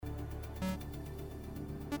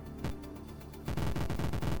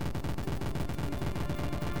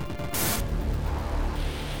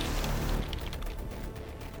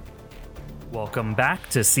Welcome back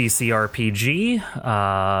to CCRPG.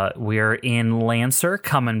 We're in Lancer,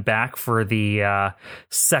 coming back for the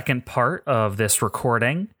second part of this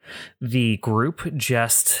recording. The group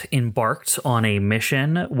just embarked on a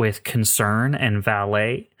mission with Concern and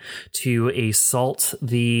Valet to assault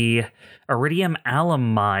the Iridium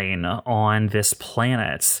Alum mine on this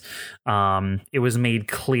planet. It was made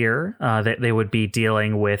clear that they would be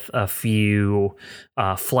dealing with a few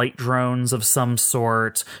flight drones of some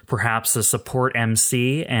sort, perhaps a support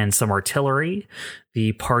MC and some artillery.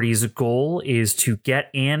 The party's goal is to get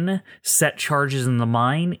in, set charges in the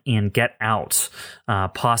mine, and get out,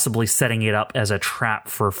 possibly setting it up as a trap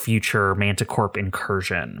for future Manticorp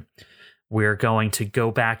incursion. We're going to go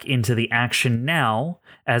back into the action now,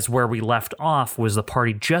 as where we left off was the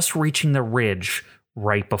party just reaching the ridge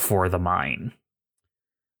right before the mine.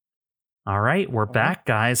 All right, we're back,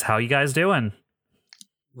 guys. How you guys doing?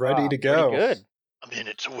 Ready to go. Pretty good. I'm in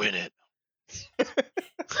it to win it.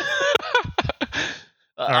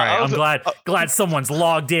 All right, I'm glad someone's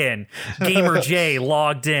logged in. Gamer J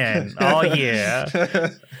logged in. Oh yeah.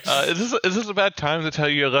 Is this a bad time to tell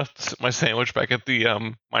you I left my sandwich back at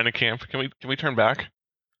the minor camp? Can we turn back?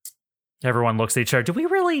 Everyone looks at each other. Do we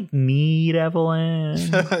really need Evelyn?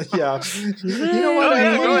 Yeah. You know what?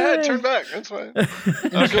 Yeah, go ahead, turn back. That's fine.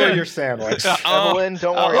 Enjoy your sandwich. Evelyn,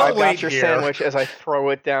 don't worry. I'll I got wait your here. sandwich as I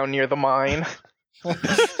throw it down near the mine.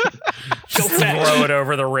 Just throw it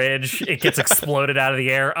over the ridge. It gets exploded out of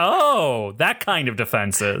the air. Oh, that kind of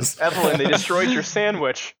defenses. Evelyn, they destroyed your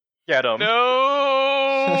sandwich. Get them. No.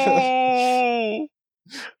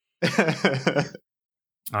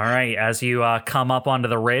 All right, as you come up onto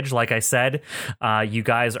the ridge, like I said, you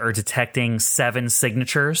guys are detecting 7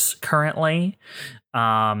 signatures currently.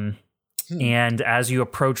 And as you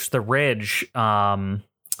approach the ridge,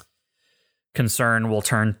 Concern will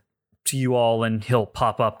turn to you all and he'll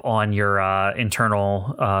pop up on your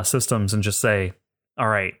internal systems and just say, all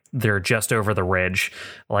right, they're just over the ridge.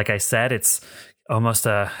 Like I said, it's almost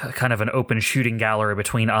a kind of an open shooting gallery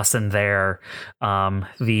between us and there.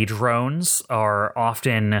 The drones are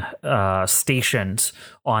often stationed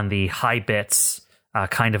on the high bits,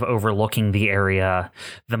 kind of overlooking the area.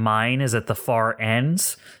 The mine is at the far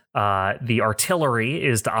end. The artillery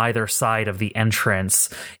is to either side of the entrance,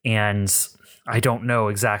 and I don't know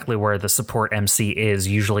exactly where the support MC is.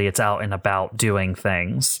 Usually it's out and about doing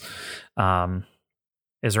things.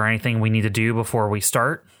 Is there anything we need to do before we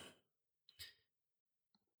start?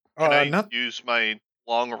 Can I use my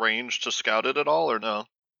long range to scout it at all, or no?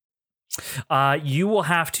 You will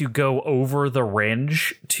have to go over the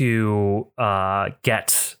ridge to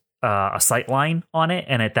get a sight line on it,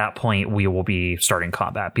 and at that point we will be starting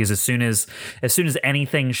combat, because as soon as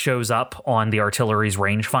anything shows up on the artillery's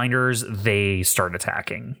rangefinders, they start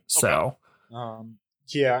attacking. So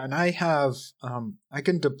yeah, and I have I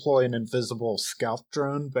can deploy an invisible scout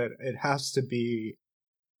drone, but it has to be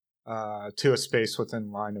to a space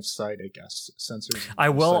within line of sight, I guess. Sensors. I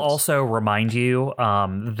will also remind you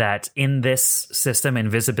that in this system,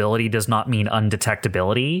 invisibility does not mean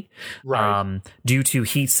undetectability. Right. Due to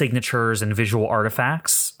heat signatures and visual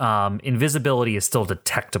artifacts, invisibility is still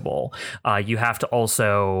detectable. You have to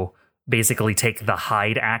also basically take the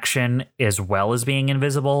hide action as well as being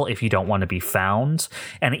invisible if you don't want to be found.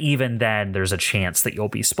 And even then, there's a chance that you'll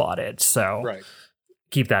be spotted. So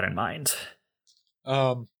keep that in mind.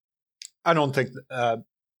 I don't think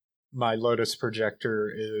my Lotus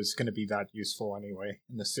projector is going to be that useful anyway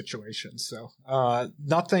in this situation. So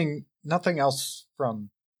nothing else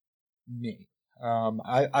from me.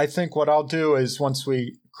 I think what I'll do is once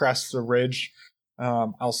we crest the ridge,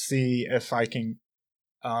 I'll see if I can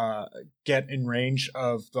get in range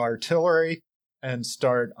of the artillery and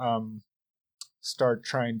start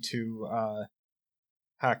trying to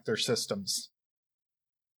hack their systems.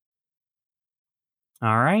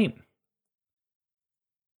 All right.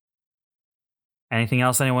 Anything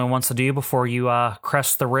else anyone wants to do before you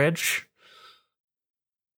crest the ridge?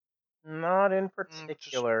 Not in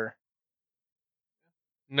particular.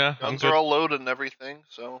 No, Guns are all loaded and everything,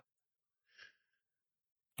 so...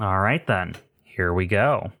 All right, then. Here we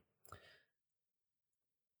go.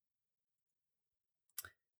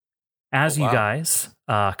 As you guys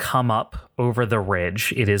come up over the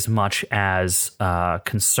ridge, it is much as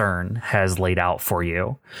Concern has laid out for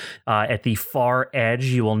you. At the far edge,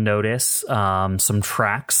 you will notice some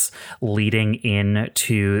tracks leading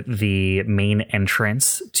into the main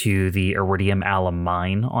entrance to the Iridium Alum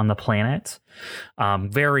mine on the planet.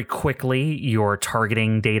 Very quickly, your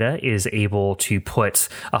targeting data is able to put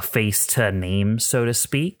a face to a name, so to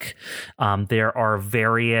speak. There are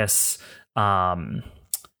various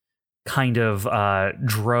kind of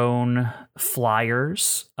drone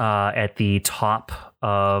flyers at the top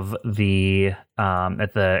of the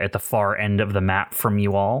at the far end of the map from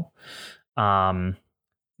you all.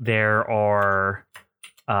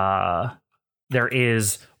 There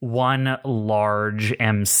is one large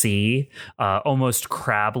MC, almost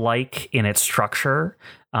crab-like in its structure,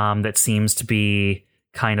 that seems to be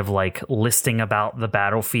kind of like listing about the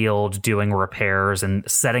battlefield, doing repairs, and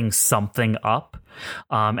setting something up.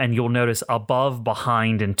 And you'll notice above,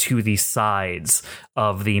 behind, and to the sides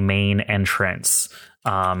of the main entrance,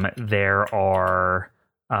 there are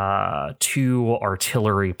two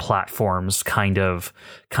artillery platforms kind of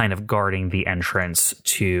guarding the entrance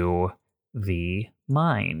to the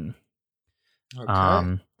mine.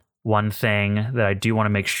 Okay. One thing that I do want to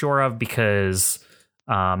make sure of, because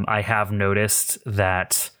I have noticed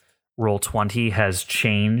that Roll20 has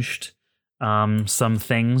changed some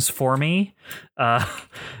things for me. Some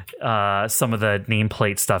of the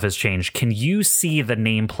nameplate stuff has changed. Can you see the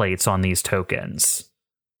nameplates on these tokens?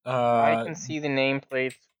 I can see the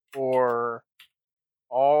nameplates for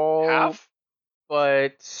all Half?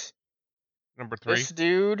 but Number 3. this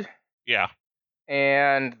dude Yeah.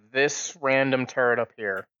 and this random turret up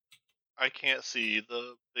here. I can't see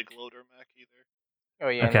the big loader mech either. Oh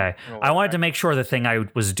yeah. Okay. I wanted to make sure the thing I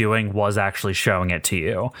was doing was actually showing it to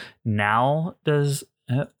you. Now does...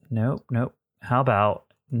 nope. How about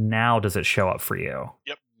now does it show up for you?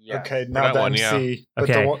 Yeah. Okay, that now the one, MC. But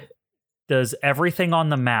Okay. the one, Does everything on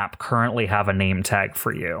the map currently have a name tag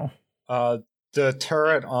for you? the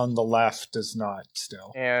turret on the left does not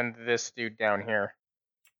still. And this dude down here.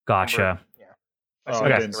 Gotcha. Yeah. Oh, see I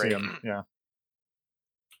those didn't see three. him. Yeah.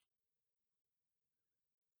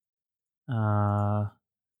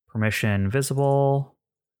 Permission visible.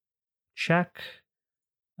 Check.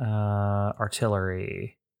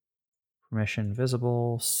 Artillery. Permission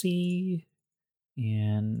visible. C.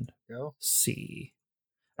 And Go. C.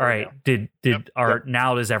 There All we right. Did Yep.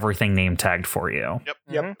 now is everything name tagged for you? Yep.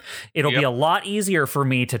 Yep. Mhm. It'll be Yep. a lot easier for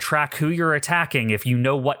me to track who you're attacking if you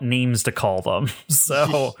know what names to call them.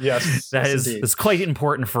 So yes, that yes, is indeed. is quite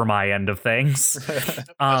important for my end of things.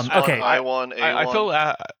 S1, Okay. I1, A1.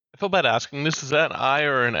 I feel bad asking this. Is that an I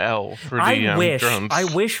or an L for the drones? I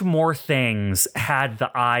wish more things had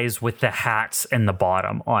the eyes with the hats and the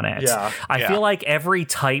bottom on it. Yeah. I feel like every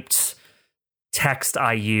typed text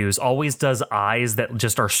I use always does eyes that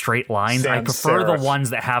just are straight lines. I Sans prefer serif. the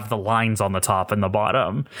ones that have the lines on the top and the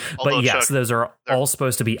bottom. Although, But yes, Chuck, those are they're- all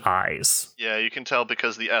supposed to be eyes. Yeah, you can tell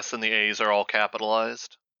because the S and the A's are all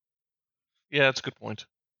capitalized. Yeah, that's a good point.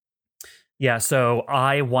 Yeah, so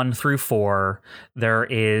I1 through 4, there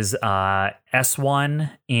is S1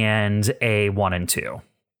 and A1 and 2.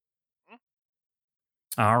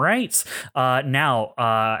 All right. Now,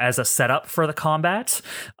 as a setup for the combat,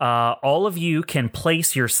 all of you can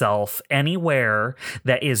place yourself anywhere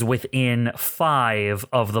that is within 5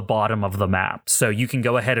 of the bottom of the map. So you can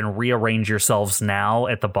go ahead and rearrange yourselves now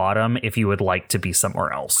at the bottom if you would like to be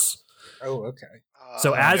somewhere else. Oh, okay.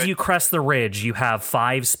 So as I- you crest the ridge, you have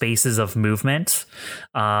 5 spaces of movement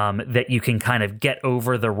that you can kind of get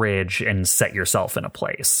over the ridge and set yourself in a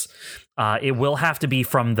place. It will have to be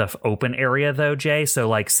from the open area, though, Jay. So,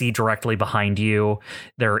 like, see directly behind you,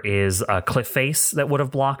 there is a cliff face that would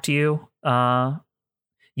have blocked you.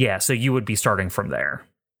 Yeah, so you would be starting from there.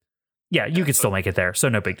 Yeah, you could still make it there, so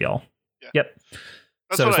no big deal. Yeah. Yep.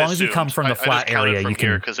 That's So what as I long as you come assumed. from the I flat just counted area, from you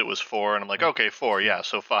can. because it was 4, and I'm like, okay, 4, yeah,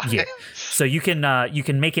 so 5. Yeah. So you can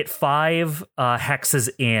make it 5 hexes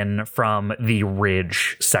in from the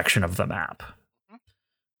ridge section of the map.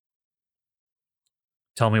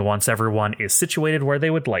 Tell me once everyone is situated where they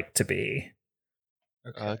would like to be.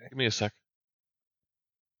 Okay. Give me a sec.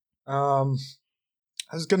 I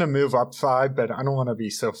was gonna move up 5, but I don't want to be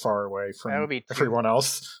so far away That from would be too- everyone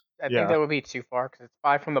else. I Yeah. think that would be too far because it's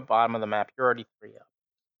 5 from the bottom of the map. You're already 3 up.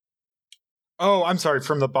 Oh, I'm sorry,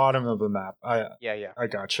 from the bottom of the map. Yeah. I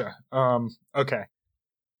gotcha. Okay.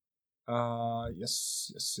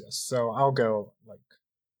 Yes. So I'll go like.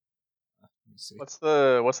 Let me see. What's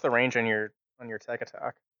the range on your tech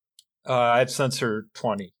attack? I have sensor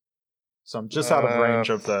 20, so I'm just out of range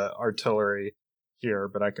of the artillery here,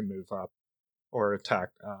 but I can move up or attack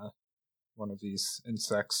one of these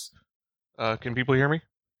insects. Can people hear me?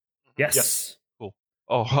 Yes. Yes.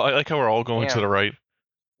 Oh, I like how we're all going to Damn. the right.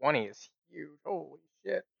 20 is huge. Holy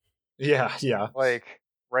shit! Yeah. Like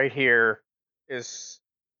right here is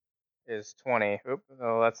 20. Oop,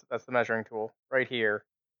 no, that's the measuring tool. Right here,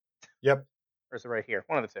 Yep. or is it right here?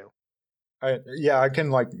 One of the two. I can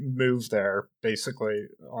like move there basically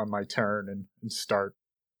on my turn and start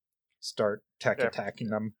tech Yeah. attacking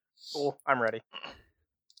them. Cool. I'm ready.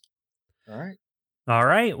 All right. All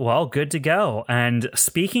right, well, good to go. And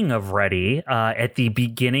speaking of ready, at the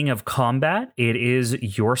beginning of combat, it is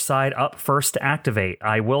your side up first to activate.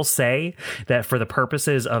 I will say that for the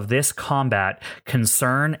purposes of this combat,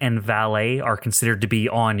 Concern and Valet are considered to be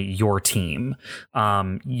on your team.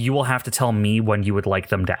 You will have to tell me when you would like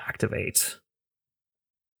them to activate.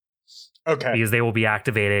 Okay. Because they will be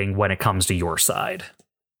activating when it comes to your side.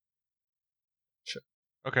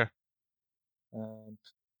 Okay.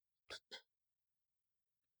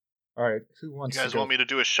 All right. Who wants You guys to go? want me to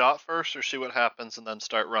do a shot first, or see what happens and then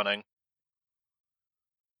start running?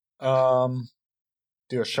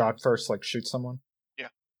 Do a shot first, like shoot someone? Yeah.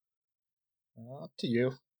 Up to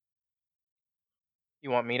you.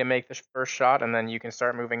 You want me to make the first shot and then you can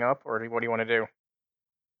start moving up, or what do you want to do?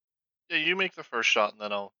 Yeah, you make the first shot and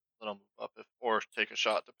then I'll move up, or take a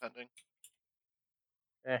shot depending.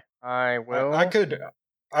 Okay, I will.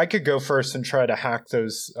 I could go first and try to hack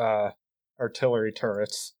those artillery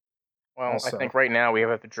turrets. Well, also. I think right now we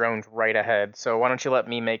have the drones right ahead, so why don't you let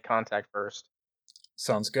me make contact first?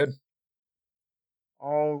 Sounds good.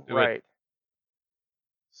 All Do it. right.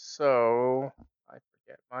 So, I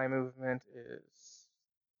forget. My movement is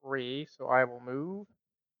 3, so I will move.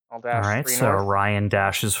 I'll dash All right, 3 so north. Ryan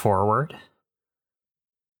dashes forward.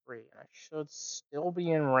 3. I should still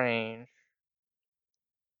be in range.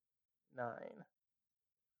 9.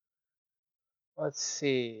 Let's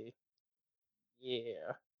see.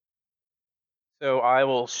 Yeah. So I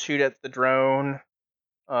will shoot at the drone,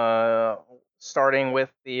 starting with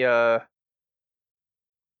the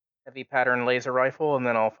heavy pattern laser rifle, and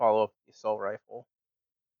then I'll follow up with the assault rifle.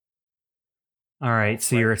 All right,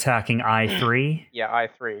 so you're attacking I3. Yeah,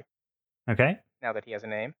 I3. Okay. Now that he has a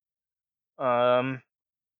name. There,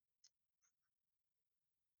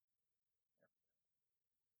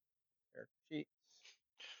 cheats.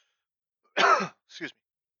 Excuse me.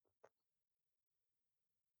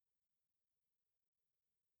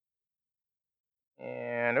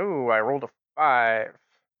 And I rolled a 5.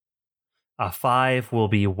 A 5 will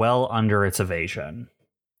be well under its evasion.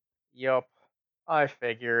 Yup, I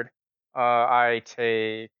figured. I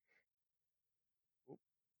take.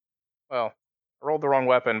 Well, I rolled the wrong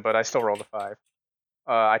weapon, but I still rolled a 5.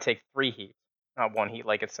 I take 3 heat, not 1 heat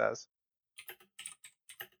like it says.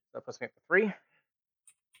 That puts me up to 3.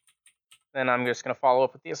 Then I'm just going to follow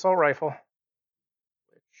up with the assault rifle,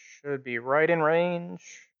 which should be right in range.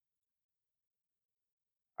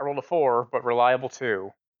 I rolled a 4, but reliable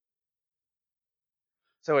 2.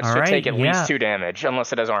 So it should take at least 2 damage,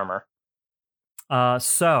 unless it has armor.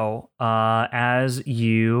 So as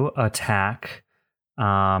you attack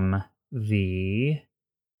I3,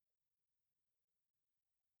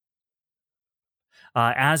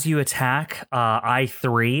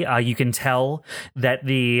 you can tell that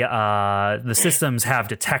the systems have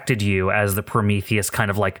detected you as the Prometheus kind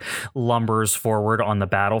of like lumbers forward on the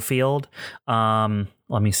battlefield.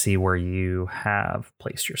 Let me see where you have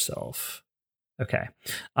placed yourself. Okay.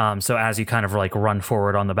 So as you kind of like run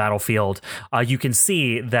forward on the battlefield, you can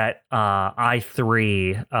see that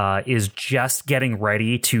I3 is just getting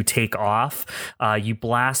ready to take off. You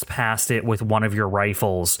blast past it with one of your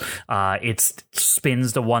rifles. It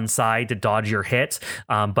spins to one side to dodge your hit.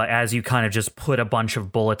 But as you kind of just put a bunch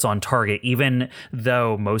of bullets on target, even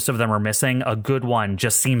though most of them are missing, a good one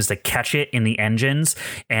just seems to catch it in the engines,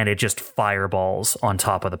 and it just fireballs on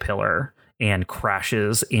top of the pillar and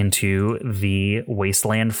crashes into the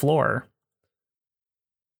wasteland floor.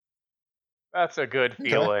 That's a good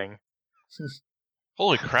feeling.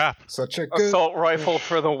 Holy crap. Such a good Assault rifle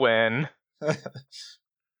for the win. Well,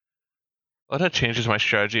 that changes my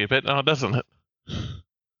strategy a bit now, doesn't it?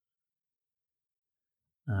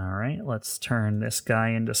 All right, let's turn this guy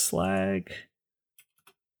into slag.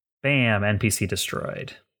 Bam, NPC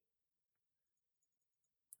destroyed.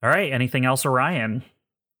 All right, anything else, Orion?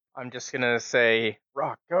 I'm just gonna say,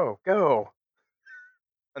 Rock, go, go.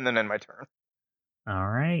 And then end my turn. All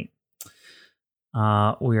right.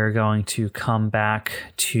 We are going to come back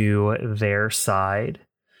to their side.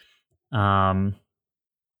 On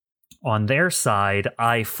their side,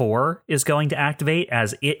 I4 is going to activate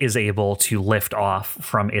as it is able to lift off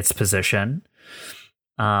from its position.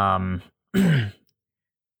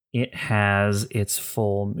 It has its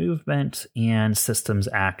full movement and systems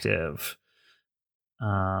active.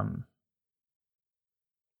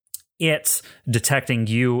 It's detecting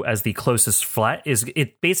you as the closest threat.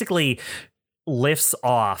 It basically lifts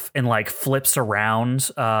off and like flips around,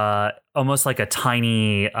 almost like a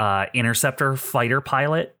tiny interceptor fighter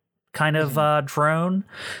pilot kind of drone.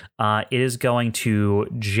 It is going to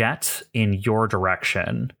jet in your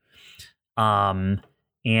direction, and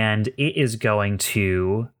it is going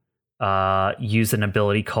to use an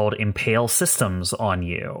ability called Impale Systems on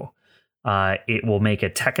you. It will make a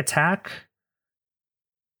tech attack.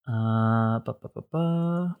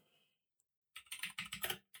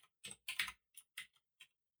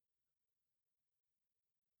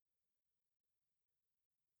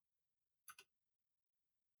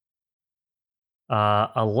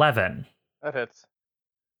 11. That hits.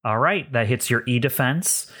 All right, that hits your E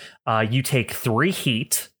defense. You take 3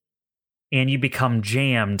 heat, and you become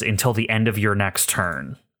jammed until the end of your next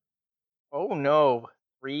turn. Oh no,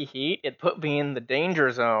 3 heat? It put me in the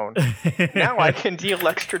danger zone. Now I can deal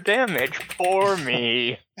extra damage. Poor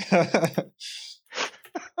me. All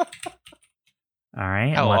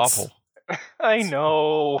right. How let's awful. I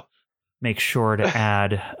know. Make sure to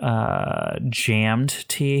add jammed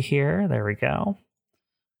to you here. There we go.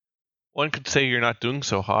 One could say you're not doing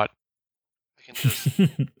so hot. I can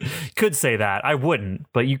just Could say that. I wouldn't,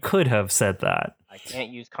 but you could have said that. I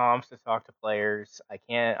can't use comms to talk to players. I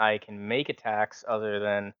can make attacks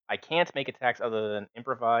I can't make attacks other than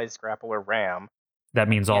improvise, grapple, or ram. That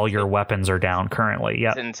means all your weapons are down currently.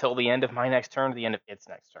 Yep. Until the end of my next turn, the end of its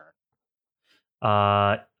next turn.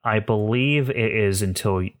 I believe it is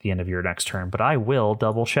until the end of your next turn, but I will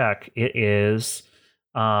double check. It is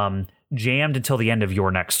jammed until the end of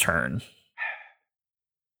your next turn.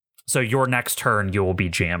 So your next turn you will be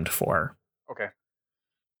jammed for. Okay.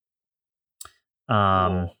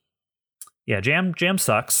 Yeah, jam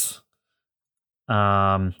sucks.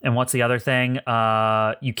 And what's the other thing?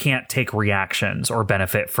 You can't take reactions or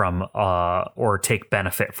benefit from or take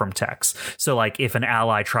benefit from techs. So like if an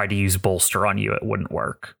ally tried to use bolster on you, it wouldn't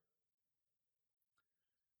work.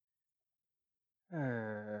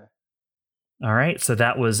 All right, so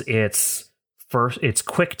that was its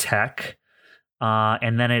quick tech.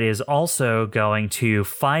 And then it is also going to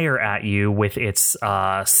fire at you with its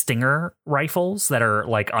stinger rifles that are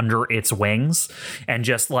like under its wings, and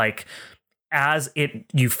just like as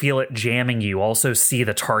you feel it jamming, you also see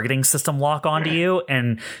the targeting system lock onto you,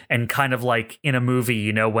 and kind of like in a movie,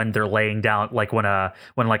 you know, when they're laying down, like when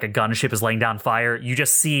like a gunship is laying down fire, you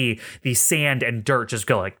just see the sand and dirt just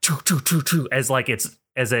go like choo choo choo choo as like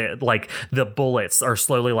the bullets are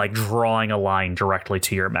slowly like drawing a line directly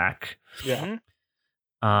to your mech. Yeah.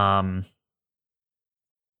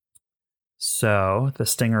 So the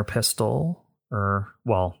Stinger pistol, or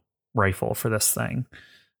well, rifle for this thing,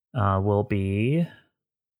 will be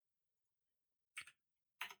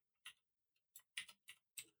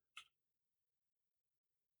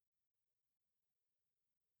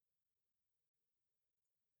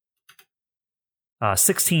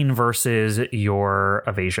 $16 versus your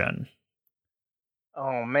evasion.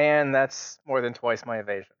 Oh man, that's more than twice my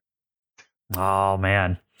evasion. Oh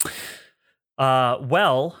man.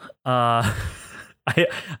 I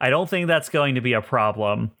don't think that's going to be a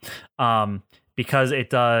problem. Because it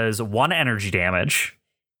does 1 energy damage.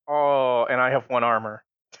 Oh, and I have 1 armor.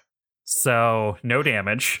 So no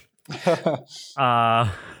damage. But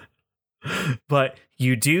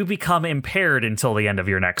you do become impaired until the end of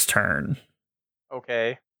your next turn.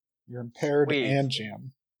 Okay. You're impaired Wait. and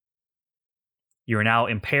jammed. You are now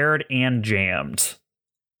impaired and jammed.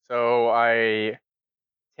 So I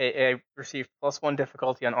receive +1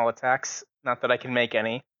 difficulty on all attacks. Not that I can make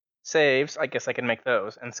any. Saves, I guess I can make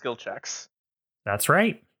those. And skill checks. That's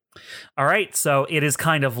right. All right, so it is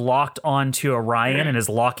kind of locked onto Orion and is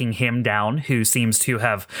locking him down, who seems to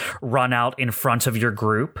have run out in front of your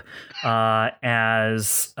group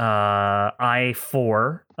as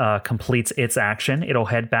I-4 completes its action. It'll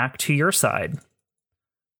head back to your side.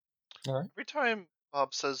 All right. every time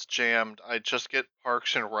Bob says jammed, I just get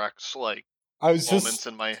Parks and Recs like I was moments just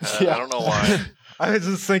in my head. yeah. I don't know why. I was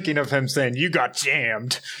just thinking of him saying, "You got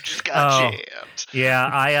jammed." You just got Oh. jammed. Yeah,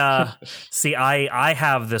 I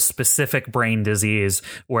have the specific brain disease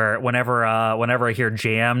where whenever I hear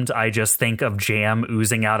jammed, I just think of jam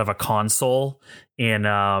oozing out of a console in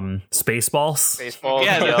Spaceballs. Baseball.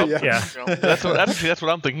 Yeah, yep. Yeah. You know? That's what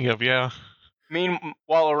I'm thinking of. Yeah. Meanwhile,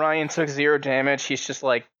 Orion took 0 damage. He's just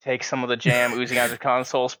like takes some of the jam oozing out of the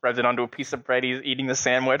console, spreads it onto a piece of bread. He's eating the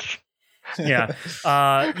sandwich. Yeah.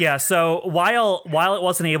 So while it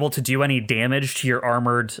wasn't able to do any damage to your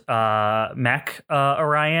armored mech,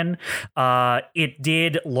 Orion, it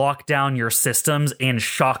did lock down your systems and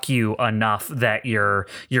shock you enough that your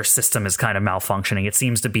system is kind of malfunctioning. It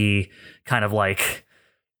seems to be kind of like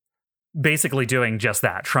basically doing just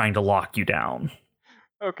that, trying to lock you down.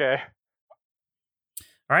 Okay.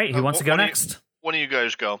 All right, who wants to go next? One of you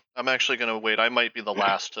guys go. I'm actually going to wait. I might be the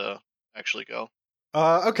last to actually go.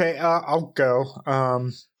 Okay, I'll go.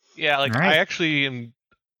 Yeah, like All right. I actually am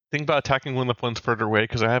thinking about attacking one of the ones further away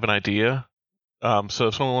because I have an idea So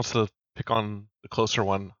if someone wants to pick on the closer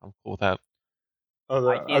one, I'm cool with that. Oh,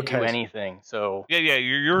 I can't do okay. anything, so Yeah,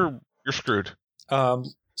 you're screwed. So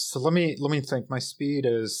let me think. My speed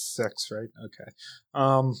is 6, right? Okay.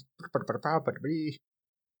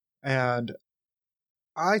 And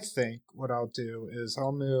I think what I'll do is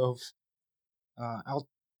I'll move out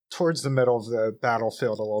towards the middle of the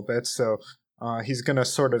battlefield a little bit. So he's gonna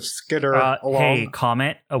sort of skitter along. Hey,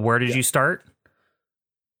 Comet, where did you start?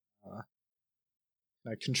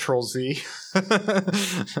 I Control Z. 5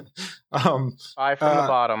 from the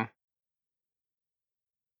bottom.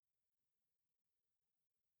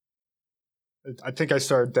 I think I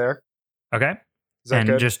started there. Okay. Is that And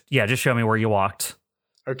good? just show me where you walked.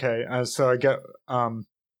 Okay, so I get. I'm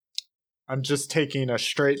just taking a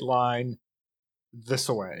straight line this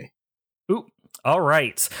way. Ooh. All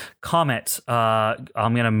right. Comet, I'm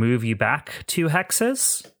going to move you back 2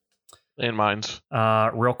 hexes. Landmines.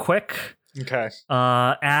 Real quick. Okay.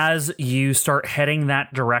 As you start heading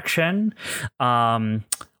that direction,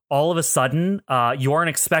 all of a sudden, you aren't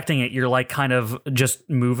expecting it. You're like kind of just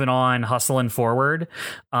moving on, hustling forward.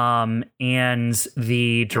 And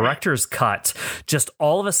the director's cut just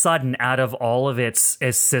all of a sudden out of all of its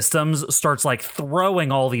systems starts like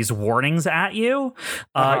throwing all these warnings at you.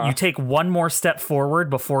 You take one more step forward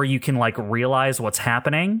before you can like realize what's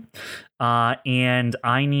happening. And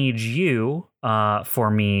I need you,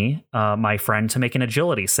 for me, my friend, to make an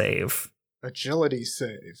agility save. Agility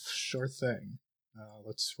save. Sure thing.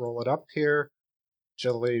 Let's roll it up here.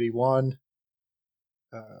 Agility 1.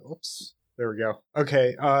 Oops. There we go.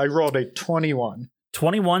 Okay, I rolled a 21.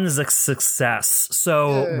 21 is a success.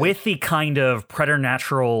 So Yay. with the kind of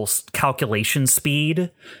preternatural calculation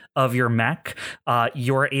speed of your mech,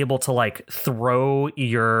 you're able to like throw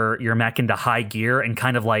your mech into high gear and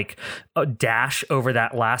kind of like dash over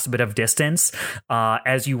that last bit of distance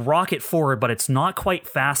as you rocket forward, but it's not quite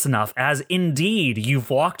fast enough, as indeed you've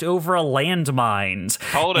walked over a landmine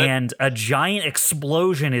and a giant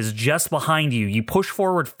explosion is just behind you. You push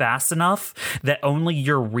forward fast enough that only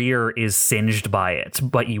your rear is singed by it,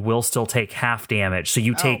 but you will still take half damage. So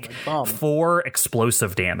you take 4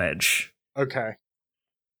 explosive damage. Okay.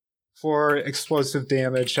 4 explosive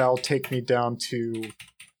damage. That'll take me down to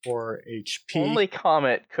 4 HP. Only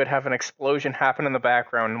Comet could have an explosion happen in the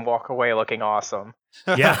background and walk away looking awesome.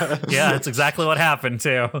 Yeah, that's exactly what happened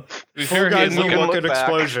too. Full guys don't look at back.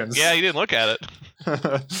 explosions. Yeah, you didn't look at it.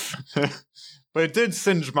 But it did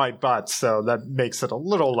singe my butt, so that makes it a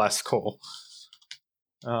little less cool.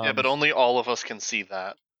 Yeah, but only all of us can see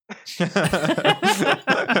that.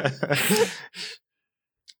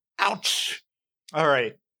 Ouch! All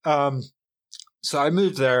right. So I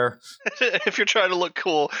moved there. If you're trying to look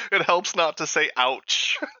cool, it helps not to say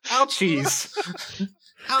ouch. Ouchies!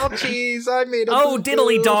 Ouchies! I made a Oh, boo-boo.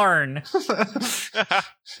 diddly darn!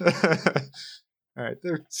 All right,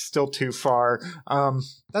 they're still too far.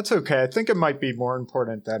 That's okay. I think it might be more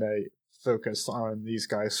important that I focus on these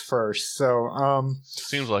guys first. So,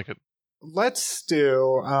 Seems like it. let's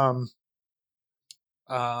do. What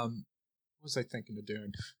was I thinking of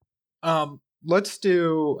doing? Let's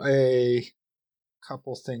do a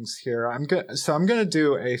couple things here. I'm gonna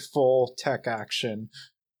do a full tech action,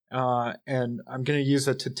 and I'm gonna use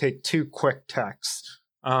it to take 2 quick techs.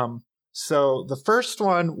 So the first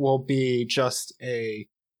one will be just a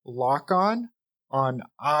lock on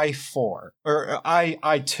I4 or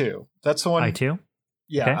I2. That's the one. I2?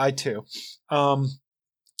 Yeah, Okay. I2.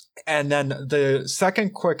 And then the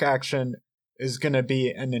second quick action is going to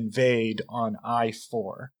be an invade on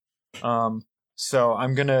I4. So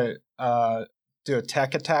I'm going to do a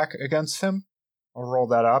tech attack against him. I'll roll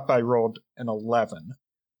that up. I rolled an 11.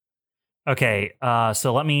 Okay,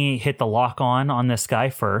 so let me hit the lock on this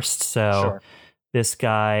guy first. So Sure. this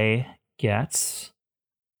guy gets...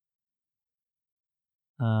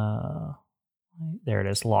 there it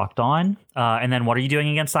is, locked on. And then what are you doing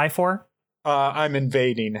against I4? I'm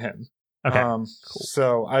invading him. Okay, Cool.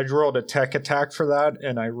 So I rolled a tech attack for that,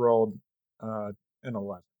 and I rolled an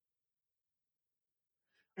 11.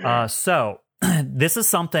 So this is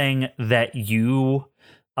something that you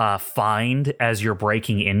find as you're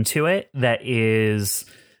breaking into it that is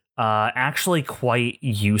actually quite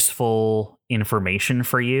useful information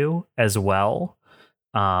for you as well.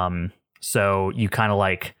 So you kind of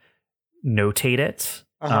like notate it.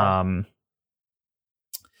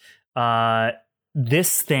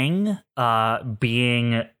 This thing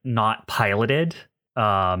being not piloted,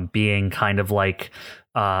 being kind of like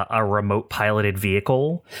a remote piloted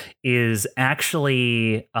vehicle, is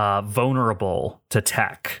actually vulnerable to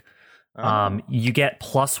tech. You get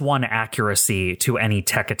 +1 accuracy to any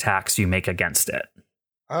tech attacks you make against it.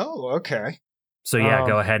 Oh, okay. So yeah,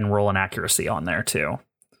 go ahead and roll an accuracy on there too.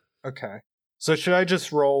 Okay. So should I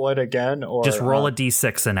just roll it again, or just roll a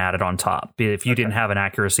d6 and add it on top? If you didn't have an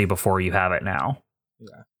accuracy before, you have it now.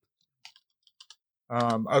 Yeah.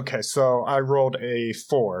 Okay, so I rolled a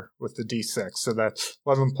 4 with the d6, so that's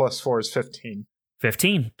 11 plus 4 is 15.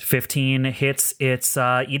 15 hits its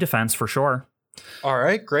e-defense for sure. All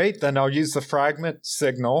right, great. Then I'll use the fragment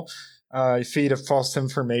signal, feed of false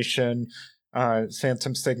information,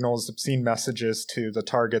 phantom signals, obscene messages to the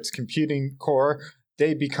target's computing core.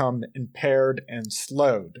 They become impaired and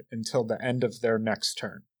slowed until the end of their next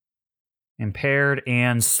turn. Impaired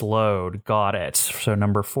and slowed. Got it. So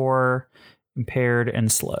number 4, impaired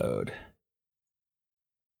and slowed.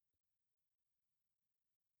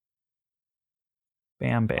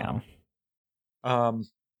 Bam, bam.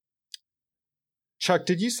 Chuck,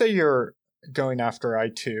 did you say you're going after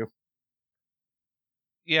I2?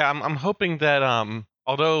 Yeah, I'm hoping that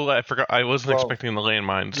although I forgot, I wasn't expecting the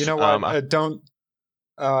landmines. You know what? Don't.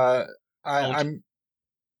 I'm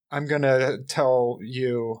gonna tell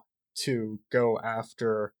you to go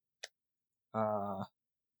after I4.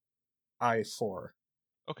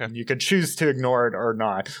 Okay. And you could choose to ignore it or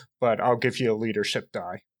not, but I'll give you a leadership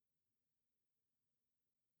die.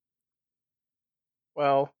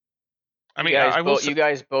 Well, I mean, you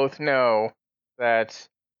guys both know that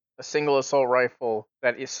a single assault rifle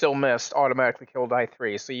that is still missed automatically killed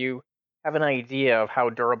I3, so you have an idea of how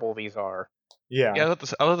durable these are. Yeah. Yeah,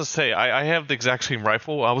 I was to say, I have the exact same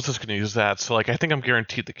rifle. I was just going to use that, so like I think I'm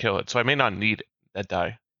guaranteed to kill it. So I may not need that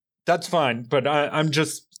die. That's fine, but I'm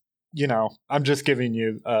just, I'm just giving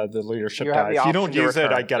you the leadership You have die. the If you don't option to use it,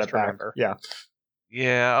 return, I get just it back. remember. Yeah.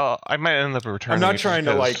 Yeah, I might end up returning. I'm not it trying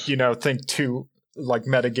to because- think too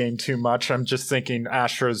metagame too much. I'm just thinking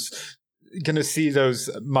Astra's gonna see those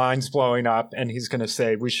mines blowing up, and he's gonna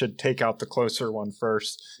say we should take out the closer one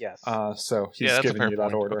first. Yes. So he's that's a giving fair you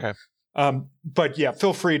that point. order. Okay. But yeah,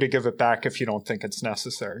 feel free to give it back if you don't think it's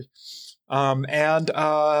necessary. And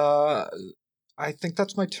I think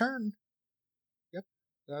that's my turn. Yep,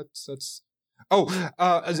 that's. Oh,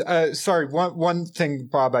 sorry. One thing,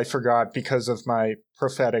 Bob, I forgot because of my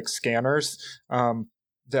prophetic scanners.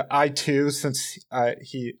 The I2, since I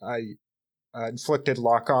inflicted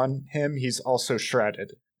lock on him, he's also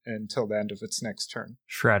shredded until the end of its next turn.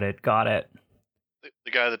 Shredded. Got it.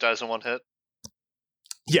 The guy that dies in one hit?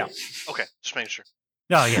 Yeah. Okay, just making sure.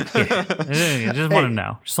 Oh, yeah. Just want to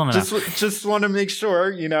know. Just want to know. Just want to make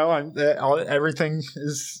sure, everything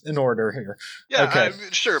is in order here. Yeah, Okay.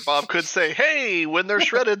 Sure, Bob could say, hey, when they're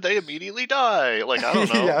shredded, they immediately die. Like, I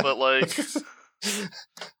don't know, Yeah. but like...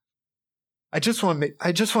 I just want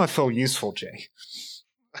to feel useful, Jay.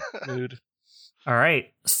 Dude. All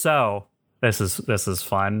right. So this is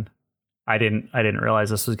fun. I didn't realize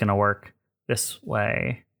this was going to work this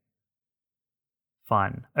way.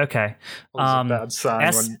 Fun. Okay. That was a bad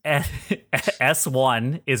sign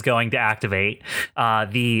S1 is going to activate.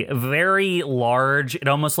 The very large, it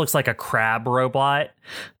almost looks like a crab robot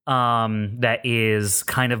that is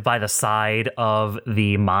kind of by the side of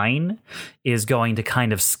the mine is going to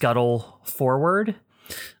kind of scuttle forward.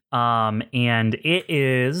 And it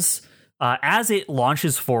is... as it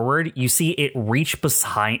launches forward, you see it reach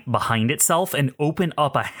behind itself and open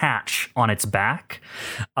up a hatch on its back.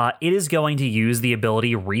 It is going to use the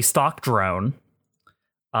ability Restock Drone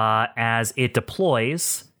as it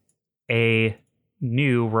deploys a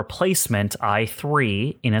new replacement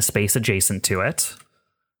I3 in a space adjacent to it.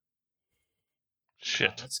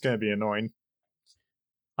 Shit. That's going to be annoying.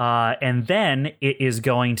 And then it is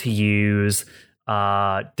going to use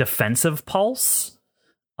Defensive Pulse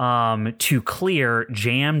to clear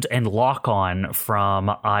jammed and lock on from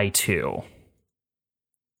I2.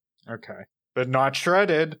 Okay. But not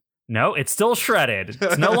shredded. No, it's still shredded.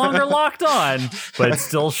 It's no longer locked on, but it's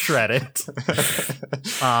still shredded.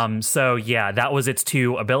 So yeah, that was its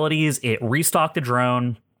two abilities. It restocked the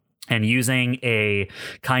drone, and using a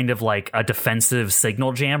kind of like a defensive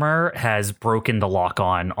signal jammer has broken the lock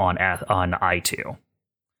on I2.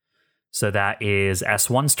 So that is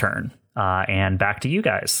S1's turn. And back to you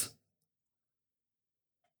guys.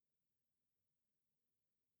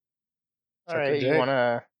 All right, you want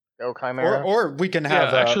to go Chimera? Or we can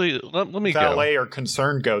have actually, let me valet or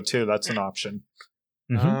concern go too. That's an option.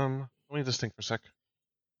 go. Mm-hmm. Let me just think for a sec.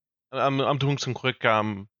 I'm doing some quick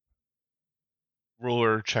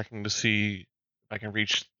ruler checking to see if I can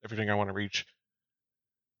reach everything I want to reach.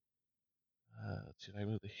 Let's see, I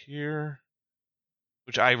move it here,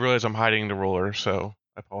 which I realize I'm hiding the ruler, so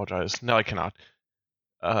I apologize. No, I cannot.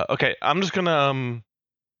 Okay, I'm just gonna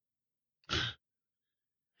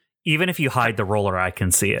Even if you hide the roller, I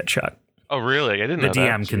can see it, Chuck. Oh, really? I didn't The know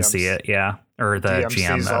DM that. can see it, yeah. or the GM.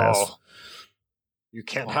 DMC's That is. all, you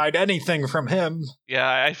can't hide anything from him. Yeah,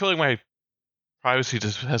 I feel like my privacy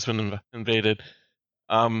just has been invaded.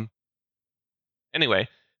 Anyway,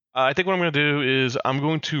 I think what I'm going to do is I'm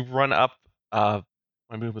going to run up. My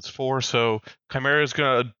movement's 4, so Chimera is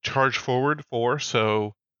going to charge forward 4,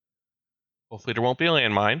 so hopefully there won't be a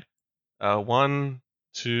landmine. 1,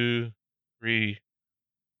 2, 3,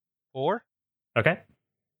 4. Okay.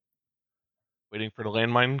 Waiting for the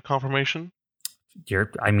landmine confirmation.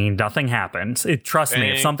 Nothing happens. Trust me, if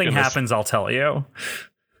Thank something goodness. happens, I'll tell you.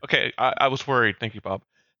 Okay, I was worried. Thank you, Bob.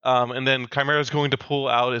 And then Chimera is going to pull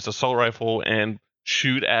out his assault rifle and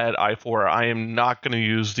shoot at I4. I am not going to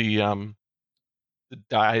use the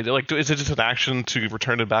die. Like, is it just an action to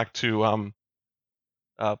return it back to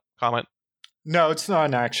Comet? No, it's not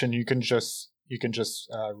an action. You can just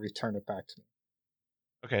return it back to me.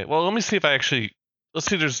 Okay, well, let me see if I actually. Let's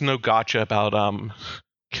see. There's no gotcha about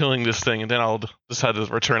killing this thing, and then I'll decide to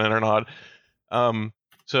return it or not.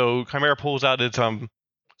 So Chimera pulls out its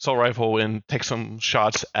assault rifle and takes some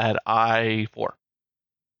shots at I4. All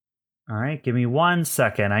right, give me 1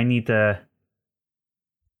 second. I need to.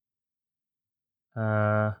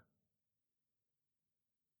 How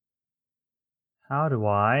do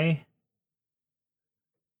I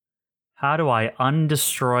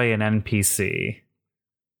undestroy an NPC?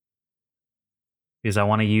 Because I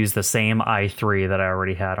want to use the same I3 that I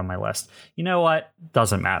already had on my list. You know what?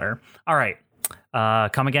 Doesn't matter. All right.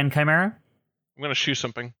 Come again, Chimera? I'm going to shoot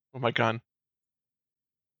something with my gun.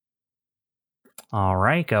 All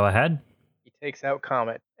right, go ahead. He takes out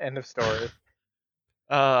Comet. End of story.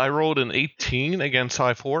 I rolled an 18 against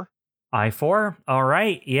I4. I4. All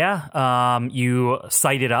right. Yeah. You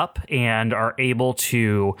sight it up and are able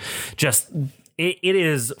to just. It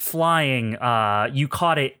is flying. You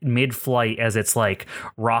caught it mid-flight as it's like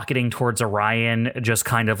rocketing towards Orion, just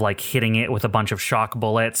kind of like hitting it with a bunch of shock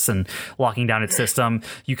bullets and locking down its system.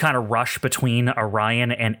 You kind of rush between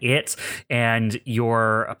Orion and it, and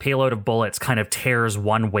your payload of bullets kind of tears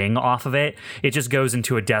one wing off of it. It just goes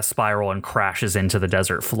into a death spiral and crashes into the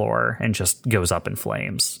desert floor and just goes up in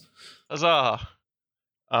flames. Huzzah!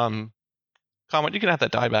 Comet, you can have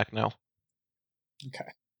that die back now. Okay.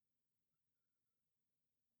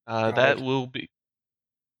 That will be.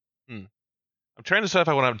 I'm trying to decide if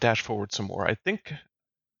I want to dash forward some more. I think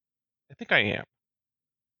I am.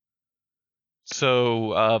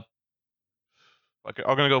 So, I'm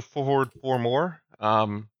gonna go forward 4 more.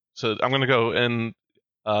 So I'm gonna go and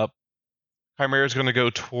Chimera is gonna go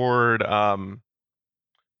toward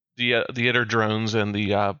the other drones and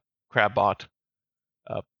the Crabbot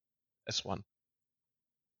S1.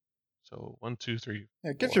 So 1, 2, 3.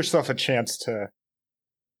 Yeah, give 4. yourself a chance to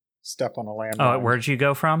step on a landmine. Oh, where'd you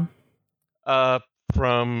go from?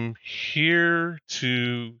 From here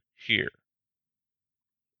to here.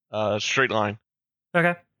 Straight line.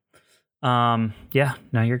 Okay. Yeah,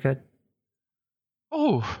 no, you're good.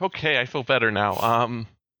 Oh, okay. I feel better now.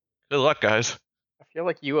 Good luck, guys. I feel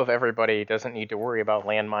like you of everybody doesn't need to worry about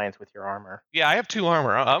landmines with your armor. Yeah, I have 2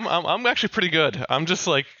 armor. I'm actually pretty good. I'm just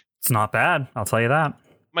like It's not bad, I'll tell you that.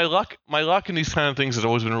 my luck in these kind of things has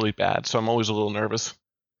always been really bad, so I'm always a little nervous.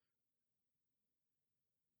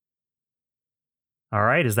 All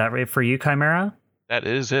right, is that it for you, Chimera? That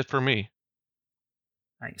is it for me.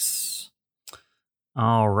 Nice.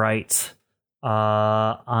 All right.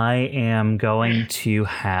 I am going to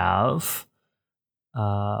have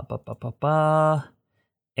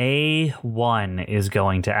A1 is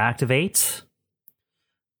going to activate.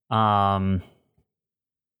 Uh-oh.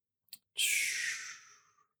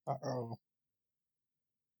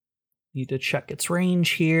 Need to check its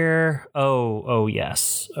range here. Oh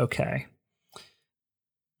yes. Okay.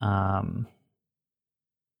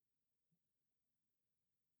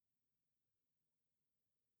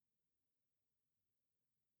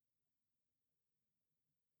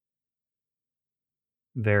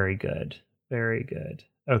 Very good. Very good.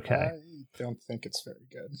 Okay. I don't think it's very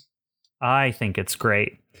good. I think it's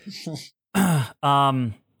great.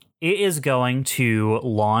 It is going to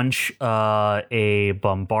launch a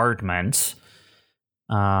bombardment.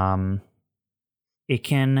 It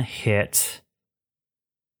can hit.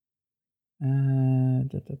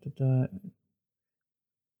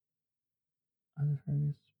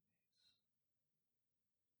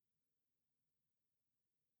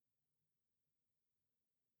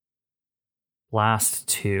 Blast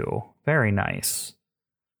 2. Very nice.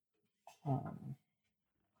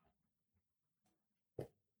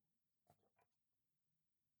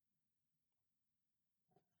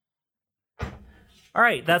 All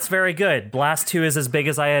right, that's very good. Blast 2 is as big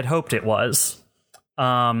as I had hoped it was.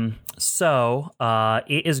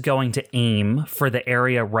 It is going to aim for the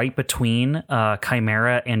area right between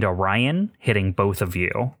Chimera and Orion, hitting both of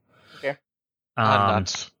you. Okay.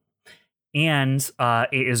 Nuts. And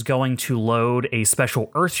it is going to load a special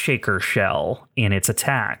Earthshaker shell in its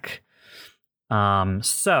attack.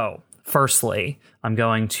 So, firstly, I'm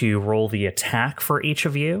going to roll the attack for each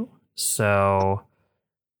of you. So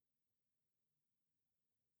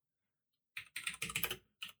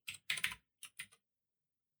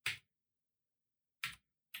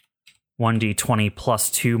 1d20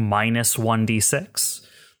 plus 2 minus 1d6.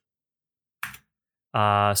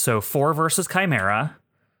 So 4 versus Chimera.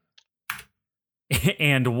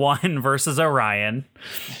 And 1 versus Orion.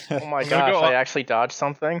 Oh my I'm gonna gosh, go I up. actually dodged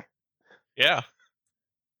something. Yeah.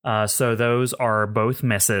 So those are both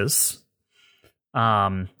misses.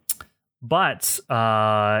 But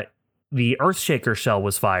the Earthshaker shell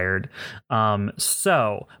was fired.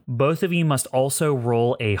 So both of you must also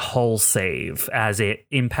roll a hull save as it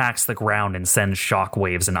impacts the ground and sends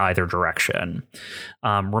shockwaves in either direction.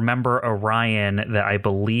 Remember, Orion, that I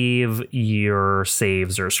believe your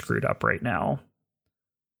saves are screwed up right now.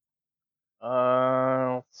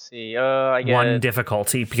 Let's see. I get 1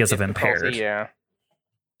 difficulty because of difficulty, impaired. Yeah.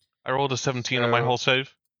 I rolled a 17 on my So- whole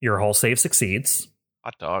save. Your hull save succeeds.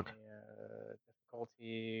 Hot dog.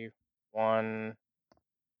 Difficulty 1.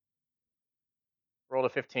 Rolled a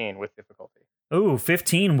 15 with difficulty. Ooh,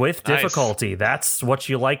 15 with Nice. difficulty. That's what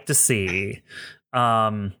you like to see.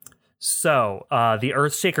 So the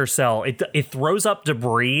Earthshaker cell, it throws up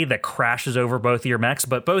debris that crashes over both of your mechs,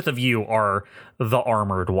 but both of you are the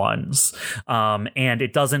armored ones. And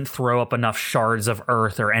it doesn't throw up enough shards of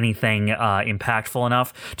earth or anything impactful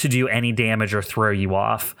enough to do any damage or throw you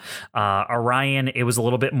off. Orion, it was a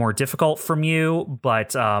little bit more difficult from you,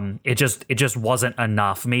 but it just wasn't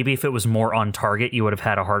enough. Maybe if it was more on target, you would have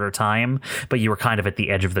had a harder time, but you were kind of at the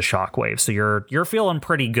edge of the shockwave. So you're feeling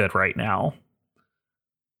pretty good right now.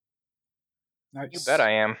 Nice. You bet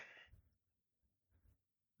I am.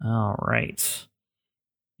 All right.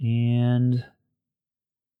 And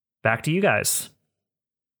back to you guys.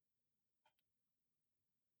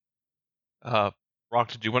 Rock,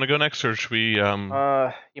 did you want to go next, or should we? You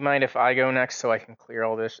mind if I go next so I can clear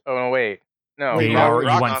all this? Oh no, wait. No, Wait, You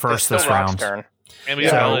Rock- went not first still this Rock's round. turn. and we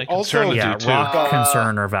Yeah, have Valet also- Concern to Yeah, do too. Rock,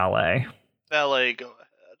 Concern, or Valet. Valet, go ahead.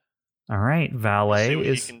 All right, See Valet what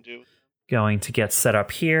is he can do. going to get set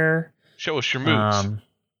up here. Show us your moves.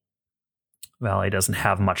 Valet doesn't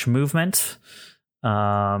have much movement.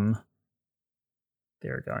 They're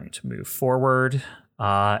going to move forward.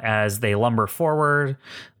 As they lumber forward,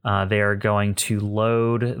 they are going to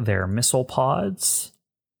load their missile pods.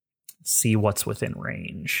 See what's within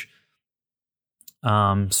range.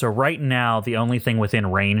 So right now, the only thing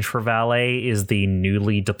within range for Valet is the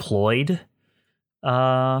newly deployed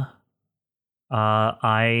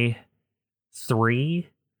I-3.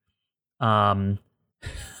 But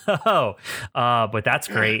that's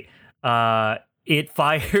great. It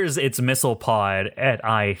fires its missile pod at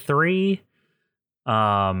I-3.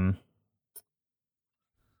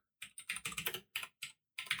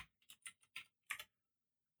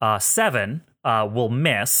 7 will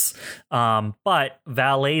miss, but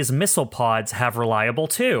Valet's missile pods have reliable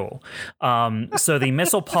too. So the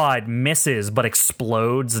missile pod misses but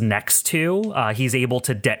explodes next to. He's able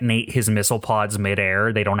to detonate his missile pods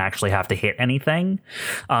midair. They don't actually have to hit anything.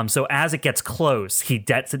 So as it gets close, he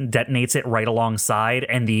detonates it right alongside,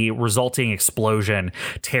 and the resulting explosion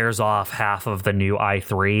tears off half of the new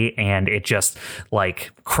I-3, and it just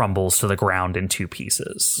like crumbles to the ground in 2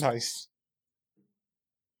 pieces. Nice.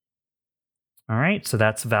 All right, so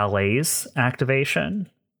that's Valet's activation.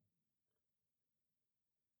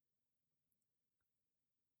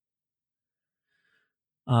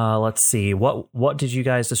 Let's see. What did you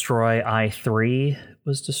guys destroy? I-3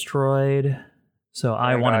 was destroyed. So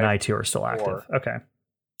I-1 and I-2 are still active. Okay.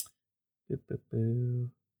 Boop, boop, boop.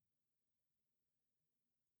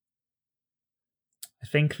 I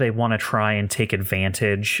think they want to try and take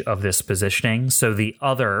advantage of this positioning. So the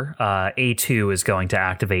other A2 is going to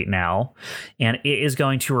activate now, and it is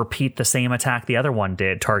going to repeat the same attack the other one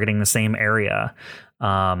did, targeting the same area.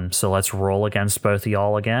 So let's roll against both of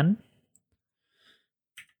y'all again.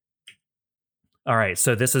 All right,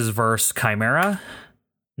 so this is versus Chimera.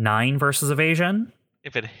 9 versus evasion.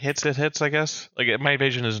 If it hits, it hits, I guess. Like, my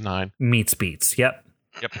evasion is 9. Meets beats. Yep.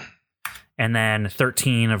 Yep. And then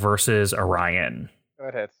 13 versus Orion. Go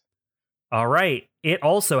ahead. All right. It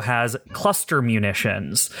also has cluster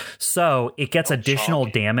munitions, so it gets additional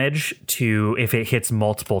shocking. damage to if it hits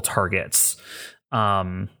multiple targets.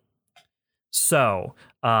 So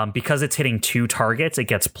because it's hitting 2 targets, it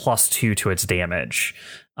gets +2 to its damage,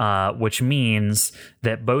 which means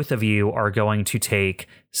that both of you are going to take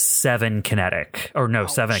 7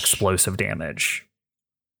 explosive damage.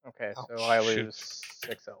 Okay, so Oh, I shoot. lose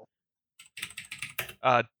 6 health.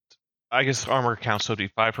 I guess armor counts, so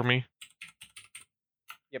D5 for me.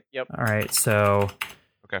 Yep. All right, so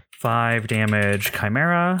Okay. 5 damage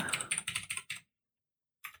Chimera,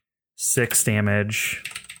 6 damage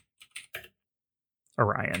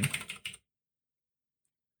Orion.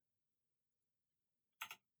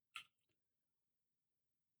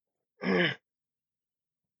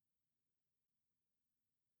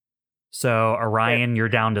 So Orion, you're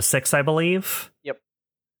down to 6, I believe. Yep.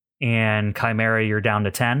 And Chimera, you're down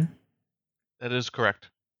to 10. That is correct.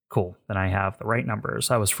 Cool. Then I have the right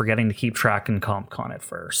numbers. I was forgetting to keep track in CompCon at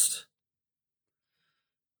first.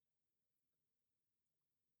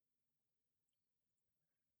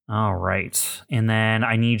 All right. And then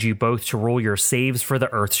I need you both to roll your saves for the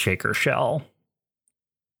Earthshaker shell.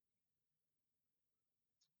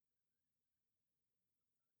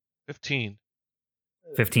 15.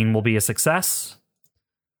 15 will be a success.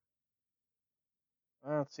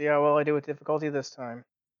 Let's see how well I do with difficulty this time.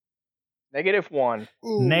 -1.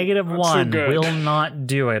 Ooh, Negative not so 1 good. will not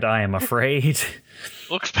do it, I am afraid.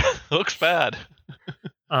 Looks bad.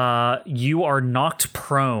 You are knocked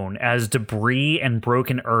prone as debris and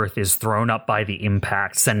broken earth is thrown up by the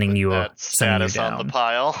impact, sending you That status down. on the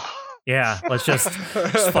pile. Yeah, let's just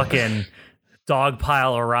fucking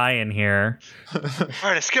dogpile Orion here. All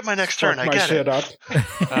right, I skip my next turn. Fuck I my get shit it.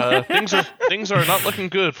 up. Things are not looking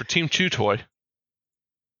good for Team Chew Toy.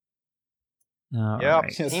 All Yep,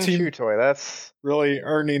 right. Yes, Team team- Chew Toy. That's Really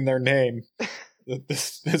earning their name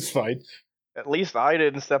this fight. at least I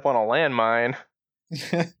didn't step on a landmine.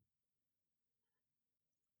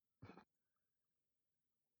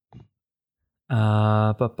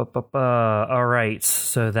 All right.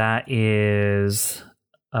 So that is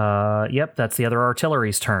that's the other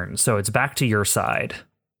artillery's turn. So it's back to your side.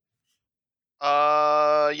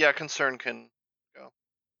 Yeah, Concern can go.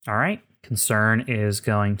 All right. Concern is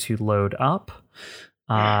going to load up.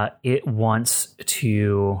 It wants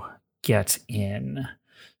to get in.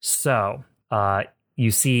 So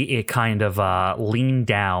you see it kind of lean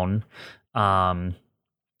down and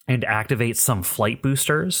activate some flight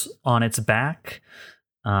boosters on its back.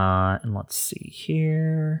 And let's see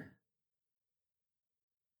here.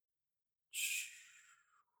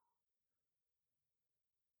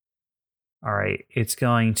 All right, it's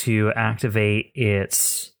going to activate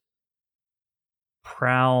its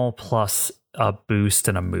prowl plus a boost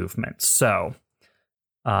and a movement. So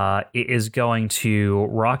it is going to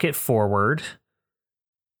rocket forward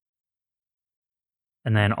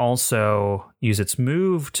and then also use its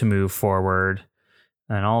move to move forward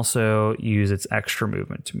and also use its extra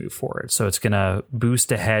movement to move forward. So it's going to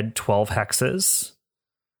boost ahead 12 hexes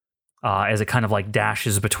as it kind of like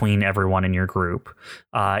dashes between everyone in your group.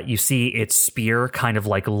 You see its spear kind of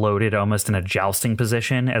like loaded almost in a jousting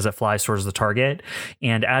position as it flies towards the target.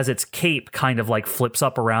 And as its cape kind of like flips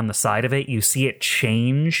up around the side of it, you see it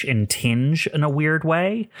change and tinge in a weird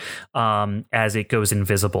way as it goes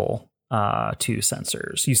invisible to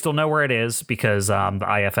sensors. You still know where it is because the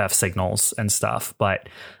IFF signals and stuff, but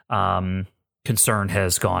Concern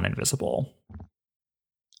has gone invisible.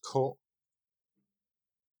 Cool.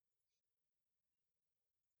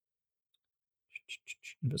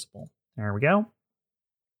 Invisible. There we go.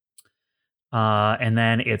 And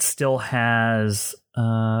then it still has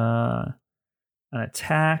an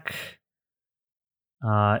attack.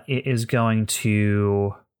 It is going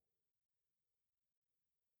to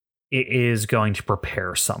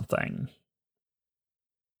prepare something.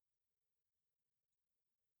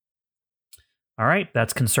 All right,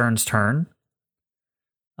 that's Concern's turn,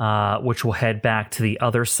 which will head back to the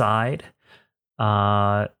other side.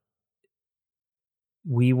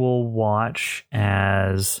 We will watch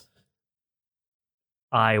as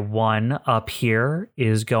I1 up here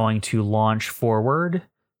is going to launch forward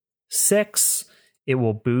 6. It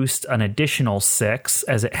will boost an additional 6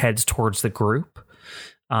 as it heads towards the group.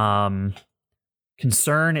 Concern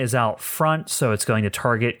is out front, so it's going to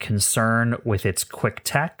target Concern with its quick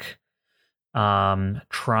tech,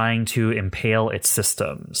 trying to impale its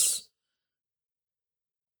systems.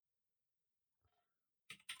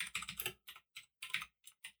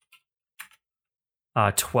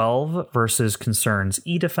 Uh, 12 versus Concern's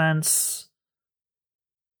E-Defense,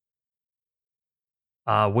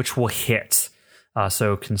 which will hit.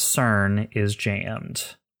 So Concern is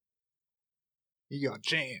jammed. You got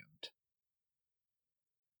jammed.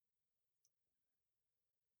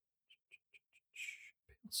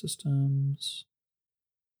 Systems.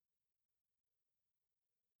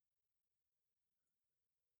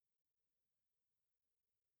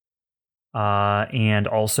 And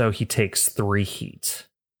also he takes 3 heat.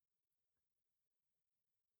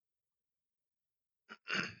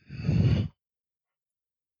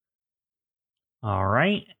 All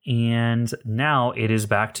right, and now it is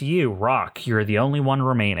back to you, Rock. You're the only one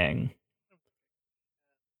remaining.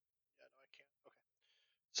 Yeah, no, I can't. Okay.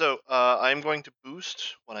 So I'm going to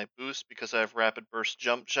boost. When I boost, because I have rapid burst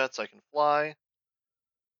jump jets, I can fly.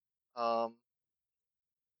 So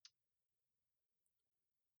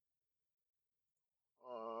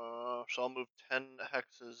I'll move 10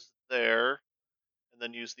 hexes there, and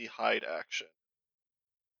then use the hide action.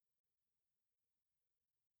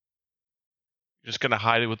 You're just gonna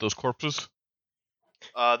hide it with those corpses,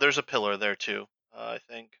 There's a pillar there too, I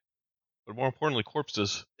think. but more importantly,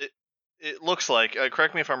 corpses. It looks like.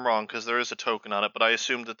 Correct me if I'm wrong, because there is a token on it, but I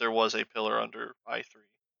assumed that there was a pillar under I3.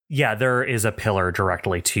 Yeah, there is a pillar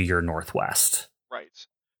directly to your northwest. Right.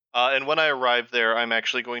 And when I arrive there, I'm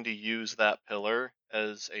actually going to use that pillar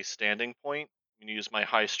as a standing point. I'm going to use my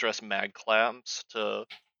high stress mag clamps to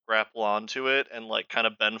grapple onto it and like kind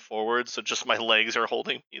of bend forward, so just my legs are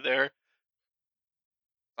holding me there.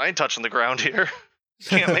 I ain't touching the ground here. You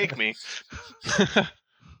can't make me.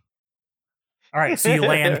 All right, so you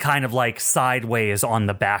land kind of like sideways on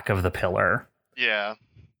the back of the pillar. Yeah.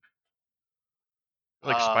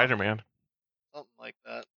 Like Spider-Man. Something like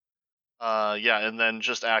that. Yeah, and then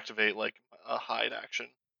just activate like a hide action.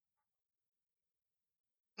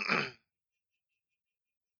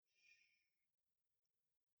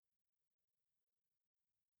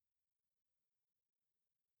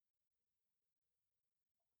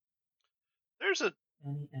 There's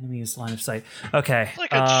Any enemies line of sight. Okay.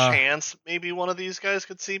 like a chance maybe one of these guys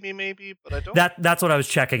could see me, maybe, but I don't. That's what I was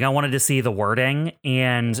checking. I wanted to see the wording,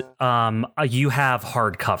 and you have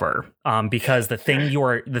hard cover because the thing you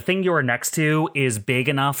are next to is big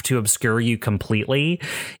enough to obscure you completely,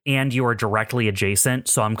 and you are directly adjacent.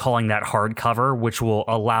 So I'm calling that hard cover, which will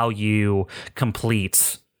allow you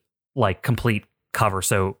complete cover.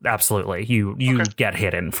 So absolutely, you Okay. get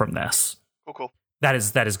hidden from this. Cool. That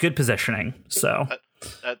is good positioning. So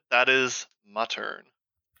That is my turn.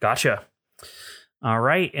 gotcha. All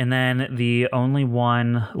right, and then the only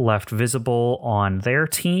one left visible on their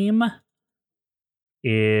team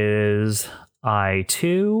is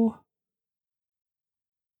I2.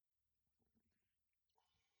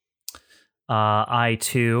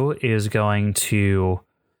 I2 is going to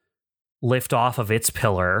lift off of its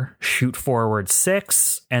pillar, shoot forward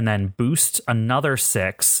 6, and then boost another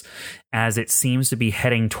 6 as it seems to be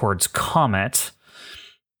heading towards Comet.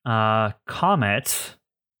 Comet.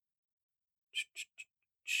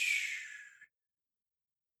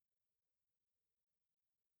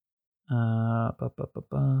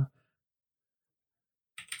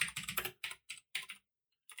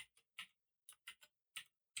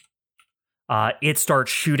 It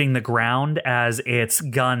starts shooting the ground as its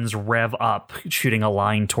guns rev up, shooting a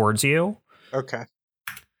line towards you. Okay.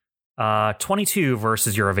 22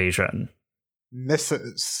 versus your evasion.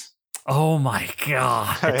 Misses. Oh my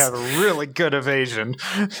god. I have a really good evasion.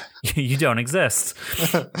 You don't exist.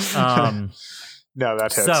 No,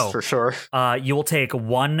 that hits for sure. You will take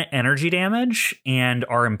 1 energy damage and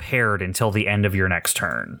are impaired until the end of your next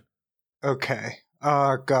turn. Okay.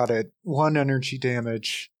 Got it. 1 energy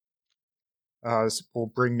damage will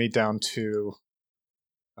bring me down to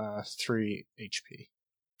 3 HP.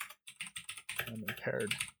 I'm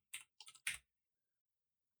impaired.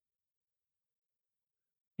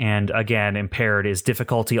 And again, impaired is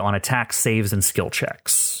difficulty on attack, saves, and skill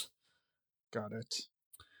checks. Got it.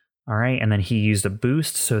 All right, and then he used a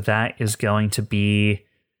boost, so that is going to be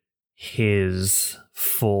his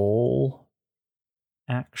full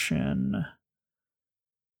action.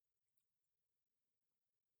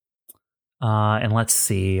 And let's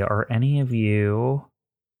see, are any of you...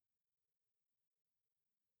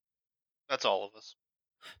 That's all of us.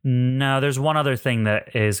 No, there's one other thing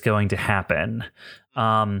that is going to happen.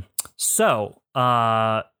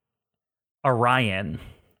 Orion,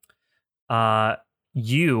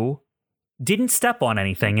 you didn't step on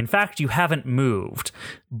anything. In fact, you haven't moved,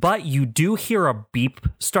 but you do hear a beep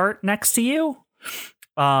start next to you.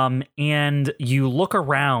 And you look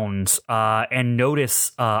around and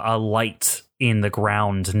notice a light in the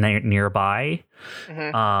ground nearby.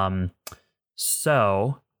 Mm-hmm.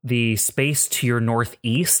 So the space to your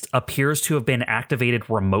northeast appears to have been activated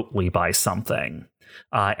remotely by something.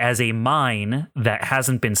 As a mine that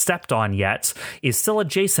hasn't been stepped on yet is still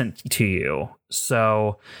adjacent to you.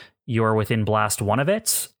 So you're within blast 1 of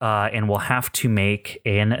it and will have to make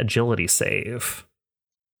an agility save.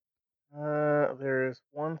 There's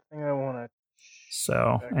one thing I want to.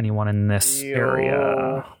 So anyone in this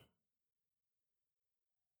area.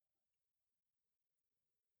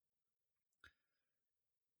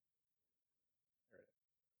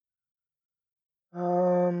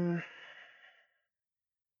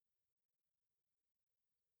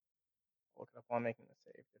 it up while I'm making the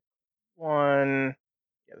save. 1.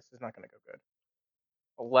 Yeah, this is not going to go good.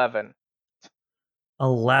 11.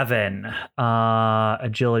 11.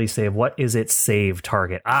 Agility save. What is its save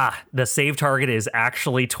target? The save target is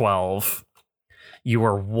actually 12. You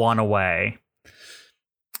are 1 away.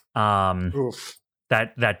 Oof.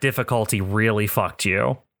 That difficulty really fucked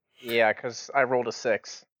you. Yeah, because I rolled a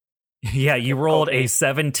 6. Yeah, you rolled a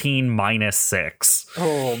 17 minus 6.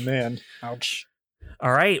 Oh, man. Ouch.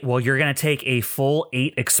 All right, well, you're going to take a full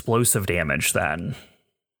 8 explosive damage then.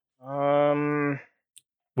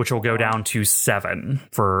 Which will go down to 7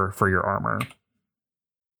 for your armor.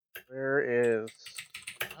 Where is...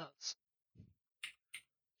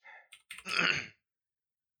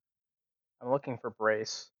 I'm looking for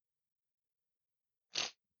brace.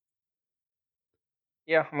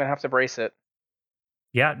 Yeah, I'm going to have to brace it.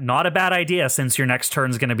 Yeah, not a bad idea since your next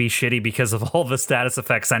turn's going to be shitty because of all the status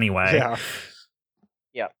effects anyway. Yeah.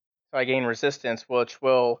 Yeah. So I gain resistance, which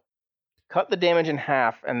will cut the damage in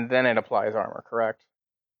half, and then it applies armor, correct?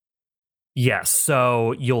 Yes,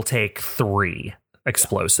 so you'll take 3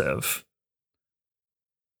 explosive.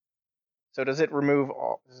 So does it remove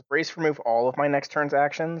all... Does brace remove all of my next turn's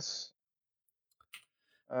actions?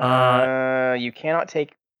 You cannot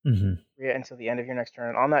take until the end of your next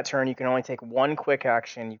turn. On that turn, you can only take 1 quick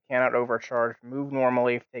action. You cannot overcharge, move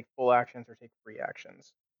normally, take full actions, or take free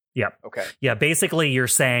actions. Yep. Okay. Yeah, basically you're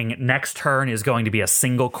saying next turn is going to be a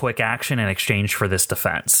single quick action in exchange for this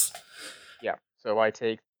defense. Yeah. So I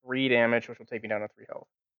take 3 damage, which will take me down to 3 health.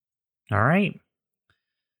 All right.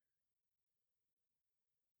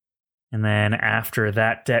 And then after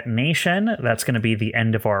that detonation, that's going to be the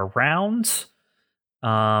end of our round.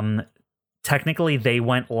 Technically, they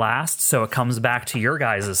went last, so it comes back to your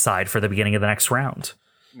guys' side for the beginning of the next round.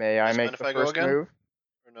 May I make the first move?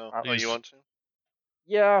 Or no? Oh, Oh, you want to?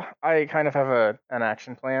 Yeah, I kind of have an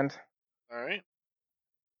action planned. All right.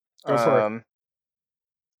 Go for it.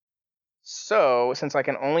 So, since I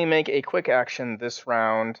can only make a quick action this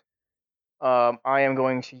round, I am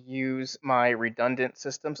going to use my redundant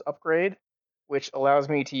systems upgrade, which allows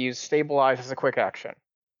me to use stabilize as a quick action.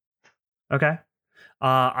 Okay.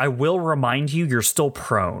 I will remind you, you're still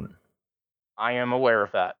prone. I am aware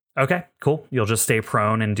of that. Okay, cool. You'll just stay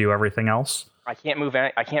prone and do everything else. I can't move.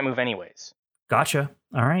 I can't move anyways. Gotcha.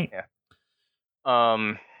 All right. Yeah.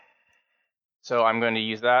 So I'm going to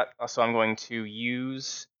use that. So I'm going to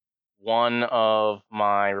use one of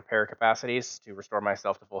my repair capacities to restore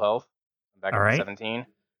myself to full health. I'm back up to 17.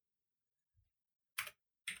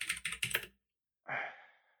 I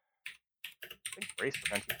think brace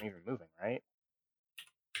prevents me from even moving, right?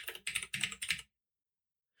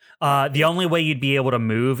 The only way you'd be able to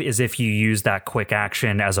move is if you use that quick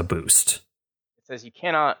action as a boost. It says you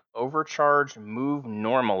cannot overcharge, move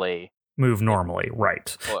normally. Move normally,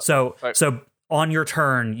 right. Well, so on your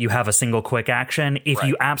turn, you have a single quick action. If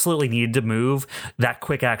you absolutely needed to move, that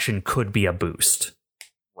quick action could be a boost.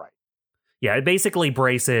 Right. Yeah, it basically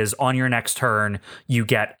braces on your next turn, you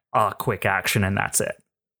get a quick action, and that's it.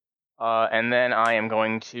 And then I am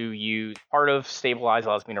going to use part of stabilize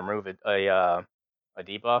allows me to remove a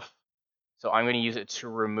debuff. So I'm going to use it to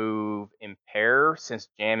remove impair since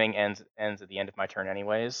jamming ends at the end of my turn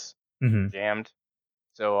anyways. Jammed.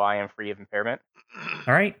 So I am free of impairment.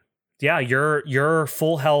 All right. Yeah, you're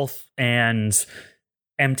full health and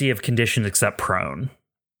empty of conditions except prone.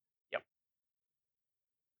 Yep.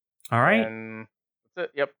 All right. And that's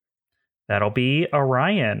it. Yep. That'll be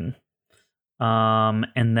Orion.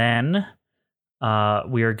 And then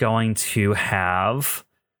we are going to have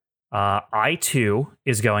I2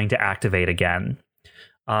 is going to activate again.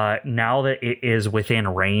 Now that it is within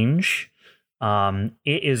range, it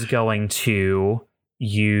is going to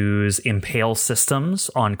use Impale Systems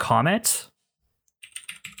on Comet.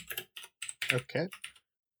 Okay.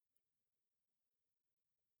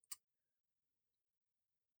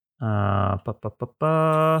 Uh,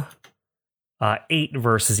 8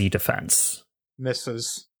 versus E-Defense.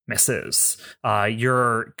 Misses.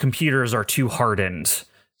 Your computers are too hardened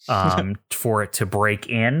for it to break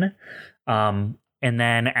in. And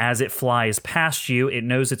then as it flies past you, it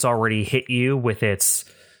knows it's already hit you with its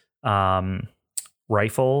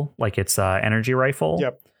rifle, like its energy rifle.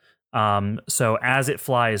 Yep. So as it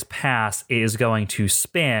flies past, it is going to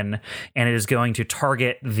spin, and it is going to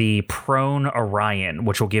target the prone Orion,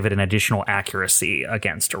 which will give it an additional accuracy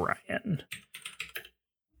against Orion.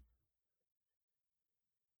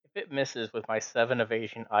 If it misses with my 7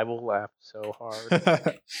 evasion, I will laugh so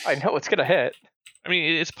hard. I know it's gonna hit. I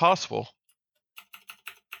mean, it's possible.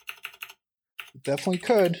 Definitely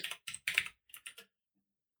could.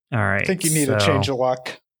 All right. I think you need a change of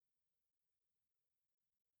luck.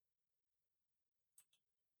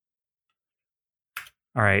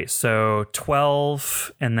 All right, so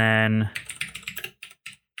 12, and then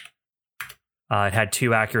it had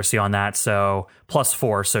 2 accuracy on that, so plus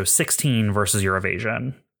 4, so 16 versus your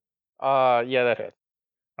evasion. Yeah, that hit.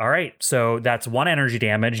 All right, so that's 1 energy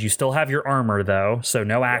damage. You still have your armor, though, so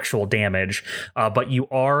no actual damage, but you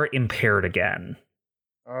are impaired again.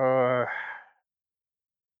 Okay.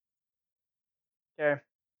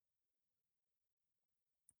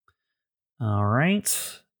 All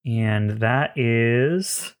right, and that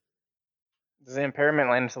is Does the impairment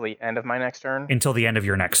land until the end of my next turn? until the end of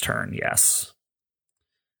your next turn, yes.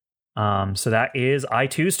 So that is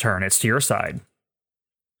I2's turn. It's to your side.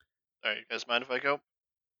 All right, you guys mind if I go?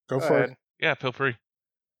 Go Go for ahead. it. Yeah, feel free.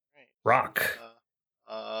 Right. Rock.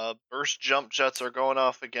 Burst jump jets are going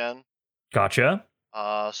off again. Gotcha.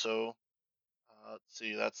 Let's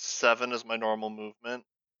see, that's 7 is my normal movement.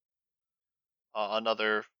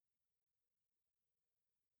 Another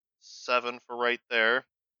 7 for right there.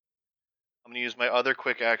 I'm gonna use my other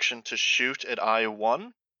quick action to shoot at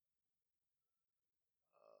I1.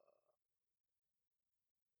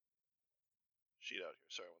 Sheet out here.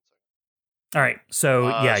 Sorry, 1 second. All right, so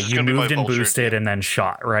yeah, it's just you gonna be my moved and vulture, boosted yeah. and then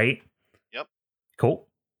shot, right? Yep. Cool.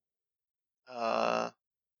 Don't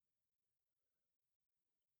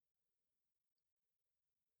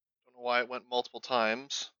know why it went multiple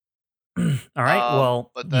times. All right,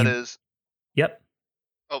 well, but that you- is. Yep.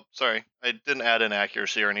 Oh, sorry, I didn't add in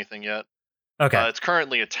accuracy or anything yet. Okay. It's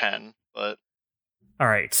currently a 10, but All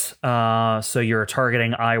right. So you're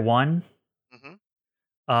targeting I1. Mhm.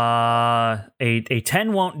 A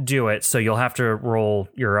 10 won't do it, so you'll have to roll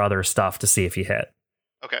your other stuff to see if you hit.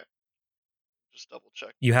 okay. Just double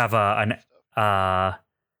check. You have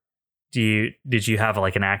did you have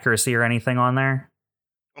like an accuracy or anything on there?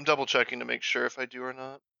 I'm double checking to make sure if I do or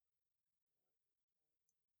not.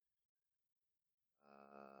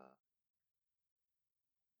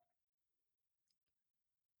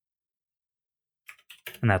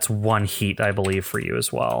 And that's 1 heat, I believe, for you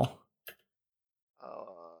as well.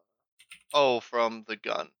 From the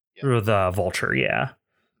gun. Yeah. Or the vulture, yeah.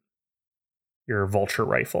 Your vulture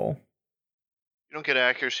rifle. You don't get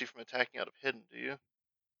accuracy from attacking out of hidden, do you?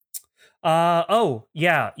 Oh,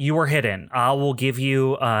 yeah, you were hidden. I will give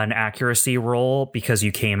you an accuracy roll because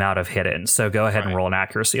you came out of hidden. So go ahead and Right. roll an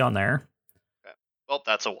accuracy on there. Well,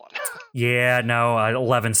 that's a 1. Yeah, no,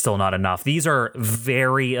 11's still not enough. These are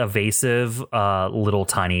very evasive, little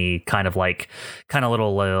tiny, kind of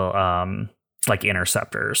little like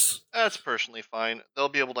interceptors. That's personally fine. They'll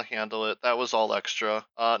be able to handle it. That was all extra.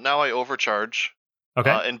 Now I overcharge.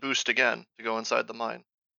 Okay. And boost again to go inside the mine.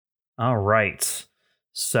 All right.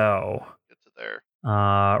 So, Get to there.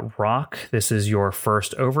 Rock, this is your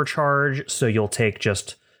first overcharge, so you'll take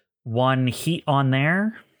just 1 heat on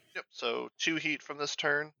there. Yep. So 2 heat from this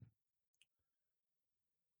turn.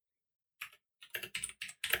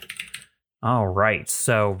 All right.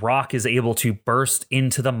 So Rock is able to burst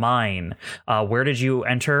into the mine. Where did you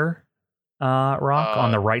enter, Rock?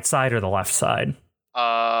 On the right side or the left side?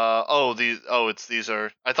 These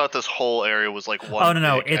are. I thought this whole area was like one. Oh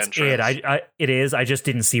no, big it's entrance. it is. I just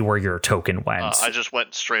didn't see where your token went. I just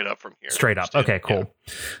went straight up from here. Straight up. Just Okay, cool.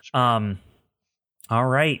 Yeah. All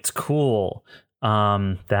right, cool.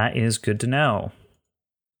 That is good to know.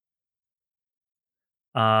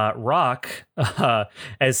 Rock,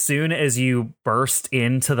 as soon as you burst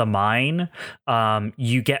into the mine,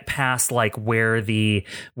 you get past like where the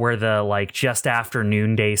like just after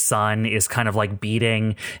noonday sun is kind of like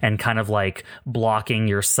beating and kind of like blocking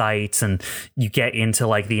your sight, and you get into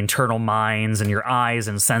like the internal mines, and your eyes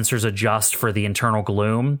and sensors adjust for the internal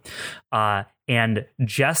gloom. And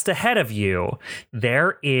just ahead of you,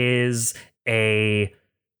 there is a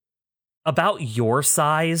about your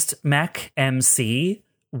sized mech MC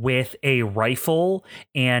with a rifle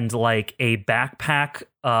and like a backpack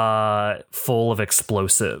full of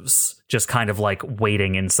explosives, just kind of like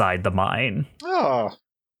waiting inside the mine. Oh.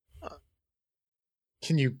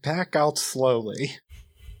 Can you back out slowly?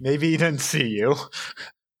 Maybe he didn't see you.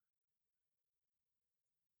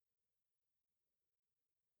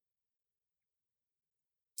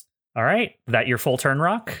 All right, that your full turn,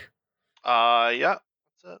 Rock? Yeah.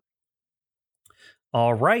 That's it.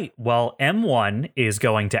 All right. Well, M1 is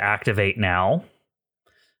going to activate now.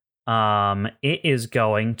 It is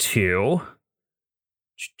going to.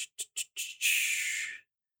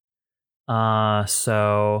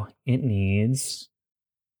 So it needs.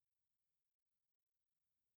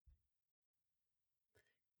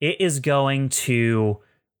 It is going to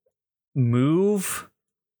move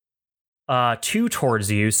 2 towards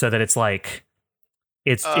you so that it's like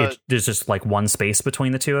there's just like 1 space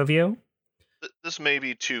between the 2 of you. This may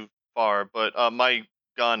be too far, but my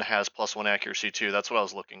gun has +1 accuracy too. That's what I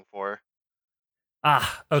was looking for.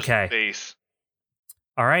 Ah, okay. Base.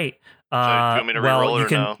 All right. So, do you want me to re-roll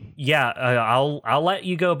it or no? Yeah, I'll let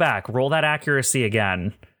you go back. Roll that accuracy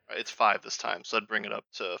again. It's 5 this time, so I'd bring it up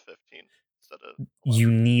to 15 instead of 11.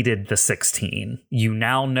 You needed the 16. You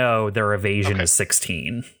now know their evasion Okay. is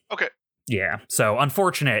 16. Okay. Yeah. So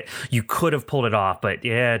unfortunate. You could have pulled it off, but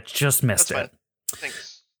yeah, just missed That's it. Thanks.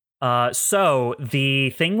 So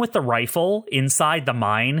the thing with the rifle inside the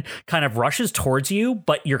mine kind of rushes towards you,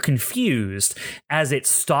 but you're confused as it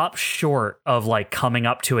stops short of like coming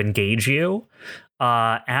up to engage you.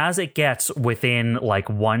 As it gets within like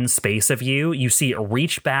one space of you, you see it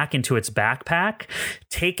reach back into its backpack,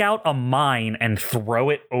 take out a mine, and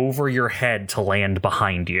throw it over your head to land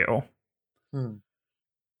behind you.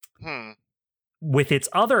 With its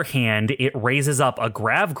other hand, it raises up a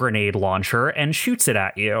grav grenade launcher and shoots it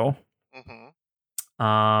at you.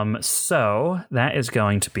 So that is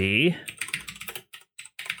going to be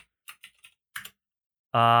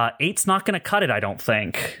 8's not going to cut it, I don't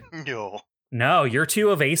think. No, you're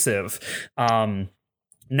too evasive.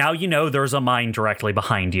 Now you know there's a mine directly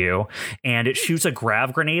behind you, and it shoots a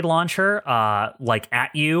grav grenade launcher like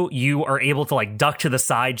at you. You are able to like duck to the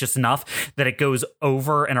side just enough that it goes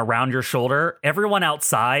over and around your shoulder. Everyone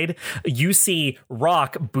outside, you see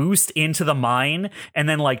Rock boost into the mine, and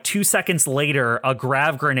then like 2 seconds later, a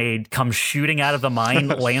grav grenade comes shooting out of the mine,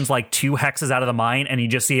 lands like 2 hexes out of the mine, and you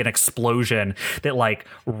just see an explosion that like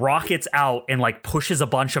rockets out and like pushes a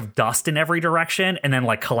bunch of dust in every direction, and then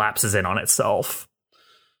like collapses in on itself.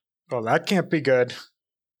 Well, that can't be good.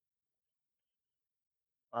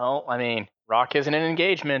 Well, I mean, Rock isn't in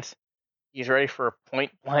engagement. He's ready for a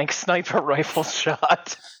point-blank sniper rifle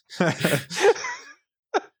shot.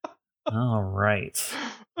 All right.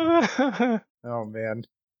 Oh, man.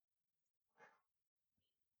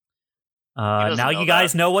 Now you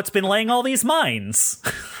guys know what's been laying all these mines.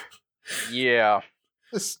 Yeah.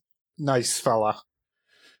 This nice fella.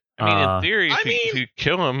 I mean, in theory, if you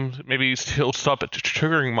kill him, maybe he'll stop at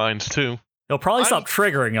triggering mines too. He'll probably stop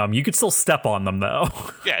triggering them. You could still step on them, though.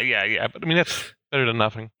 Yeah. But I mean, that's better than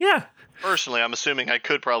nothing. Yeah. Personally, I'm assuming I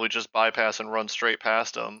could probably just bypass and run straight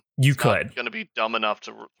past him. You could. Going to be dumb enough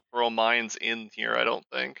to throw mines in here, I don't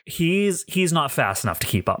think. He's not fast enough to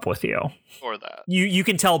keep up with you. Or that. You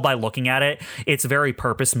can tell by looking at it. It's very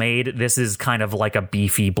purpose made. This is kind of like a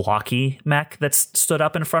beefy, blocky mech that's stood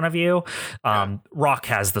up in front of you. Rock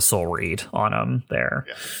has the soul read on him there.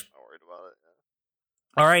 Yeah, not worried about it.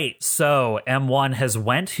 Yeah. All right, so M1 has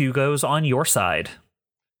went. Who goes on your side?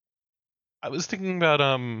 I was thinking about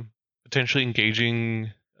potentially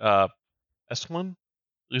engaging S1.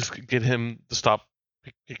 Just get him to stop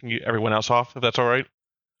kicking everyone else off, if that's all right.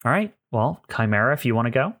 All right. Well, Chimera, if you want to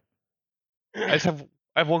go. I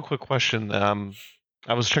have one quick question.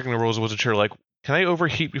 I was checking the rules. I wasn't sure. Like, can I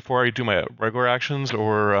overheat before I do my regular actions,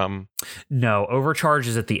 or No, overcharge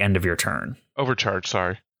is at the end of your turn. Overcharge.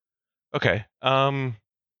 Sorry. Okay. I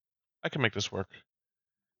can make this work.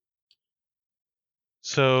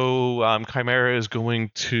 So Chimera is going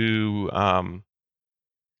to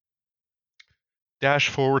dash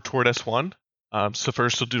forward toward S1. So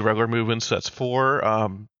first we'll do regular movements. So that's 4.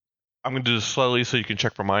 I'm going to do this slowly so you can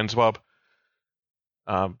check for mines, Bob.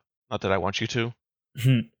 Not that I want you to.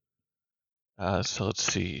 So let's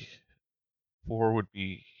see. 4 would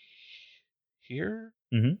be here.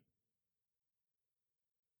 Mm-hmm.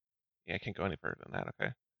 Yeah, I can't go any further than that.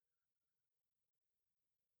 Okay.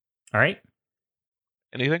 All right.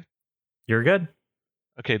 Anything? You're good.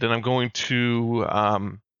 Okay, then I'm going to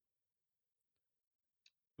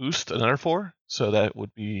boost another 4. So that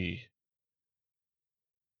would be,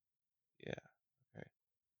 yeah, okay.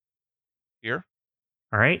 Here.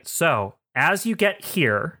 All right. So as you get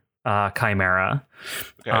here, Chimera,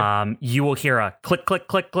 Okay. you will hear a click, click,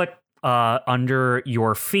 click, click under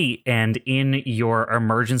your feet, and in your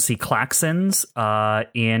emergency klaxons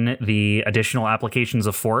in the additional applications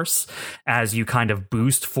of force as you kind of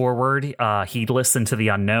boost forward, heedless into the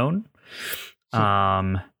unknown.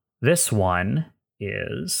 This one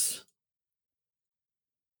is...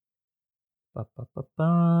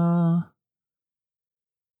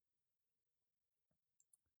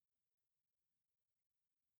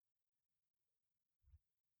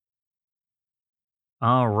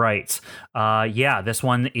 All right. Yeah, this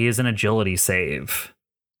one is an agility save.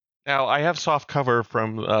 Now, I have soft cover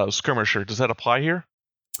from Skirmisher. Does that apply here?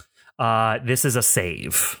 This is a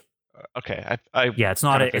save. Okay. Yeah, it's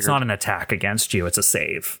not an attack against you. It's a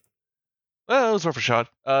save. Well, it was worth a shot.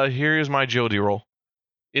 Here is my agility roll.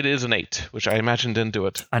 It is an 8, which I imagine didn't do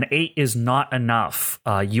it. An 8 is not enough.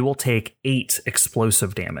 You will take 8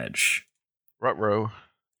 explosive damage. Ruh-roh.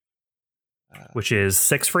 which is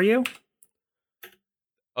 6 for you.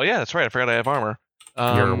 Oh yeah, that's right. I forgot I have armor.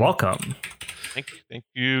 You're welcome. Thank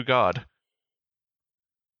you, God.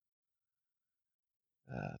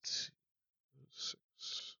 That's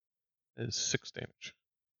 6 is 6 damage.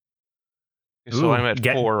 Okay, so Ooh, I'm at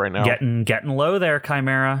 4 right now. Getting low there,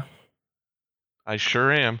 Chimera. I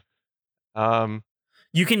sure am.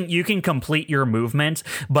 You can complete your movement,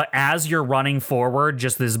 but as you're running forward,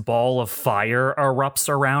 just this ball of fire erupts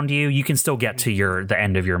around you. You can still get to the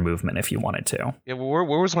end of your movement if you wanted to. Yeah, where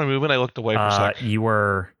was my movement? I looked away for a sec. You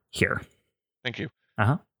were here. Thank you.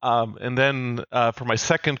 Uh-huh. And then for my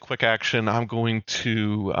second quick action, I'm going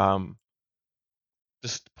to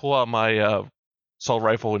just pull out my assault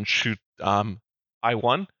rifle and shoot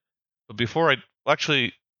I1. But before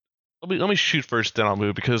let me shoot first, then I'll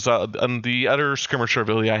move, because the other skirmisher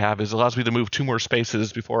ability I have allows me to move 2 more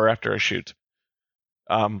spaces before or after I shoot.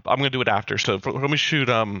 I'm going to do it after, so let me shoot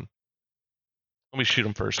him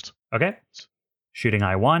first. Okay. Shooting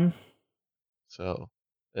I1. So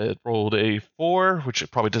it rolled a 4, which it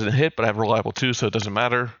probably doesn't hit, but I have reliable 2, so it doesn't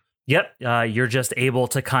matter. Yep, you're just able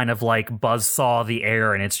to kind of like buzzsaw the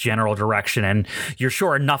air in its general direction, and you're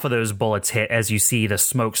sure enough of those bullets hit as you see the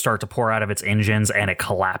smoke start to pour out of its engines, and it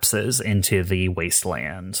collapses into the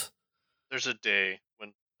wasteland. There's a day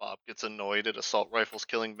when Bob gets annoyed at assault rifles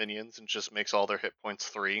killing minions and just makes all their hit points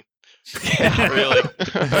 3. Yeah, really.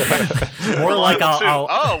 More like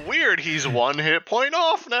oh, weird. He's 1 hit point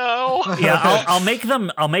off now. Yeah, I'll make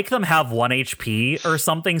them have 1 HP or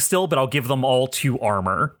something still, but I'll give them all 2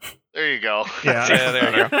 armor. There you go. Yeah,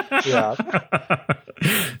 there you go. Yeah.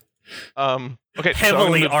 Okay.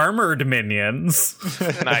 Heavily armored minions.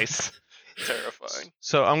 Nice. Terrifying.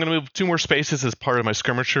 So I'm going to move 2 more spaces as part of my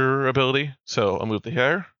skirmisher ability. So I'll move to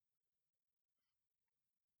here.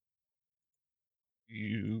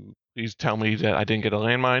 You please tell me that I didn't get a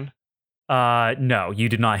landmine. No, you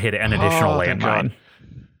did not hit an additional landmine.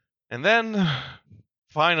 And then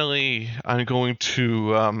finally, I'm going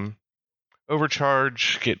to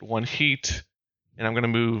overcharge, get 1 heat, and I'm going to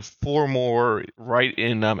move 4 more right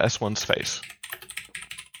in S1's face.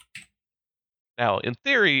 Now, in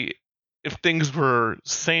theory, if things were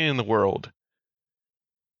sane in the world,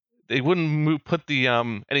 they wouldn't put the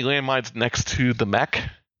any landmines next to the mech.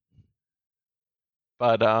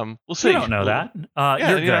 But we'll see. You don't know that.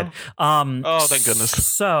 Yeah, you're good. Oh, thank goodness.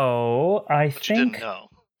 So I But you think didn't know.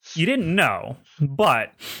 you didn't know,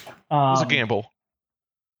 but It was a gamble.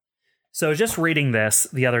 So just reading this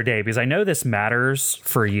the other day, because I know this matters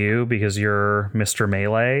for you because you're Mr.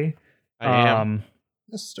 Melee. I am.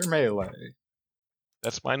 Mr. Melee.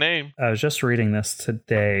 That's my name. I was just reading this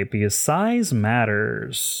today because size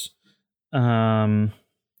matters. I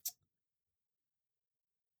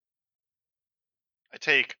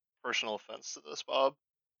take personal offense to this, Bob.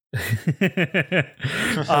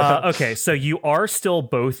 Okay, so you are still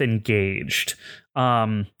both engaged.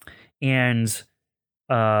 And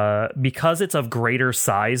because it's of greater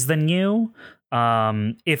size than you,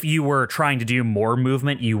 if you were trying to do more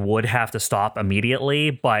movement, you would have to stop immediately,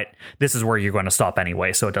 but this is where you're going to stop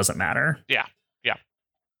anyway, so it doesn't matter. Yeah.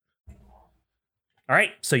 All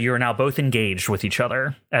right, so you are now both engaged with each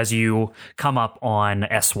other as you come up on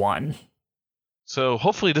S1. So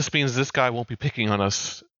hopefully this means this guy won't be picking on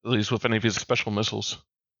us, at least with any of his special missiles.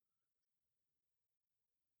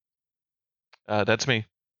 That's me.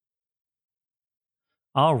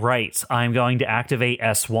 All right, I'm going to activate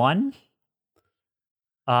S1.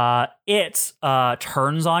 It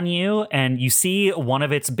turns on you, and you see one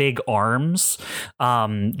of its big arms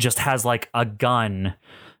just has like a gun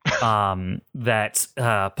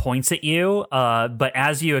that points at you. But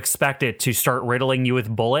as you expect it to start riddling you with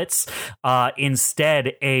bullets,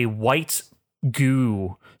 instead a white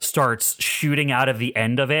goo starts shooting out of the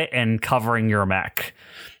end of it and covering your mech.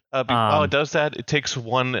 While it does that, it takes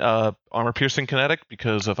 1 armor piercing kinetic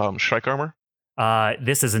because of strike armor.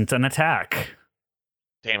 This isn't an attack.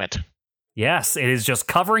 Damn it. Yes, it is just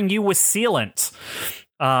covering you with sealant.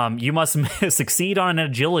 You must succeed on an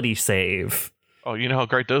agility save. Oh, you know how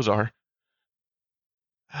great those are.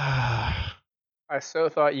 I so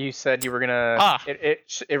thought you said you were gonna.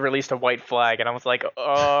 It released a white flag, and I was like,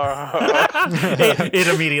 oh. It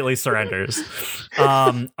immediately surrenders. All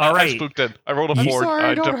right. I spooked it. I rolled a 4.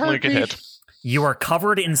 I definitely get hit. You are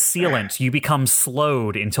covered in sealant. You become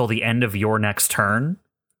slowed until the end of your next turn.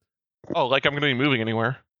 Oh, like I'm going to be moving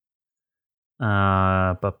anywhere. You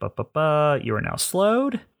are now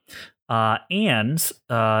slowed. And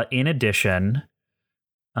in addition,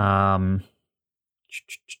 no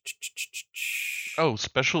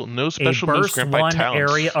special moves burst grant by 1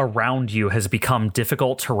 talents. area around you has become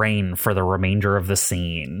difficult terrain for the remainder of the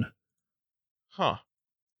scene. Huh.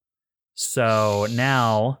 So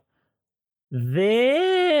now this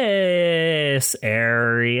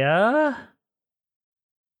area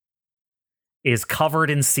is covered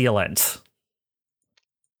in sealant.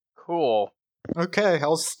 Cool. Okay,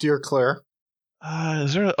 I'll steer clear.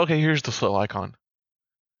 Is there? Okay, here's the slow icon.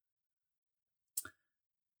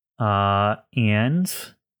 And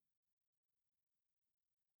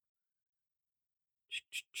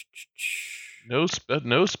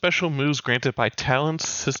No special moves granted by talents,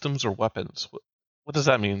 systems, or weapons. What does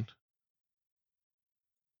that mean?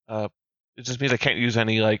 It just means I can't use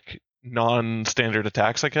any like non-standard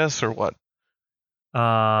attacks, I guess, or what? Pretty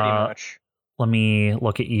much. Let me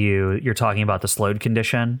look at you. You're talking about the slowed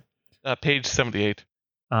condition. Page 78.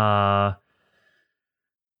 The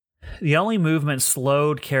only movement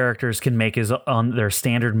slowed characters can make is on their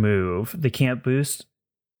standard move. They can't boost.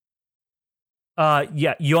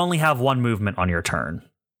 Yeah, you only have one movement on your turn.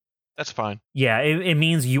 That's fine. Yeah, it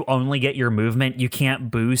means you only get your movement. You can't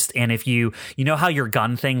boost. And if you know how your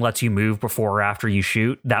gun thing lets you move before or after you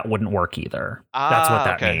shoot, that wouldn't work either. That's what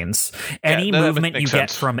that means. Any movement you get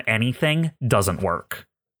from anything doesn't work.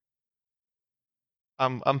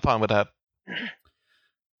 I'm fine with that.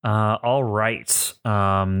 All right.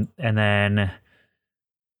 And then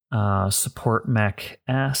support mech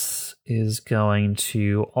S is going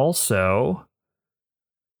to also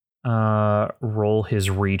roll his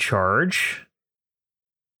recharge.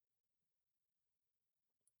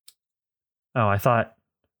 Oh, I thought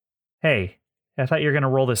you were gonna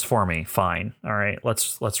roll this for me. Fine. All right,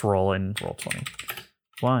 let's roll and roll 20.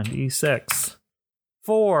 1d6.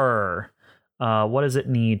 4. What does it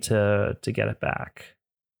need to get it back?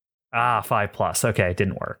 5+. Okay, it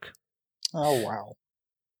didn't work. Oh, wow.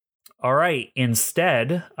 All right.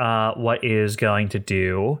 Instead, what is going to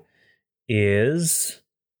do is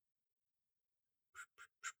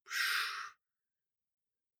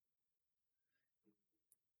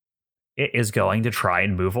it is going to try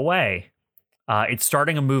and move away. It's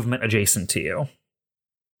starting a movement adjacent to you.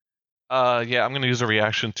 Yeah, I'm going to use a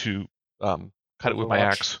reaction to cut it with my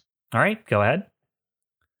axe. All right, go ahead.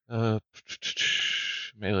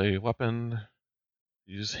 Melee weapon.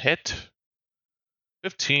 Use hit.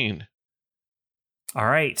 15. All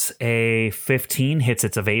right, a 15 hits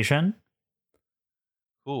its evasion.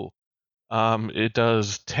 Cool. It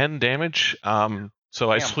does 10 damage.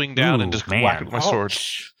 So I swing down and just whack it with my sword.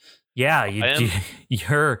 Yeah,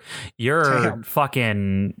 you're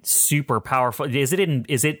fucking super powerful. Is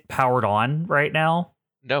it powered on right now?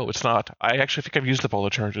 No, it's not. I actually think I've used up all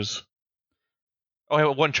the charges. Oh, I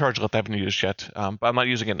have one charge left I haven't used yet, but I'm not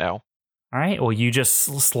using it now. All right. Well, you just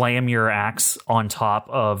slam your axe on top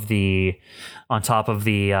of the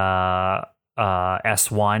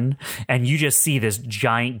S1, and you just see this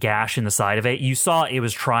giant gash in the side of it. You saw it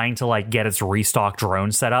was trying to like get its restock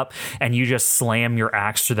drone set up, and you just slam your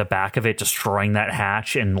axe through the back of it, destroying that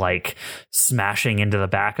hatch and like smashing into the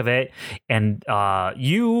back of it. And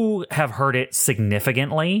you have hurt it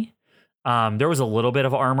significantly. There was a little bit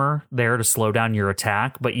of armor there to slow down your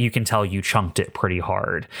attack, but you can tell you chunked it pretty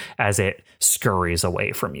hard as it scurries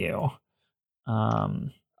away from you.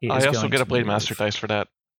 I also get a Blade Master dice for that.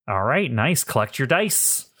 All right, nice. Collect your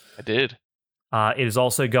dice. I did. It is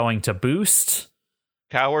also going to boost.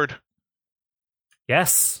 Coward.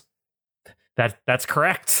 Yes. That's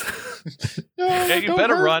correct. Yeah, you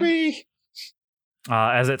better run.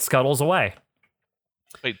 As it scuttles away.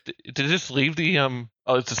 Wait, did it just leave the Oh,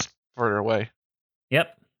 it's just further away.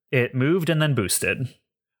 Yep. It moved and then boosted.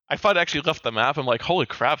 I thought it actually left the map. I'm like, holy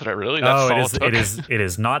crap, did I really? That's it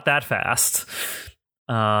is not that fast.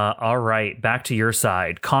 All right, back to your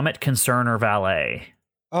side. Comet, Concern, or Valet?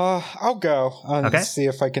 I'll go and see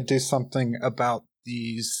if I can do something about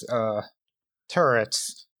these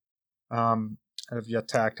turrets that have yet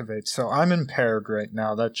to activate. So I'm impaired right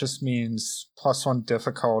now. That just means +1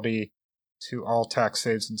 difficulty to all attack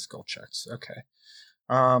saves and skill checks. Okay.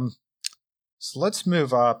 So let's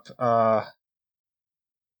move up. Let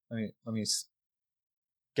me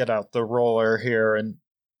get out the roller here and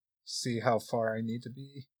see how far I need to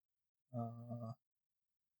be.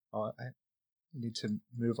 I need to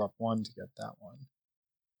move up 1 to get that one.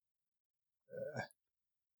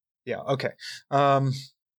 Yeah, okay. I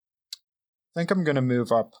think I'm going to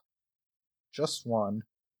move up just 1.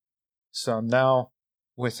 So I'm now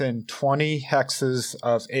within 20 hexes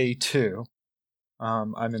of A2.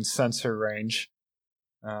 I'm in sensor range.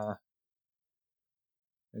 Let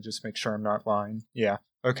me just make sure I'm not lying. Yeah,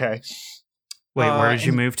 okay. Wait, where did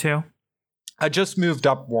you move to? I just moved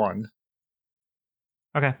up 1.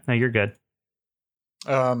 Okay, no, you're good.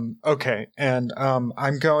 Okay, and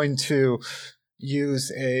I'm going to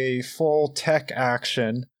use a full tech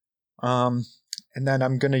action, and then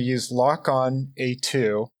I'm going to use lock on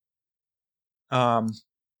A2,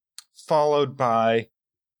 followed by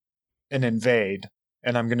an invade,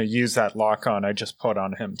 and I'm going to use that lock on I just put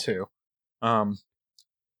on him too.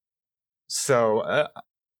 So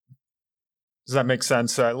does that make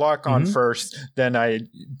sense? So I lock on first, then I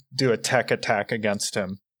do a tech attack against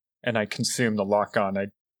him, and I consume the lock on I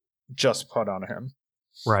just put on him.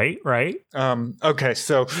 Right. Okay,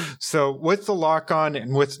 so with the lock on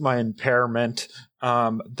and with my impairment,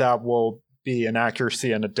 that will be an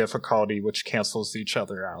accuracy and a difficulty, which cancels each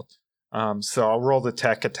other out. So I'll roll the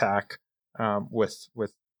tech attack with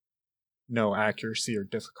no accuracy or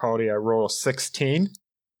difficulty. I roll a 16.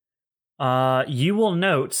 You will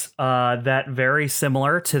note that very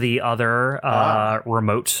similar to the other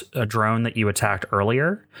remote drone that you attacked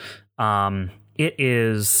earlier, it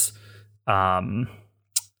is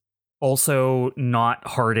also not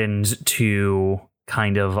hardened to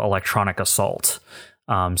kind of electronic assault.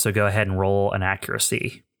 So go ahead and roll an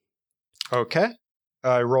accuracy. Okay.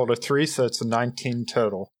 I rolled a 3, so it's a 19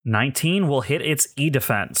 total. 19 will hit its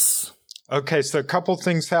E-defense. Okay, so a couple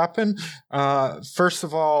things happen. First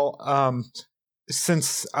of all,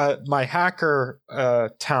 since my hacker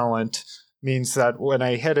talent means that when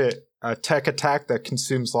I hit a tech attack that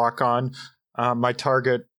consumes lock-on, my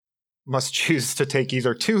target must choose to take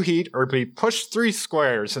either 2 heat or be pushed 3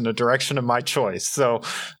 squares in the direction of my choice. So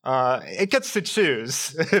it gets to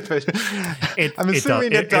choose. I'm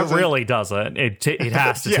assuming it doesn't. It really doesn't. It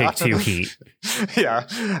has to take 2 heat. Yeah,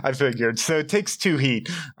 I figured. So it takes 2 heat.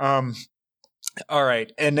 All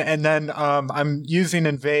right, and then I'm using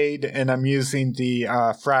invade, and I'm using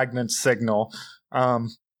the fragment signal.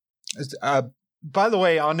 By the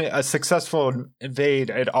way, on a successful invade,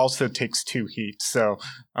 it also takes 2 heat. So,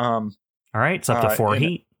 all right, it's up to 4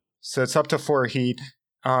 heat. So it's up to 4 heat,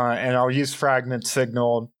 and I'll use fragment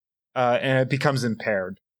signal, and it becomes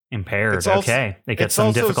impaired. Impaired. Okay, it gets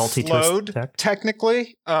some difficulty slowed, to attack.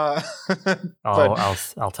 Technically. I'll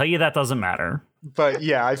tell you that doesn't matter. But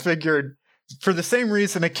yeah, I figured for the same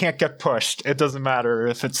reason it can't get pushed. It doesn't matter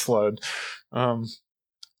if it's slowed,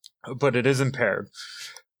 but it is impaired.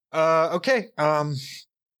 Okay.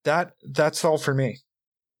 That's all for me.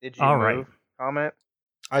 Did you move, Comet?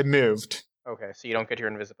 I moved. Okay, so you don't get your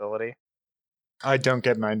invisibility? I don't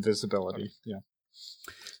get my invisibility. Okay.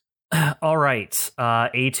 Yeah. All right.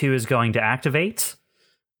 A2 is going to activate.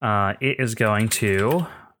 It is going to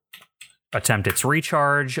attempt its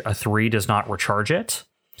recharge. A 3 does not recharge it.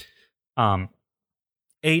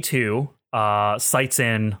 A2 sights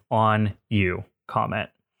in on you, Comet.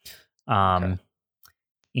 Okay.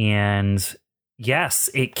 And yes,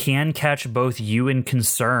 it can catch both you and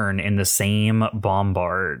Concern in the same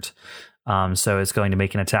bombard. So it's going to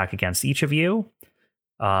make an attack against each of you.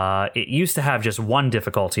 It used to have just 1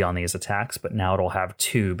 difficulty on these attacks, but now it'll have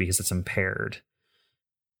 2 because it's impaired.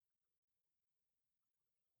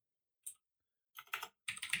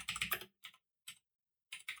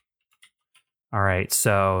 All right,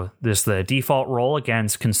 so this is the default roll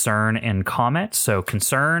against Concern and Comet. So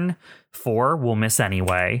Concern, 4 will miss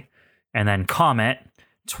anyway. And then Comet,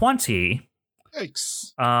 20.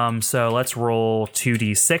 Yikes. So let's roll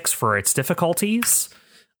 2d6 for its difficulties.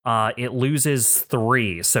 It loses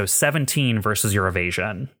 3, so 17 versus your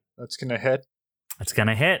evasion. That's going to hit. That's going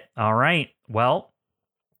to hit. All right. Well,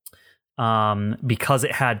 because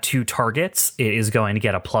it had 2 targets, it is going to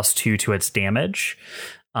get a +2 to its damage.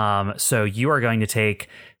 So you are going to take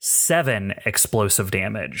 7 explosive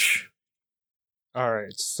damage. All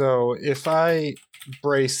right. So if I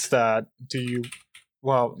brace that,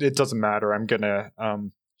 well, it doesn't matter. I'm going to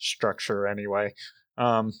structure anyway,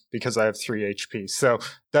 because I have 3 HP. So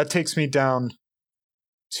that takes me down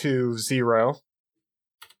to 0.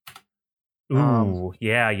 Ooh,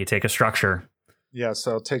 yeah, you take a structure. Yeah,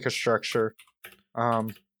 so I'll take a structure.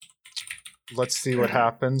 Let's see what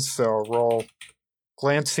happens. So I'll roll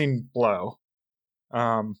glancing blow.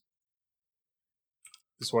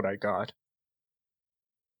 Is what I got.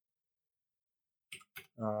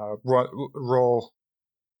 Roll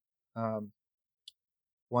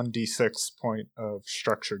 1d6 point of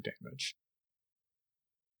structure damage.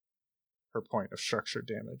 Per point of structure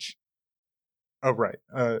damage. Oh, right.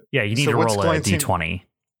 Yeah, you need to roll a d20.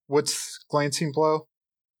 What's glancing blow?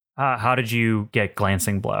 How did you get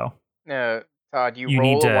glancing blow? No, Todd, you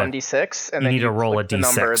roll a 1d6, and then you roll a d6. The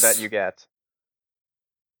number that you get.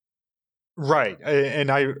 Right, and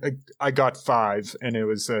I got 5, and it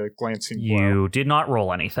was a glancing blow. You did not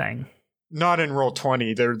roll anything. Not in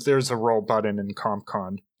Roll20. There's a roll button in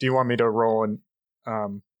CompCon. Do you want me to roll an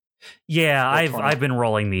Yeah, Roll20. I've been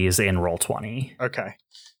rolling these in Roll20. Okay.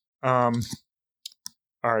 All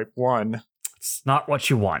right, 1. It's not what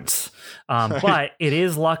you want. But it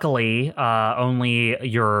is luckily only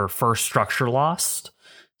your first structure lost.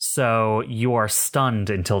 So you are stunned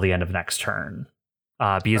until the end of next turn.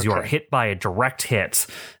 Because you are Okay. hit by a direct hit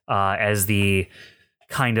as the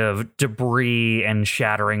kind of debris and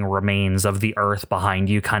shattering remains of the earth behind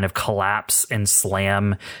you kind of collapse and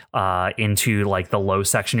slam into like the low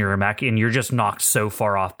section of your mech, and you're just knocked so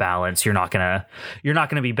far off balance you're not gonna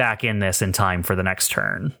be back in this in time for the next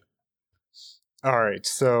turn. All right,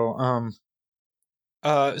 so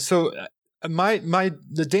the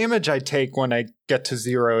damage I take when I get to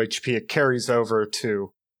 0 HP, it carries over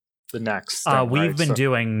to the next thing, We've right? been So-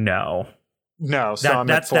 doing no. No, so I'm at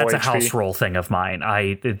That's full a HP. house roll thing of mine.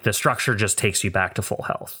 The structure just takes you back to full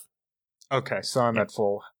health. Okay, so I'm Yeah. at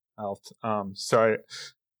full health. So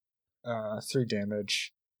I 3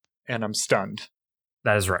 damage, and I'm stunned.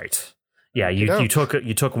 That is right. Yeah, you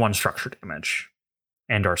took 1 structure damage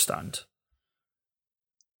and are stunned.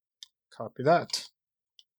 Copy that.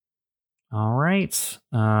 All right.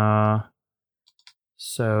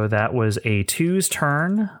 So that was a 2's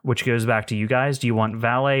turn, which goes back to you guys. Do you want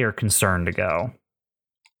Valet or Concern to go?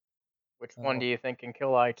 Which one do you think can kill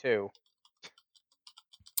I2?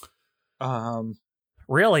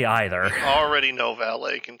 Really, either. Already know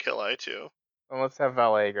Valet can kill I2. Well, let's have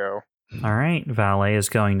Valet go. All right. Valet is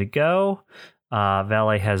going to go.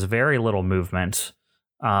 Valet has very little movement,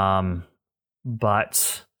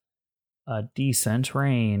 but a decent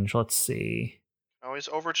range. Let's see. Always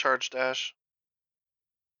overcharge dash.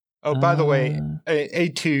 Oh, by the way, Uh,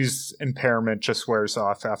 A2's impairment just wears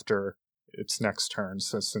off after its next turn,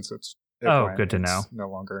 so since it Oh, went, good to it's know. no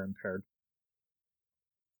longer impaired.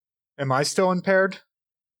 Am I still impaired?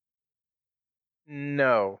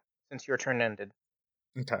 No, since your turn ended.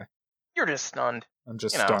 Okay, You're just stunned. I'm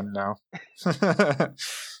just You know. stunned now.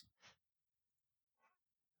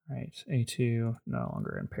 Right. A2, no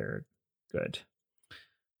longer impaired. Good.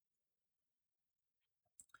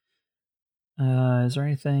 Is there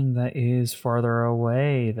anything that is farther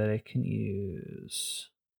away that it can use?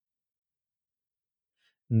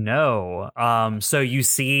 No. So you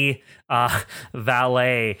see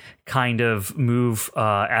Valet kind of move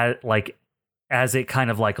as it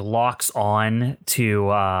kind of like locks on to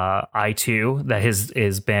I2 that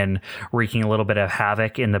has been wreaking a little bit of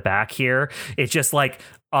havoc in the back here. It's just like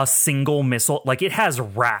a single missile, like it has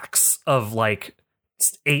racks of like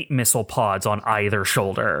 8 missile pods on either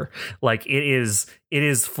shoulder. Like it is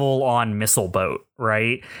full on missile boat,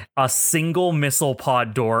 right? A single missile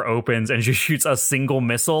pod door opens and just shoots a single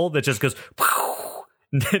missile that just goes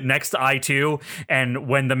next to I2, and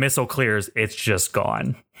when the missile clears, it's just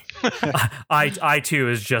gone. I2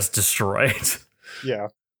 is just destroyed. Yeah.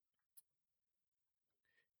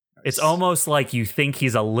 It's almost like you think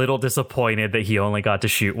he's a little disappointed that he only got to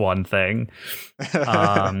shoot one thing.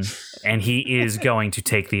 And he is going to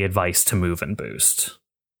take the advice to move and boost.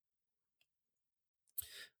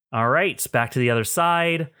 All right, back to the other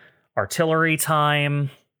side. Artillery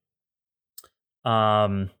time.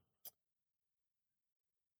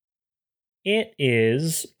 It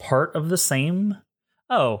is part of the same.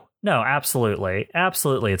 Oh, no, absolutely.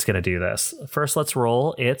 Absolutely, it's going to do this. First, let's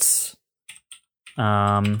roll. It's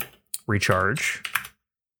recharge.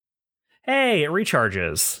 Hey, it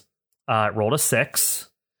recharges. It rolled a 6.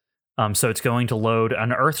 So it's going to load an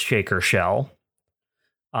Earthshaker shell.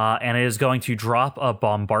 And it is going to drop a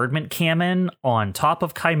bombardment cannon on top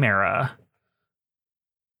of Chimera.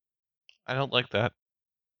 I don't like that.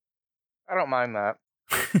 I don't mind that.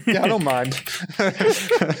 Yeah, I don't mind.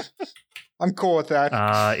 I'm cool with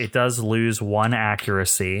that. It does lose 1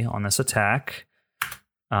 accuracy on this attack.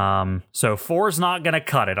 So 4's not going to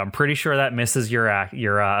cut it. I'm pretty sure that misses your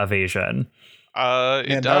evasion. It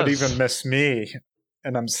And that would does. even miss me,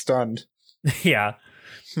 and I'm stunned. Yeah.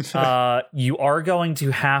 You are going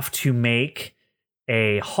to have to make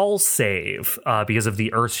a hull save because of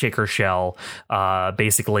the Earthshaker shell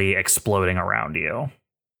basically exploding around you.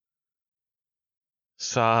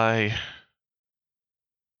 Sigh.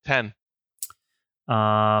 10.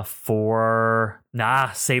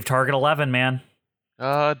 Save target 11, man.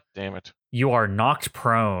 God damn it. You are knocked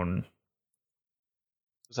prone.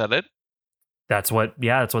 Is that it? That's what the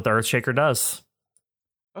Earthshaker does.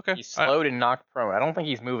 Okay. He's slowed and knocked prone. I don't think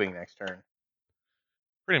he's moving next turn.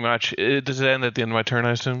 Pretty much. Does it end at the end of my turn,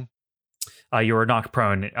 I assume? You are knocked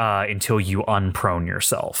prone until you unprone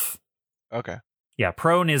yourself. Okay. Yeah,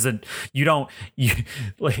 prone isn't. It's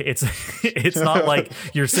not like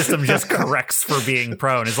your system just corrects for being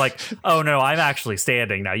prone. It's like, oh no, I'm actually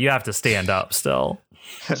standing now. You have to stand up still.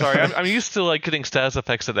 Sorry, I'm used to like getting status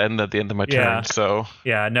effects at the end of my Yeah. turn. So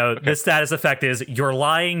Yeah, no, the status effect is you're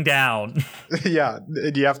lying down. Yeah,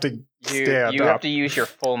 you have to stand You up. have to use your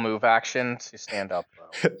full move action to stand up,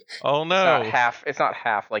 though. oh It's no. not half. It's not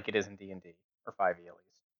half like it is in D&D or 5e at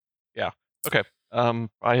least. Okay.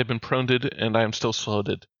 I have been proned and I am still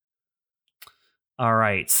slowed. All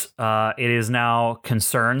right. It is now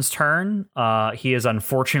Concern's turn. He is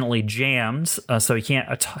unfortunately jammed, so he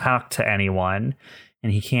can't attack to anyone,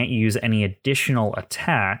 and he can't use any additional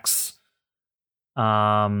attacks.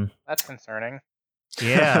 That's concerning.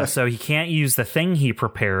 Yeah, so he can't use the thing he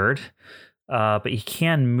prepared, but he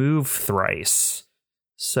can move thrice.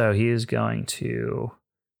 So he is going to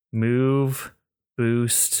move,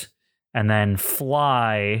 boost, and then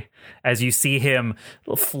fly, as you see him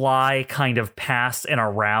fly kind of past and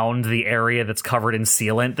around the area that's covered in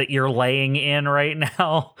sealant that you're laying in right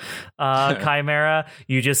now, Chimera.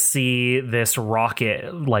 You just see this rocket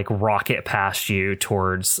past you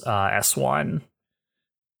towards S1.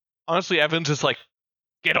 Honestly, Evans is like,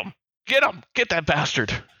 get him, get that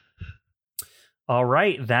bastard. All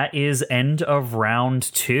right, that is end of round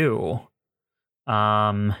 2.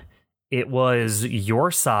 It was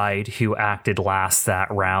your side who acted last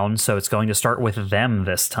that round, so it's going to start with them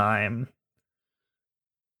this time.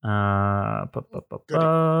 We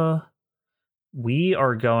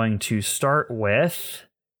are going to start with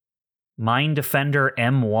Mind Defender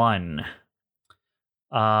M1.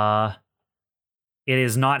 It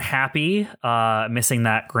is not happy missing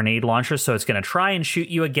that grenade launcher, so it's going to try and shoot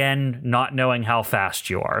you again, not knowing how fast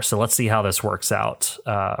you are. So let's see how this works out,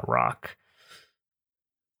 Rock.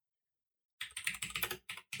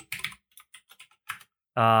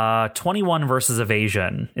 Uh, 21 versus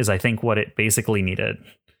evasion is, I think, what it basically needed.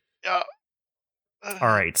 Yeah. All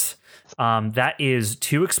right. That is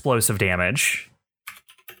 2 explosive damage.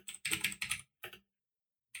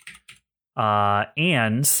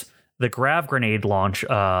 And the grav grenade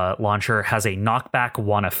launcher has a knockback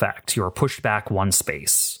 1 effect. You are pushed back 1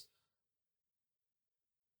 space.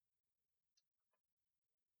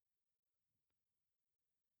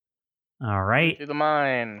 All right. To the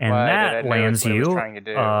mine. And Why that did I lands notice what it was you. trying to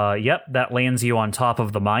do? Yep, that lands you on top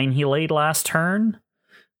of the mine he laid last turn.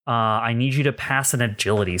 I need you to pass an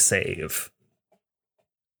agility save.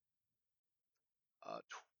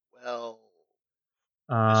 12.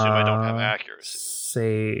 I assume I don't have accuracy.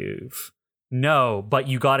 Save. No, but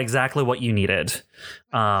you got exactly what you needed.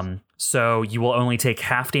 So you will only take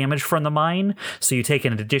half damage from the mine, so you take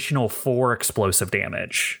an additional 4 explosive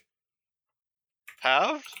damage.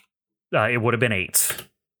 Halved? It would have been 8.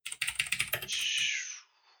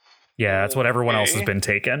 Yeah, that's what everyone else has been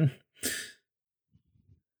taken.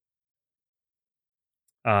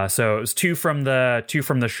 So it was 2 from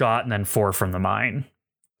the shot and then 4 from the mine.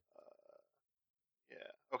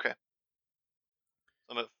 Yeah. Okay.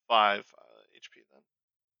 I'm at 5 HP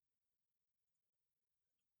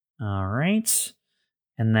then. All right.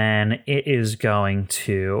 And then it is going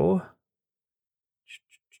to...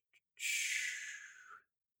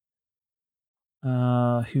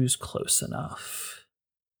 who's close enough?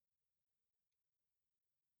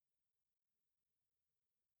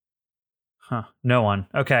 Huh, no one.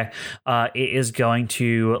 Okay. It is going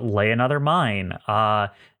to lay another mine.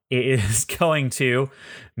 It is going to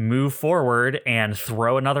move forward and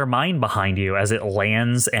throw another mine behind you as it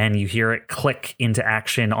lands and you hear it click into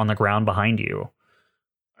action on the ground behind you.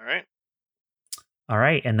 All right. All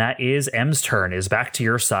right, and that is M's turn. Is back to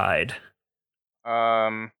your side.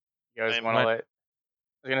 You guys want to let...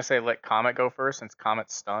 I was going to say let Comet go first since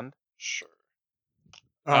Comet's stunned. Sure.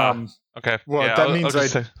 Okay. Well, yeah, that means I'll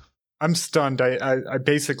just say... I'm stunned. I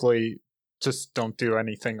basically just don't do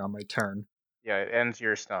anything on my turn. Yeah, it ends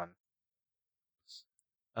your stun.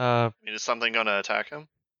 I mean, is something going to attack him?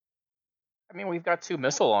 I mean, we've got 2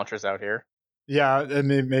 missile launchers out here. Yeah, I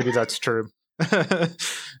mean, maybe that's true. I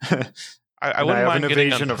wouldn't have mind an getting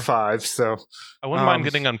evasion of 5, so I wouldn't mind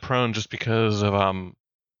getting unprone just because of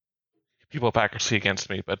people with accuracy against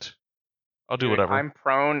me, but I'll do whatever. I'm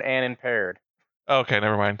prone and impaired. Okay,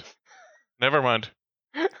 never mind. Never mind.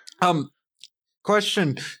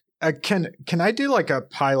 Question: Can I do like a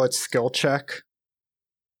pilot skill check?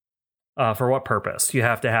 For what purpose? You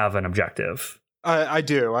have to have an objective. I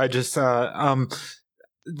do. I just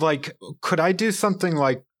like, could I do something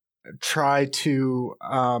like try to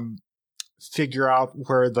figure out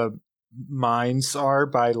where the mines are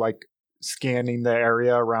by like scanning the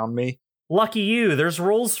area around me? Lucky you, there's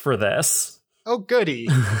rules for this. Oh, goody.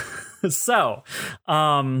 So,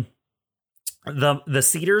 The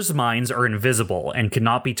Seeder's mines are invisible and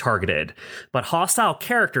cannot be targeted, but hostile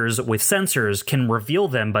characters with sensors can reveal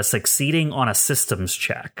them by succeeding on a systems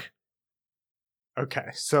check. Okay,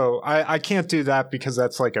 so I can't do that because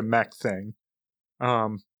that's like a mech thing.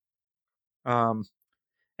 And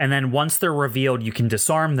then once they're revealed, you can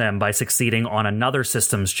disarm them by succeeding on another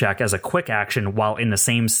systems check as a quick action while in the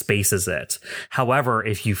same space as it. However,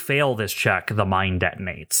 if you fail this check, the mine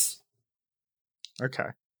detonates. Okay.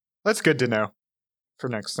 That's good to know for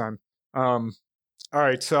next time. All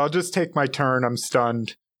right, so I'll just take my turn. I'm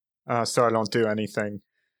stunned, so I don't do anything.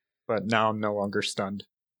 But now I'm no longer stunned.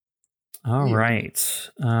 All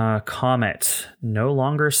right. Comet, no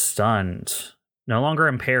longer stunned. No longer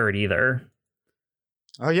impaired either.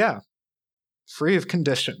 Oh, yeah. Free of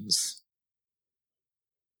conditions.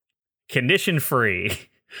 Condition free.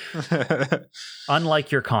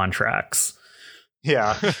 Unlike your contracts.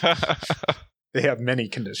 Yeah. They have many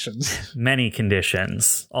conditions. Many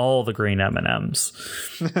conditions. All the green M&Ms.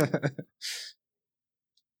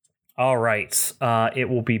 All right. It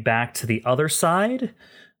will be back to the other side.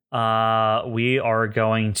 We are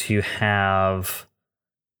going to have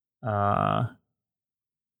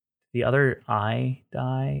the other eye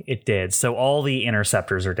die. It did. So all the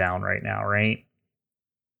interceptors are down right now, right?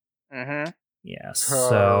 Mm-hmm. Yes.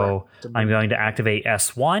 So I'm going to activate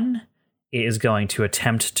S1. It is going to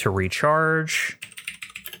attempt to recharge.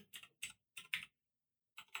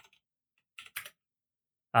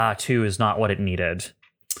 2 is not what it needed.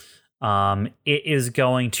 It is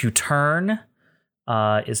going to turn.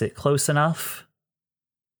 Is it close enough?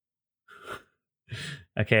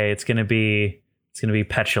 Okay, it's gonna be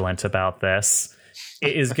petulant about this.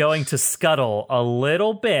 It is going to scuttle a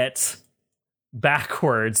little bit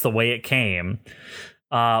backwards the way it came.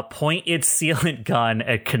 Point its sealant gun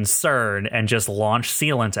at Concern and just launch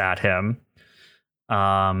sealant at him.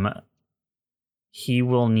 He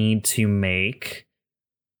will need to make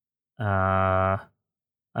an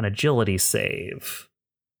agility save.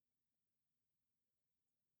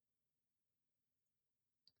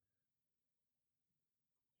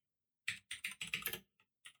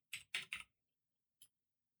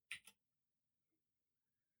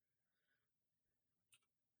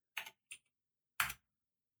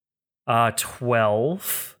 Uh,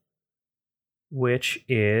 12, which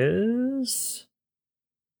is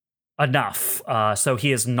enough. So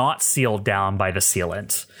he is not sealed down by the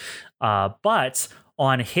sealant. But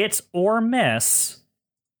on hit or miss,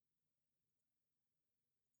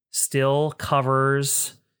 still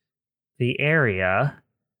covers the area,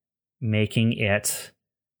 making it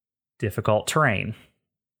difficult terrain.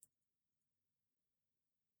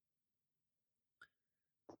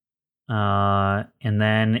 And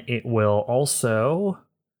then it will also...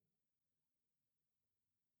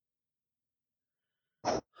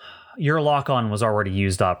 Your lock-on was already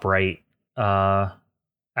used up, right,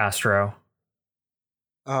 Astro?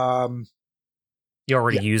 You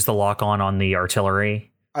already used the lock-on on the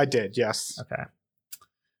artillery? I did, yes. Okay.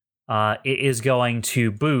 It is going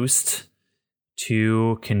to boost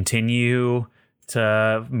to continue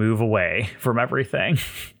to move away from everything.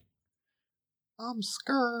 I'm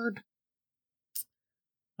scared.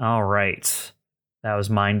 All right. That was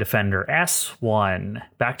Mind Defender S1.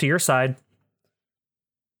 Back to your side.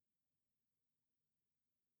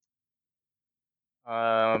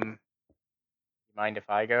 Mind if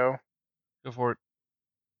I go? Go for it.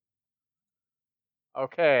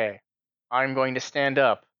 Okay. I'm going to stand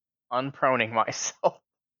up, unproning myself.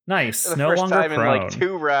 Nice. For the No first longer time prone. in like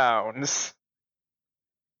 2 rounds.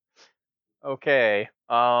 Okay.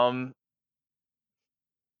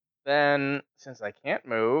 Then since I can't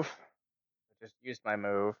move, I just used my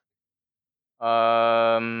move.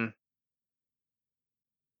 I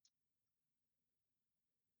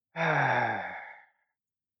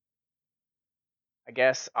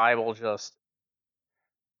guess I will just.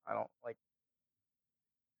 I don't like.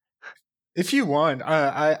 If you want,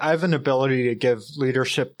 I have an ability to give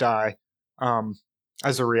leadership die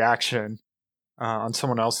as a reaction on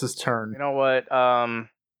someone else's turn. You know what?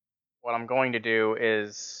 What I'm going to do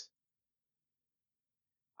is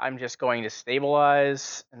I'm just going to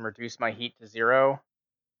stabilize and reduce my heat to 0.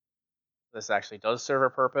 This actually does serve a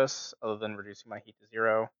purpose other than reducing my heat to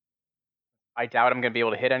 0. I doubt I'm going to be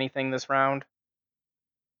able to hit anything this round.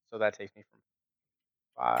 So that takes me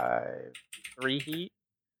from 3 heat.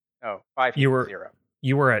 No, 5 heat to 0.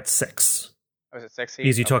 You were at 6. I was at 6 heat?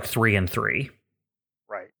 Because you took 3 and 3.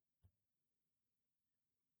 Right.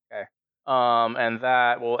 Okay. And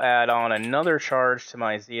that will add on another charge to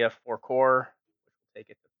my ZF4 core, which will take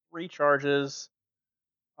it to 3 charges.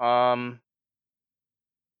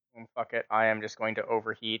 Fuck it. I am just going to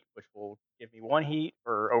overheat, which will give me 1 heat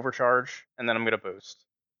for overcharge, and then I'm going to boost.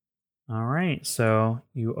 All right, so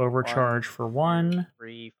you overcharge for 1.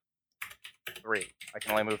 3. I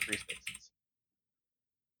can only move 3 spaces.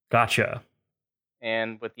 Gotcha.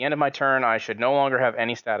 And with the end of my turn, I should no longer have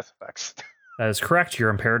any status effects. That is correct. Your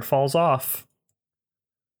impaired falls off.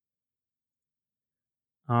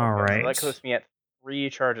 All Okay, right. So that puts me at 3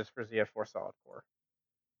 charges for ZF4 Solid Core.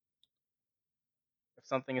 If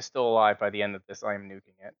something is still alive by the end of this, I am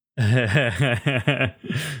nuking it.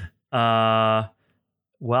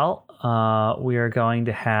 We are going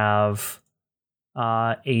to have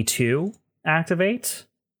A2 activate.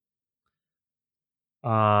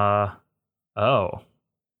 Oh,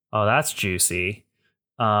 that's juicy.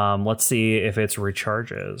 Let's see if it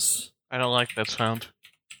recharges. I don't like that sound.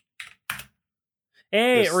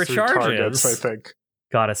 Hey, it Just 3 recharges. targets, I think.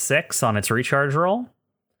 Got a 6 on its recharge roll.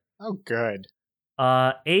 Oh, good.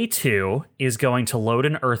 A2 is going to load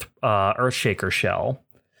an Earthshaker shell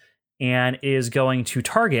and is going to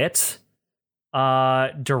target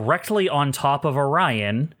directly on top of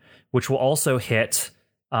Orion, which will also hit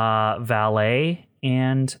Valet.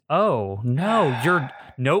 And oh no,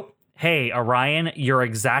 nope. Hey, Orion, you're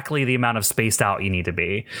exactly the amount of spaced out you need to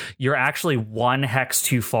be. You're actually 1 hex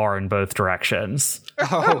too far in both directions.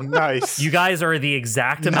 Oh, nice. You guys are the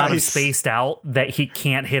exact amount of Nice. spaced out that he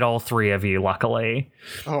can't hit all 3 of you, luckily.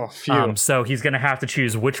 Oh, phew. So he's going to have to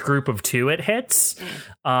choose which group of 2 it hits.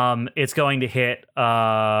 It's going to hit.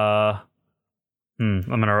 I'm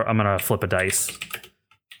gonna flip a dice.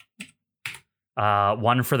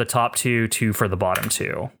 1 for the top 2, 2 for the bottom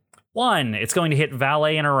 2. 1. It's going to hit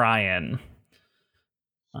Valet and Orion.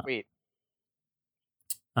 Sweet.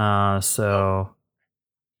 So.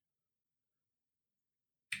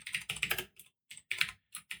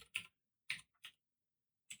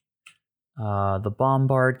 The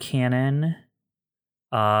Bombard Cannon.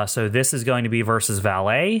 So this is going to be versus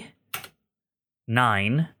Valet.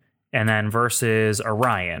 9. And then versus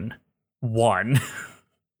Orion. 1.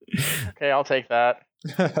 Okay, I'll take that.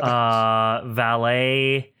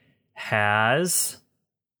 Valet has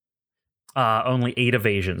only 8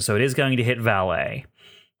 evasion, so it is going to hit Valet.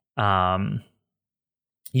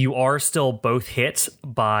 You are still both hit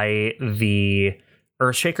by the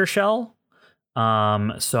Earthshaker shell. So I'm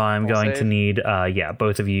Hull going to save? need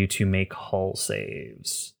both of you to make hull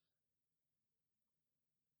saves.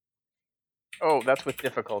 Oh, that's with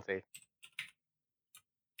difficulty.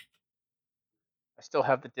 I still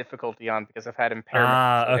have the difficulty on because I've had impairment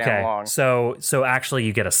for so damn Okay. long. So actually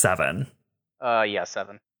you get a 7. Yeah,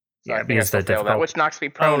 7. So Yeah, I think I because still the failed that, difficult- which knocks me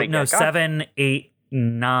prone again. No, God. 7, 8,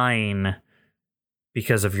 9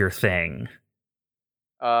 because of your thing.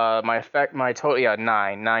 My total,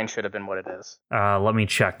 9. 9 should have been what it is. Let me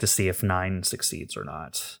check to see if 9 succeeds or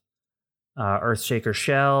not. Earthshaker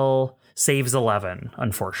shell saves 11,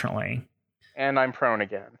 unfortunately. And I'm prone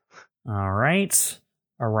again. All right.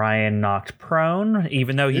 Orion knocked prone.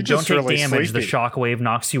 Even though you You're don't just take really damage, the sleepy. shockwave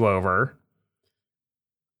knocks you over.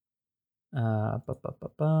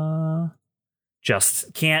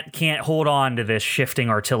 Just can't hold on to this shifting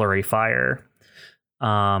artillery fire.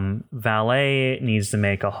 Valet needs to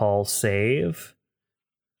make a hull save.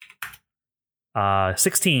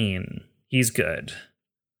 16. He's good.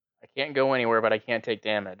 I can't go anywhere, but I can't take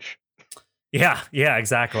damage. Yeah,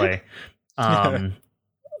 exactly.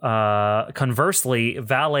 Conversely,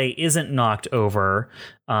 Valet isn't knocked over,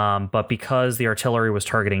 but because the artillery was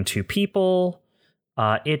targeting 2 people,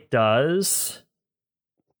 it does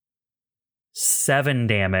 7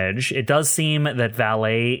 damage. It does seem that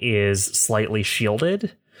Valet is slightly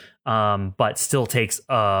shielded, but still takes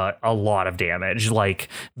a lot of damage. Like,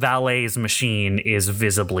 Valet's machine is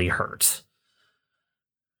visibly hurt.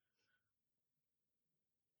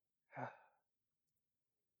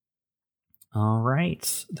 All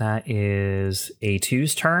right, that is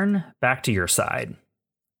A2's turn. Back to your side.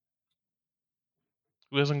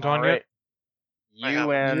 Who hasn't gone Alright. I You have-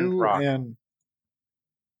 and You Rock. and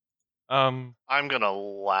yet? I'm gonna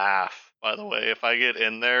laugh, by the way, if I get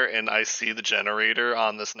in there and I see the generator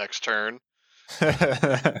on this next turn.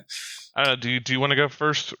 Do you want to go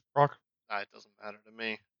first, Rock? It doesn't matter to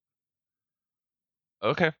me.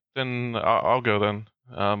 Okay, then I'll go then.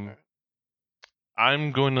 Alright.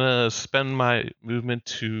 I'm going to spend my movement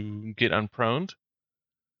to get unproned.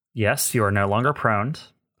 Yes, you are no longer prone.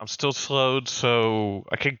 I'm still slowed, so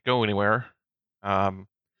I can't go anywhere.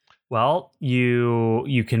 Well,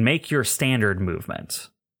 you can make your standard movement.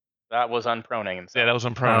 That was unproning himself. Yeah, that was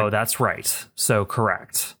unprone. Oh, that's right. So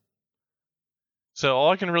correct. So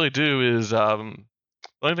all I can really do is the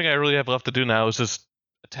only thing I really have left to do now is just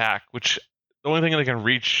attack, which the only thing that can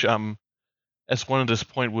reach S1 at this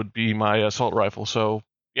point would be my assault rifle. So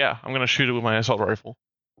yeah, I'm gonna shoot it with my assault rifle.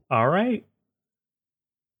 All right.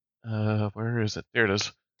 Where is it? There it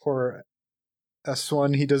is. Poor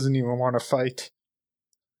S1, he doesn't even want to fight.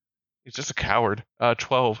 He's just a coward.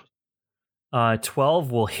 12.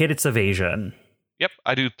 12 will hit its evasion. Yep,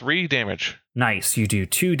 I do 3 damage. Nice. You do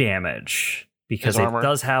 2 damage because His it armor.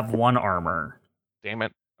 does have 1 armor. Damn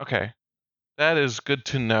it. Okay, that is good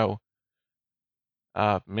to know.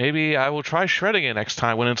 Maybe I will try shredding it next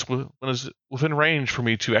time when it's within range for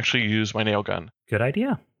me to actually use my nail gun. Good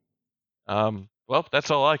idea. Well,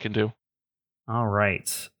 that's all I can do. All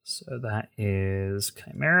right. So that is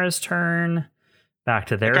Chimera's turn. Back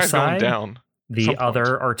to That their guy's side. going down. The some point.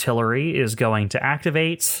 other artillery is going to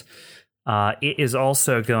activate. It is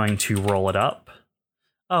also going to roll it up.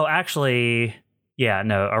 Oh, actually, yeah,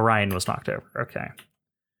 no, Orion was knocked over. Okay.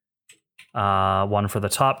 1 for the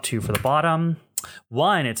top, 2 for the bottom.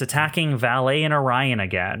 1, it's attacking Valet and Orion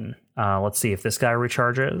again. Let's see if this guy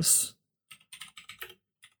recharges.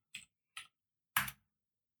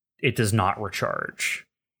 It does not recharge.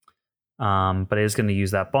 But it is going to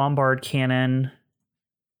use that bombard cannon.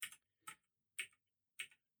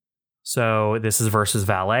 So this is versus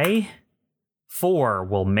Valet. 4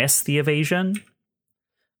 will miss the evasion.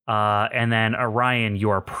 And then Orion, you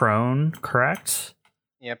are prone, correct?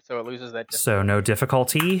 Yep, so it loses that. So no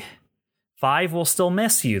difficulty. 5 will still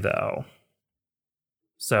miss you, though.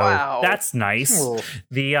 So Wow. that's nice. Oh.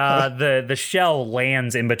 The shell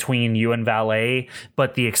lands in between you and Valet,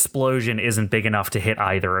 but the explosion isn't big enough to hit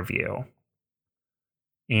either of you.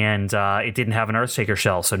 And it didn't have an Earthshaker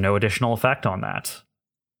shell, so no additional effect on that.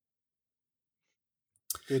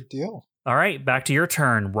 Good deal. All right, back to your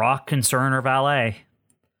turn. Rock, Concern, or Valet?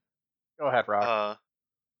 Go ahead, Rock.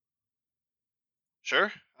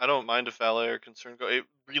 Sure. I don't mind if Valet or Concern go. It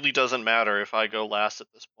really doesn't matter if I go last at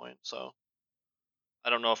this point, so I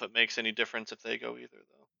don't know if it makes any difference if they go either,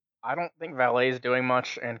 though. I don't think Valet is doing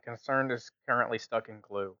much, and Concerned is currently stuck in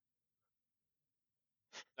glue.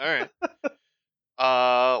 All right.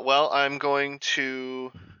 Well, I'm going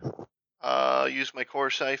to use my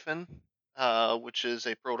Core Siphon, which is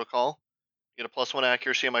a protocol. Get a +1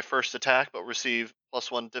 accuracy on my first attack, but receive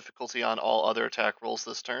 +1 difficulty on all other attack rolls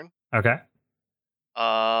this turn. Okay.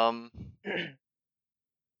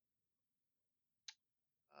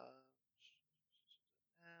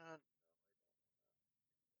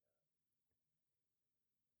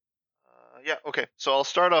 Yeah, okay. So I'll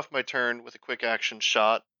start off my turn with a quick action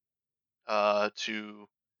shot to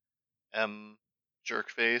M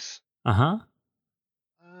Jerkface. Uh-huh.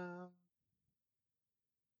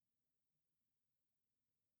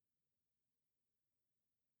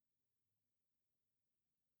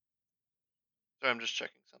 Sorry, I'm just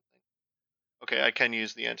checking something. Okay, I can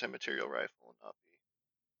use the anti-material rifle and not be.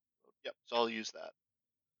 Yep, so I'll use that.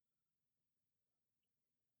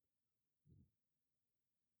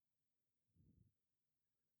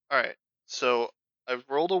 Alright, so I've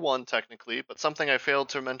rolled a 1 technically, but something I failed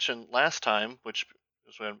to mention last time, which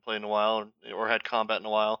was we haven't played in a while or had combat in a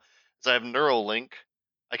while, is I have Neuralink.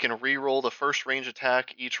 I can re-roll the first range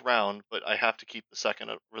attack each round, but I have to keep the second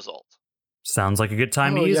result. Sounds like a good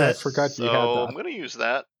time to Oh, use yeah, I it. forgot you had So that. I'm going to use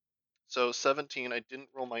that. So 17, I didn't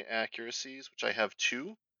roll my accuracies, which I have 2. I'm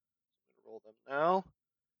going to roll them now.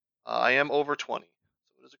 I am over 20,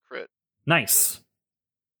 so it is a crit. Nice.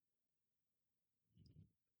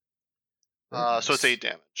 So it's 8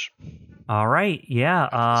 damage. All right, yeah.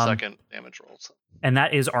 After the second damage roll. So And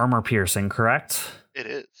that is armor piercing, correct? it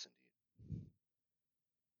is.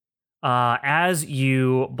 As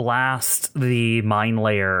you blast the mine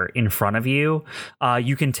layer in front of you,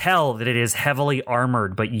 you can tell that it is heavily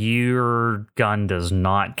armored, but your gun does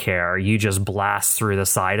not care. You just blast through the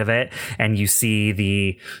side of it, and you see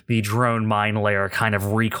the drone mine layer kind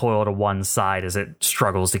of recoil to one side as it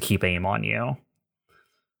struggles to keep aim on you.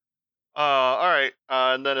 All right.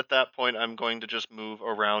 And then at that point, I'm going to just move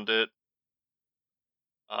around it.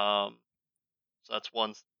 So that's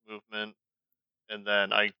one movement. And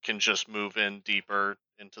then I can just move in deeper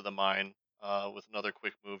into the mine with another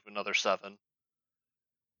quick move, another 7.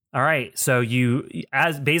 All right, so you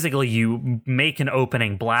make an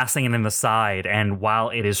opening, blasting it in the side, and while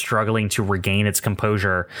it is struggling to regain its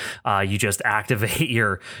composure, you just activate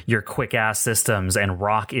your quick ass systems, and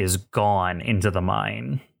Rock is gone into the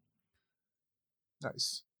mine.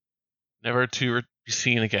 Nice. Never to be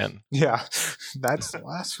seen again. Yeah, that's the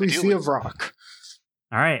last we see of Rock.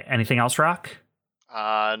 All right, anything else, Rock?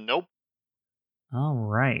 Nope. All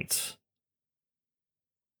right.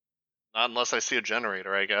 Not unless I see a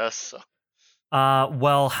generator, I guess. So.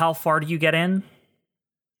 Well, how far do you get in?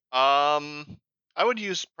 I would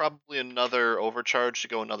use probably another overcharge to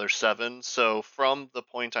go another 7. So from the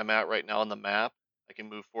point I'm at right now on the map, I can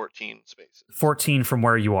move 14 spaces. 14 from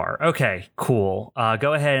where you are. Okay, cool.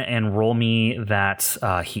 Go ahead and roll me that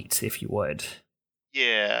heat, if you would.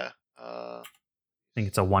 Yeah. I think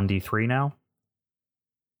it's a 1d3 now.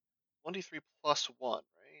 1d3 plus 1,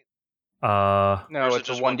 right? Or No, is it it's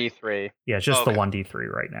a just 1d3. Yeah, just Okay. the 1d3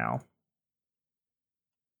 right now.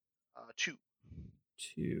 2.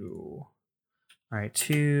 2. All right,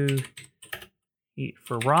 2 heat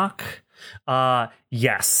for rock.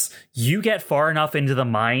 Yes, you get far enough into the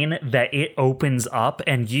mine that it opens up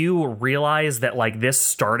and you realize that like this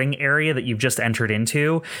starting area that you've just entered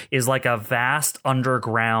into is like a vast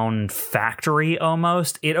underground factory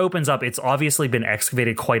almost. It opens up. It's obviously been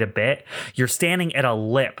excavated quite a bit. You're standing at a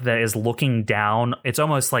lip that is looking down. It's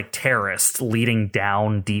almost like terraced, leading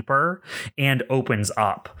down deeper and opens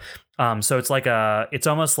up. So it's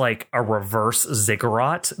almost like a reverse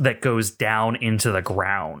ziggurat that goes down into the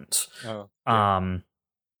ground. Oh, And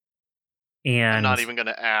I'm not even going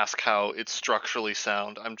to ask how it's structurally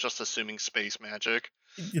sound. I'm just assuming space magic.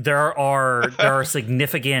 there are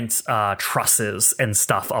significant trusses and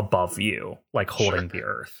stuff above you, like holding the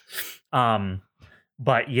earth.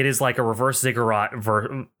 But it is like a reverse ziggurat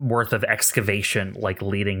worth of excavation, like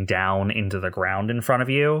leading down into the ground in front of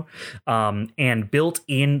you. And built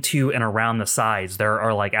into and around the sides, there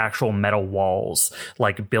are like actual metal walls,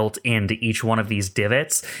 like built into each one of these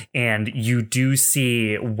divots. And you do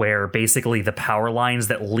see where basically the power lines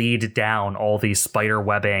that lead down all these spider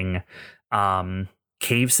webbing,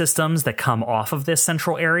 cave systems that come off of this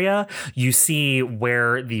central area. You see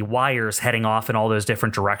where the wires heading off in all those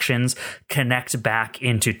different directions connect back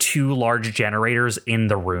into 2 large generators in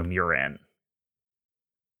the room you're in.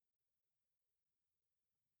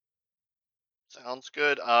 Sounds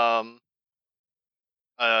good. I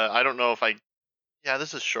don't know if yeah,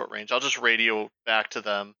 this is short range. I'll just radio back to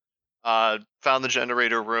them. Found the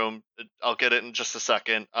generator room. I'll get it in just a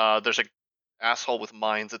second. There's a asshole with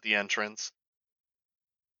mines at the entrance.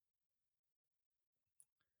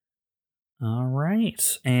 All right.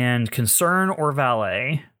 And concern or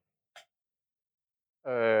valet?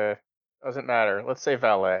 Doesn't matter. Let's say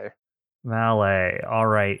valet. Valet. All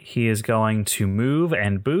right. He is going to move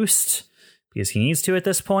and boost because he needs to at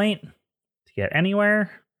this point to get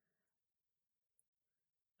anywhere.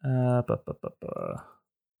 And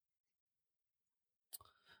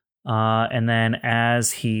then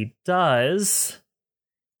as he does,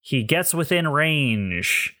 he gets within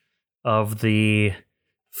range of the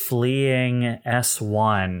fleeing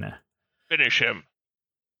S1. Finish him.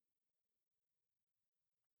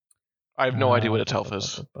 I have no idea what a Telf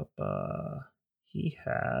is. He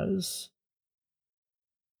has...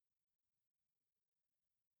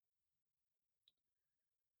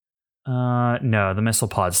 no, the missile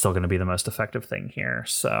pod's still going to be the most effective thing here,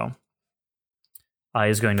 so...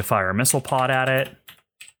 he's going to fire a missile pod at it.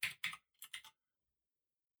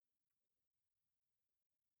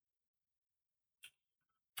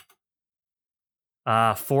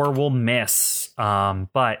 4 will miss,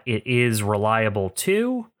 but it is reliable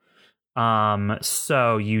too.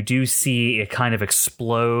 So you do see it kind of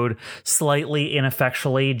explode slightly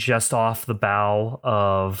ineffectually just off the bow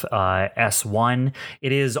of S1.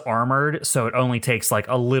 It is armored, so it only takes like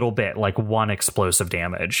a little bit, like 1 explosive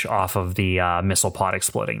damage off of the missile pod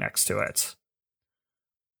exploding next to it.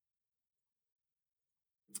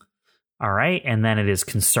 All right, and then it is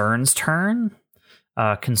Concern's turn.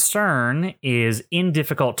 Concern is in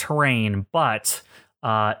difficult terrain, but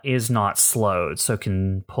is not slowed, so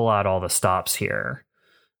can pull out all the stops here.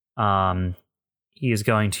 He is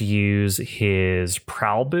going to use his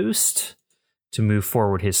Prowl Boost to move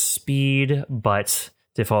forward his speed, but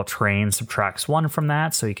difficult terrain subtracts 1 from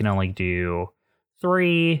that, so he can only do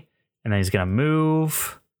 3, and then he's going to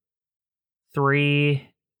move 3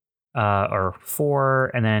 or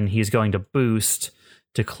 4, and then he's going to boost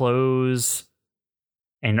to close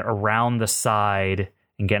and around the side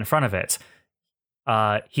and get in front of it.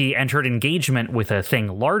 He entered engagement with a thing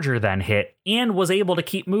larger than hit and was able to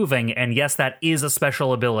keep moving. And yes, that is a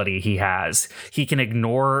special ability he has. He can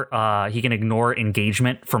ignore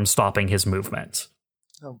engagement from stopping his movement.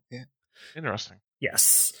 Oh, yeah. Interesting.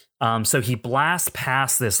 Yes. So he blasts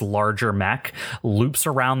past this larger mech, loops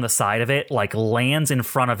around the side of it, like lands in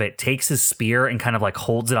front of it, takes his spear and kind of like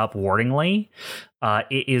holds it up wardingly.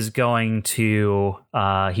 He is going to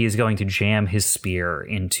jam his spear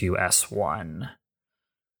into S1.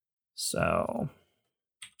 So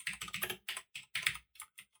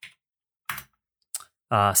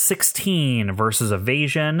 16 versus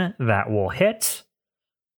evasion, that will hit.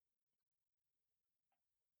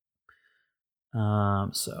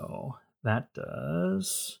 So that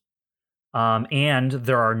does. And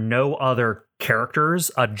there are no other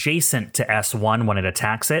characters adjacent to S1 when it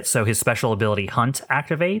attacks it, so his special ability Hunt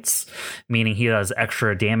activates, meaning he does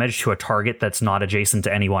extra damage to a target that's not adjacent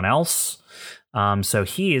to anyone else. So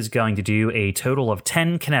he is going to do a total of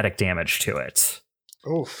 10 kinetic damage to it.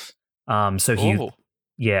 Oof.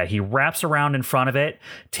 He wraps around in front of it,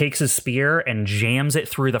 takes his spear, and jams it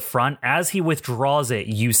through the front. As he withdraws it,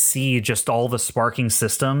 you see just all the sparking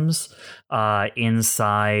systems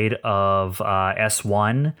inside of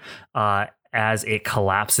S1 as it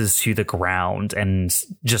collapses to the ground and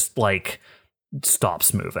just, like,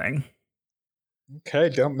 stops moving. Okay,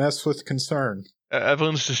 don't mess with concern.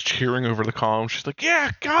 Evelyn's just cheering over the column. She's like,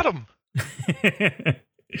 yeah, got him!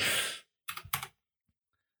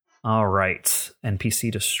 All right,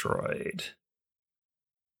 NPC destroyed.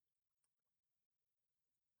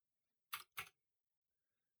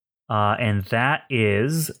 And that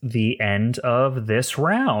is the end of this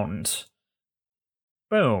round.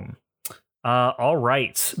 Boom. All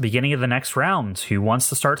right, beginning of the next round. Who wants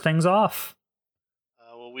to start things off?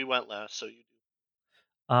 Well, we went last, so you do.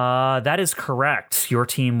 That is correct. Your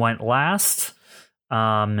team went last.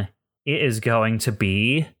 It is going to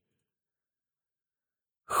be...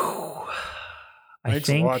 I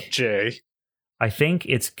think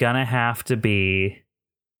it's gonna have to be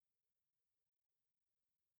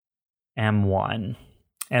M1.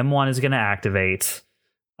 M1 is gonna activate.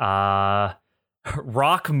 Rock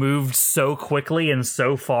moved so quickly and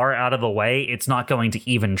so far out of the way, it's not going to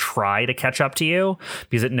even try to catch up to you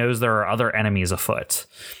because it knows there are other enemies afoot.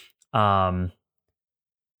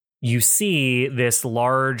 You see this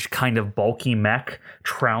large kind of bulky mech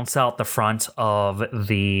trounce out the front of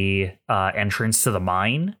the entrance to the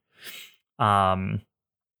mine. It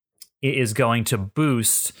is going to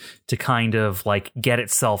boost to kind of like get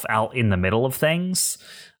itself out in the middle of things.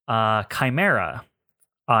 Chimera,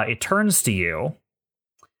 it turns to you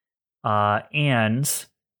and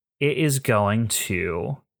it is going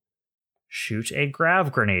to shoot a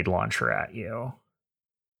grav grenade launcher at you.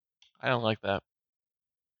 I don't like that.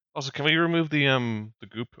 Also, can we remove the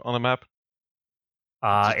goop on the map?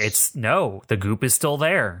 The goop is still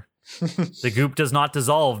there. The goop does not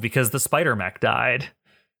dissolve because the spider mech died.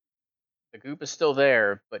 The goop is still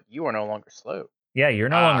there, but you are no longer slowed. Yeah, you're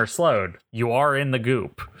no longer slowed. You are in the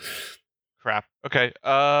goop. Crap. Okay.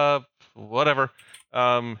 Whatever.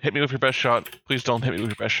 Hit me with your best shot. Please don't hit me with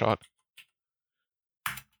your best shot.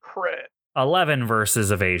 Crit. 11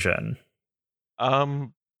 versus evasion.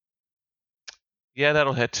 Yeah,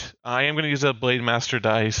 that'll hit. I am going to use a Blade Master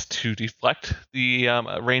dice to deflect the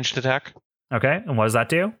ranged attack. Okay, and what does that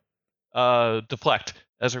do? Deflect.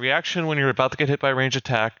 As a reaction, when you're about to get hit by a ranged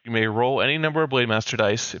attack, you may roll any number of Blade Master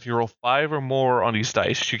dice. If you roll 5 or more on these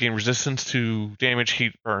dice, you gain resistance to damage,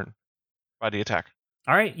 heat, burn by the attack.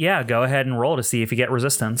 All right, yeah, go ahead and roll to see if you get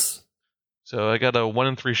resistance. So I got a 1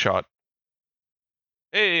 in 3 shot.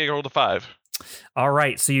 Hey, I rolled a 5. All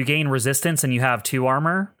right, so you gain resistance and you have 2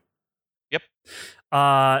 armor? Yep.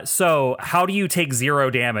 So how do you take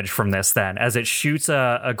 0 damage from this then, as it shoots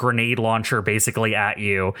a grenade launcher basically at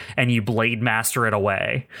you and you Blade Master it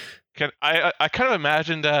away? I kind of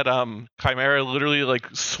imagine that Chimera literally like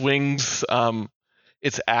swings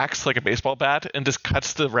its axe like a baseball bat and just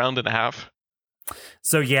cuts the round in half.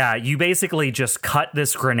 So yeah, you basically just cut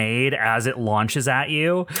this grenade as it launches at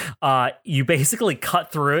you. You basically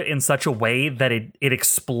cut through it in such a way that it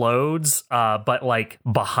explodes, but like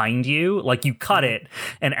behind you. Like you cut it,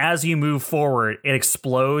 and as you move forward, it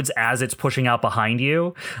explodes as it's pushing out behind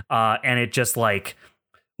you, and it just like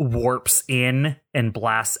warps in and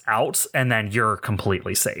blasts out, and then you're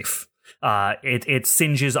completely safe. It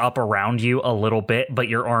singes up around you a little bit, but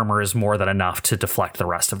your armor is more than enough to deflect the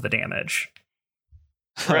rest of the damage.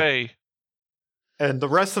 Hooray. And the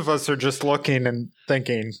rest of us are just looking and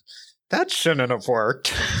thinking, that shouldn't have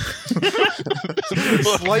worked.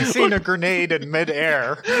 Slicing a grenade in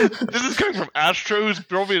midair. This is coming from Astro's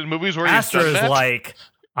probably in movies where Astro's like,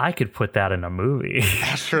 I could put that in a movie.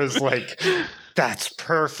 Astro's like, that's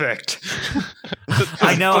perfect.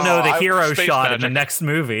 I know, the hero space shot magic. in the next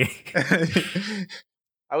movie.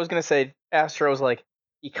 I was going to say, Astro's like,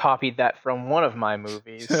 he copied that from one of my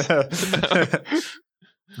movies.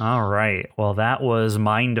 All right. Well, that was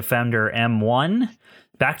Mind Defender M1.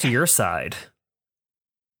 Back to your side.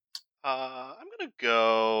 I'm gonna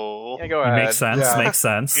go. Yeah, go ahead. Makes sense. Yeah. Makes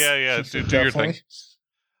sense. Yeah, do your thing.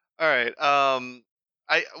 All right.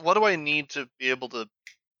 What do I need to be able to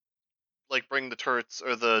like bring the turrets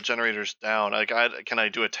or the generators down? Like, can I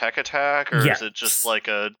do a tech attack, or is it just like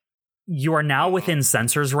a? You are now within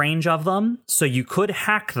sensors range of them, so you could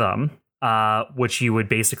hack them. which you would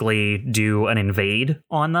basically do an invade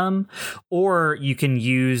on them, or you can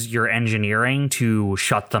use your engineering to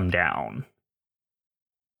shut them down.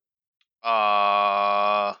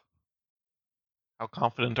 How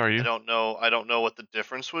confident are you? I don't know what the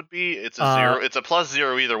difference would be. It's a 0. It's a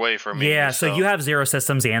 +0 either way for me. Yeah, so you have 0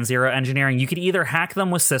 systems and 0 engineering. You could either hack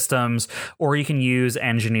them with systems, or you can use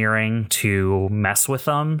engineering to mess with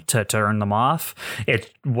them to turn them off.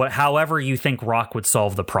 However you think Rock would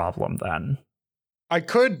solve the problem. Then I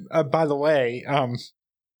could, by the way,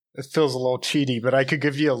 it feels a little cheaty, but I could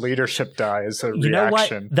give you a leadership die as a reaction. You know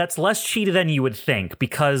what? That's less cheaty than you would think,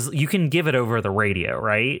 because you can give it over the radio,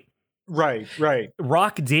 right? Right.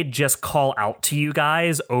 Rock did just call out to you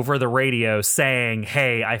guys over the radio saying,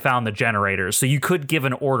 hey, I found the generators. So you could give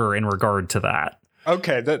an order in regard to that.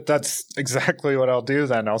 Okay, that's exactly what I'll do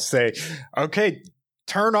then. I'll say, okay,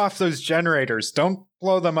 turn off those generators. Don't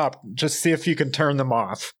blow them up. Just see if you can turn them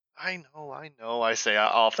off. I know. I say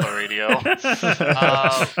off the radio.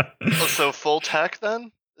 So full tech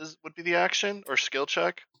then would be the action, or skill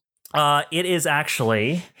check? It is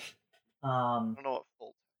actually... I don't know what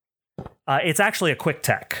full. It's actually a quick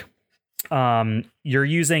tech. You're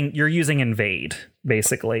using invade,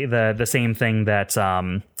 basically the same thing that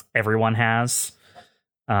everyone has.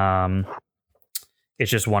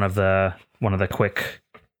 It's just one of the quick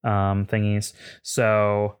thingies.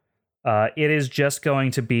 So it is just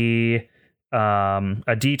going to be a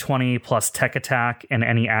D20 plus tech attack and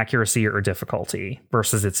any accuracy or difficulty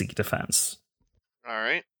versus its defense. All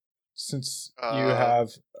right. Since you have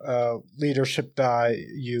leadership die,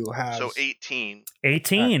 you have... So 18.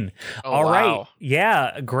 18. All wow. right.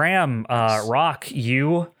 Yeah, Graham, Rock,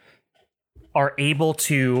 you are able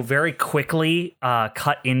to very quickly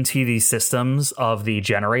cut into the systems of the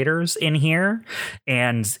generators in here.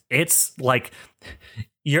 And it's like...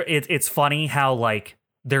 It's funny how, like,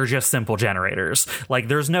 they're just simple generators. Like,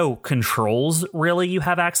 there's no controls, really, you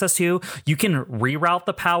have access to. You can reroute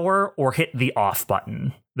the power or hit the off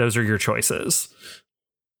button. Those are your choices.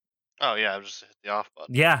 Oh, yeah, just hit the off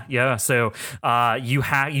button. Yeah. So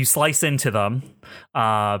you slice into them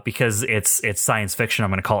because it's science fiction.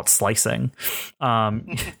 I'm going to call it slicing.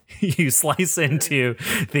 You slice into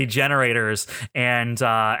the generators, and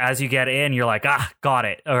as you get in, you're like, got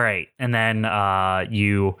it. All right. And then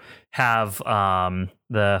you have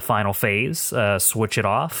the final phase, switch it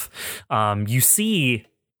off. You see,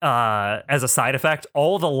 as a side effect,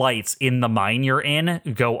 all the lights in the mine you're in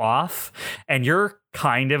go off, and you're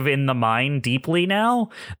kind of in the mine deeply now.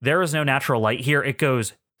 There is no natural light here. It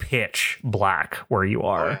goes pitch black where you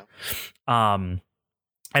are.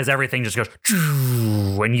 As everything just goes,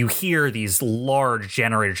 and you hear these large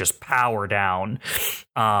generators just power down.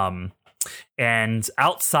 And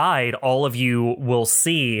outside, all of you will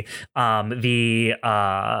see the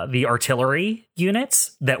artillery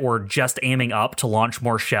units that were just aiming up to launch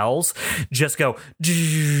more shells just go,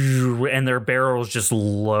 and their barrels just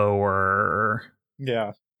lower.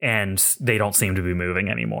 Yeah. And they don't seem to be moving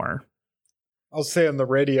anymore. I'll say on the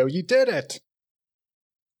radio, you did it.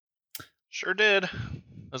 Sure did.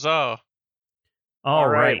 Huzzah. All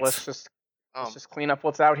right. Let's just clean up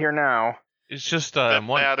what's out here now. It's just That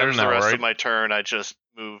one matters now, the rest right? of my turn. I just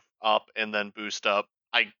move up and then boost up,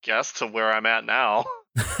 I guess, to where I'm at now.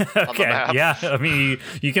 Okay. map. Yeah. I mean,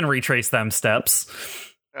 you can retrace them steps.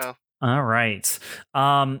 Yeah. All right.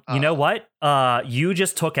 You know what? You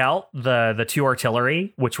just took out the 2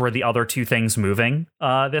 artillery, which were the other 2 things moving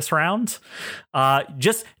this round.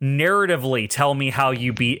 Just narratively tell me how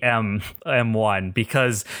you beat M1,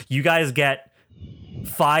 because you guys get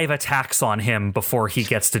 5 attacks on him before he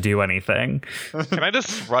gets to do anything. Can I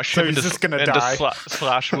just rush So him he's and just gonna and die?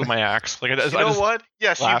 slash him with my axe? Like, You know what?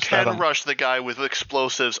 Yes, you laughed at can him. rush the guy with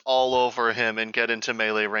explosives all over him and get into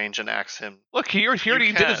melee range and axe him. Look, he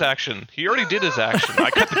already did his can. action. I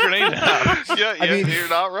cut the grenade out. Yeah, I mean, you're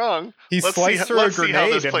not wrong. He Let's sliced see, through let's a see how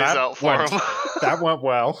grenade, this and plays that out for went, him. that went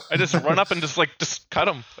well. I just run up and just cut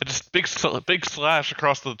him. I just big slash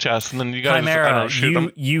across the chest, and then you guys I don't know, Chimera, shoot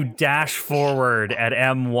him. you dash forward at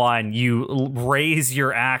M1. You raise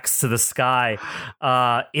your axe to the sky.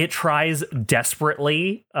 It tries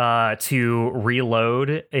desperately to reload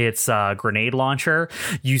its grenade launcher.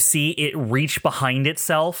 You see it reach behind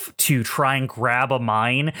itself to try and grab a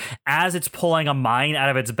mine. As it's pulling a mine out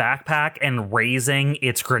of its backpack and raising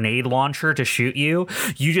its grenade launcher to shoot you,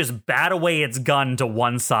 you just bat away its gun to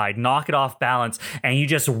one side, knock it off balance, and you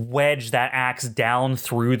just wedge that axe down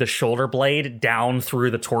through the shoulder blade, down through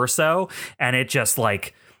the torso, and it just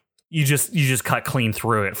like you just cut clean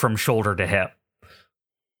through it from shoulder to hip.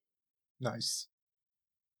 Nice.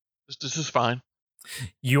 This is fine.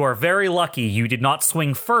 You are very lucky you did not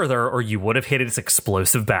swing further, or you would have hit its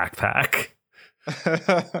explosive backpack.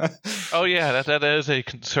 Oh yeah, that is a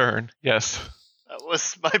concern. Yes. That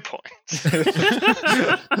was my point.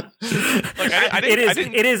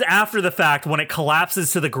 It is after the fact when it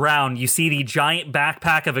collapses to the ground. You see the giant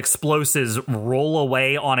backpack of explosives roll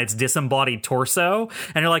away on its disembodied torso,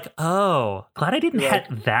 and you're like, "Oh, glad I didn't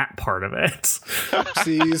hit that part of it."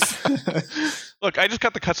 Oopsies. Look, I just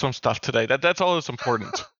got to cut some stuff today. That's all that's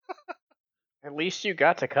important. At least you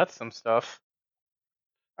got to cut some stuff.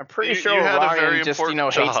 I'm pretty sure you had a very Orion just,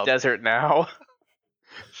 important hates job. desert now.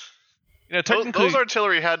 Technically, those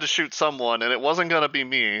artillery had to shoot someone, and it wasn't going to be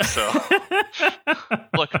me, so...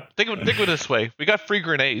 look, think of it this way. We got free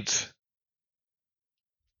grenades.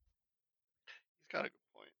 He's got a good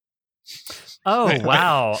point. Oh,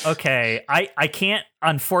 wow. Okay. I can't,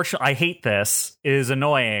 unfortunately, I hate this. It is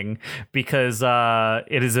annoying because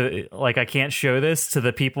it is I can't show this to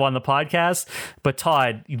the people on the podcast. But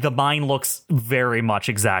Todd, the mine looks very much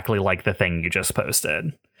exactly like the thing you just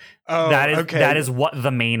posted. Oh, okay. That is what the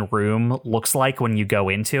main room looks like when you go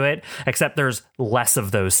into it, except there's less of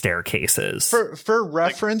those staircases. For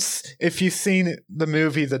reference, if you've seen the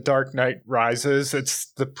movie The Dark Knight Rises,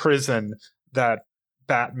 it's the prison that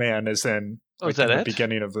Batman is in. Oh, is that in the it?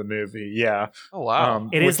 beginning of the movie, yeah. Oh wow!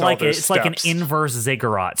 It is like it's like an inverse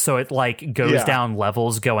ziggurat, so it like goes down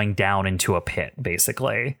levels, going down into a pit,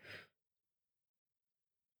 basically.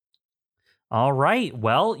 All right.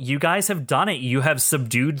 Well, you guys have done it. You have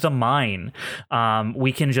subdued the mine.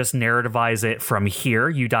 We can just narrativize it from here.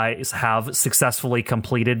 You guys have successfully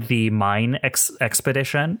completed the mine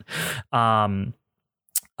expedition. I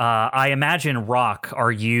imagine, Rock,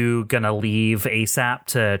 are you going to leave ASAP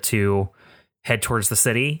to head towards the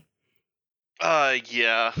city?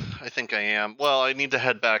 Yeah, I think I am. Well, I need to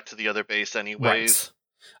head back to the other base anyways.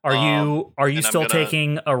 Right. Are you and still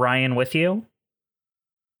taking Orion with you?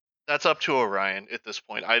 That's up to Orion at this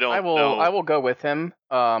point. I don't I know. will go with him.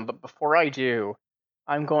 But before I do,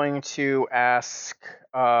 I'm going to ask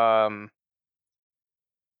Valet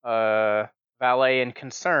and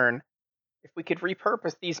Concern if we could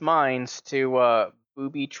repurpose these mines to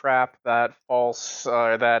booby trap that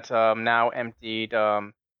now emptied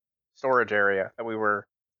storage area that we were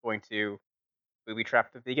going to booby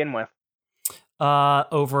trap to begin with.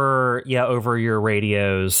 Over your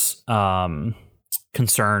radios,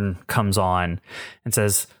 Concern comes on and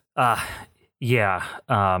says, Valet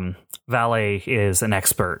is an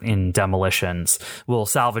expert in demolitions. We'll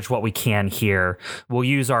salvage what we can here. We'll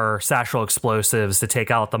use our satchel explosives to take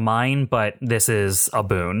out the mine, but this is a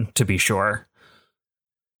boon, to be sure.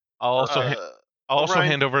 I'll also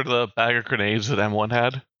hand over the bag of grenades that M1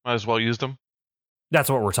 had. Might as well use them. That's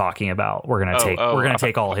what we're talking about. We're gonna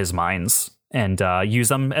take all his mines and use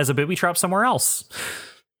them as a booby trap somewhere else.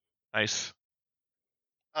 Nice.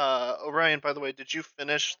 Orion, by the way, did you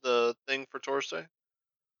finish the thing for Torsay?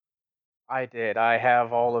 I did. I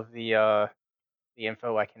have all of the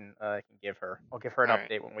info I can give her. I'll give her an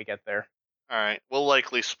update when we get there. All right. We'll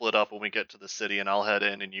likely split up when we get to the city, and I'll head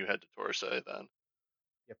in, and you head to Torsay then.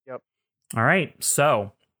 Yep. All right.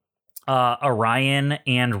 So, Orion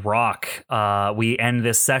and Rock, we end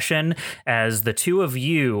this session as the two of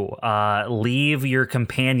you leave your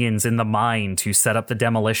companions in the mine to set up the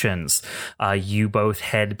demolitions. You both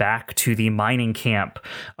head back to the mining camp.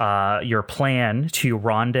 Your plan to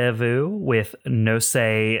rendezvous with Nose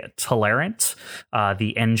Tolerant,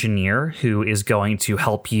 the engineer who is going to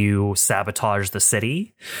help you sabotage the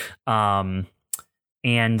city.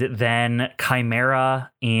 And then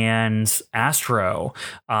Chimera and Astro,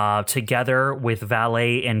 together with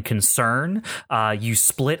Valet and Concern, you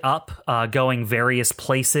split up, going various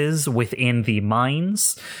places within the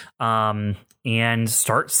mines, and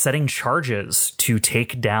start setting charges to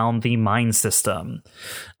take down the mine system.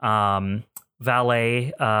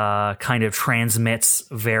 Valet kind of transmits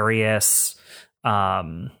various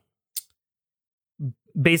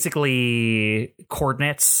basically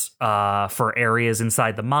coordinates for areas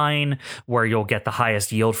inside the mine where you'll get the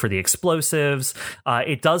highest yield for the explosives.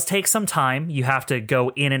 It does take some time. You have to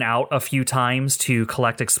go in and out a few times to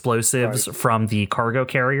collect explosives from the cargo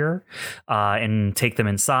carrier and take them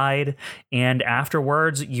inside. And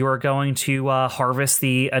afterwards, you are going to harvest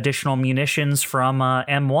the additional munitions from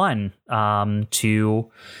M1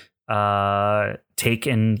 to take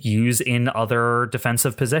and use in other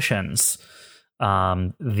defensive positions.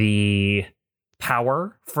 The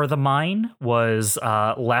power for the mine was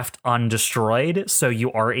left undestroyed, so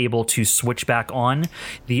you are able to switch back on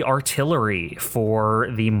the artillery for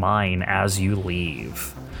the mine as you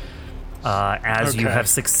leave. as you Okay. have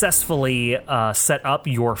successfully set up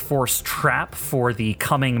your force trap for the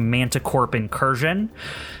coming Manticorp incursion.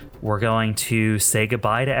 We're going to say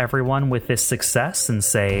goodbye to everyone with this success and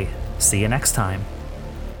say, see you next time.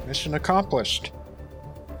 Mission accomplished.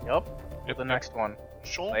 Yep. The next one.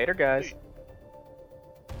 Sure. Later, guys.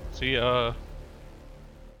 See ya.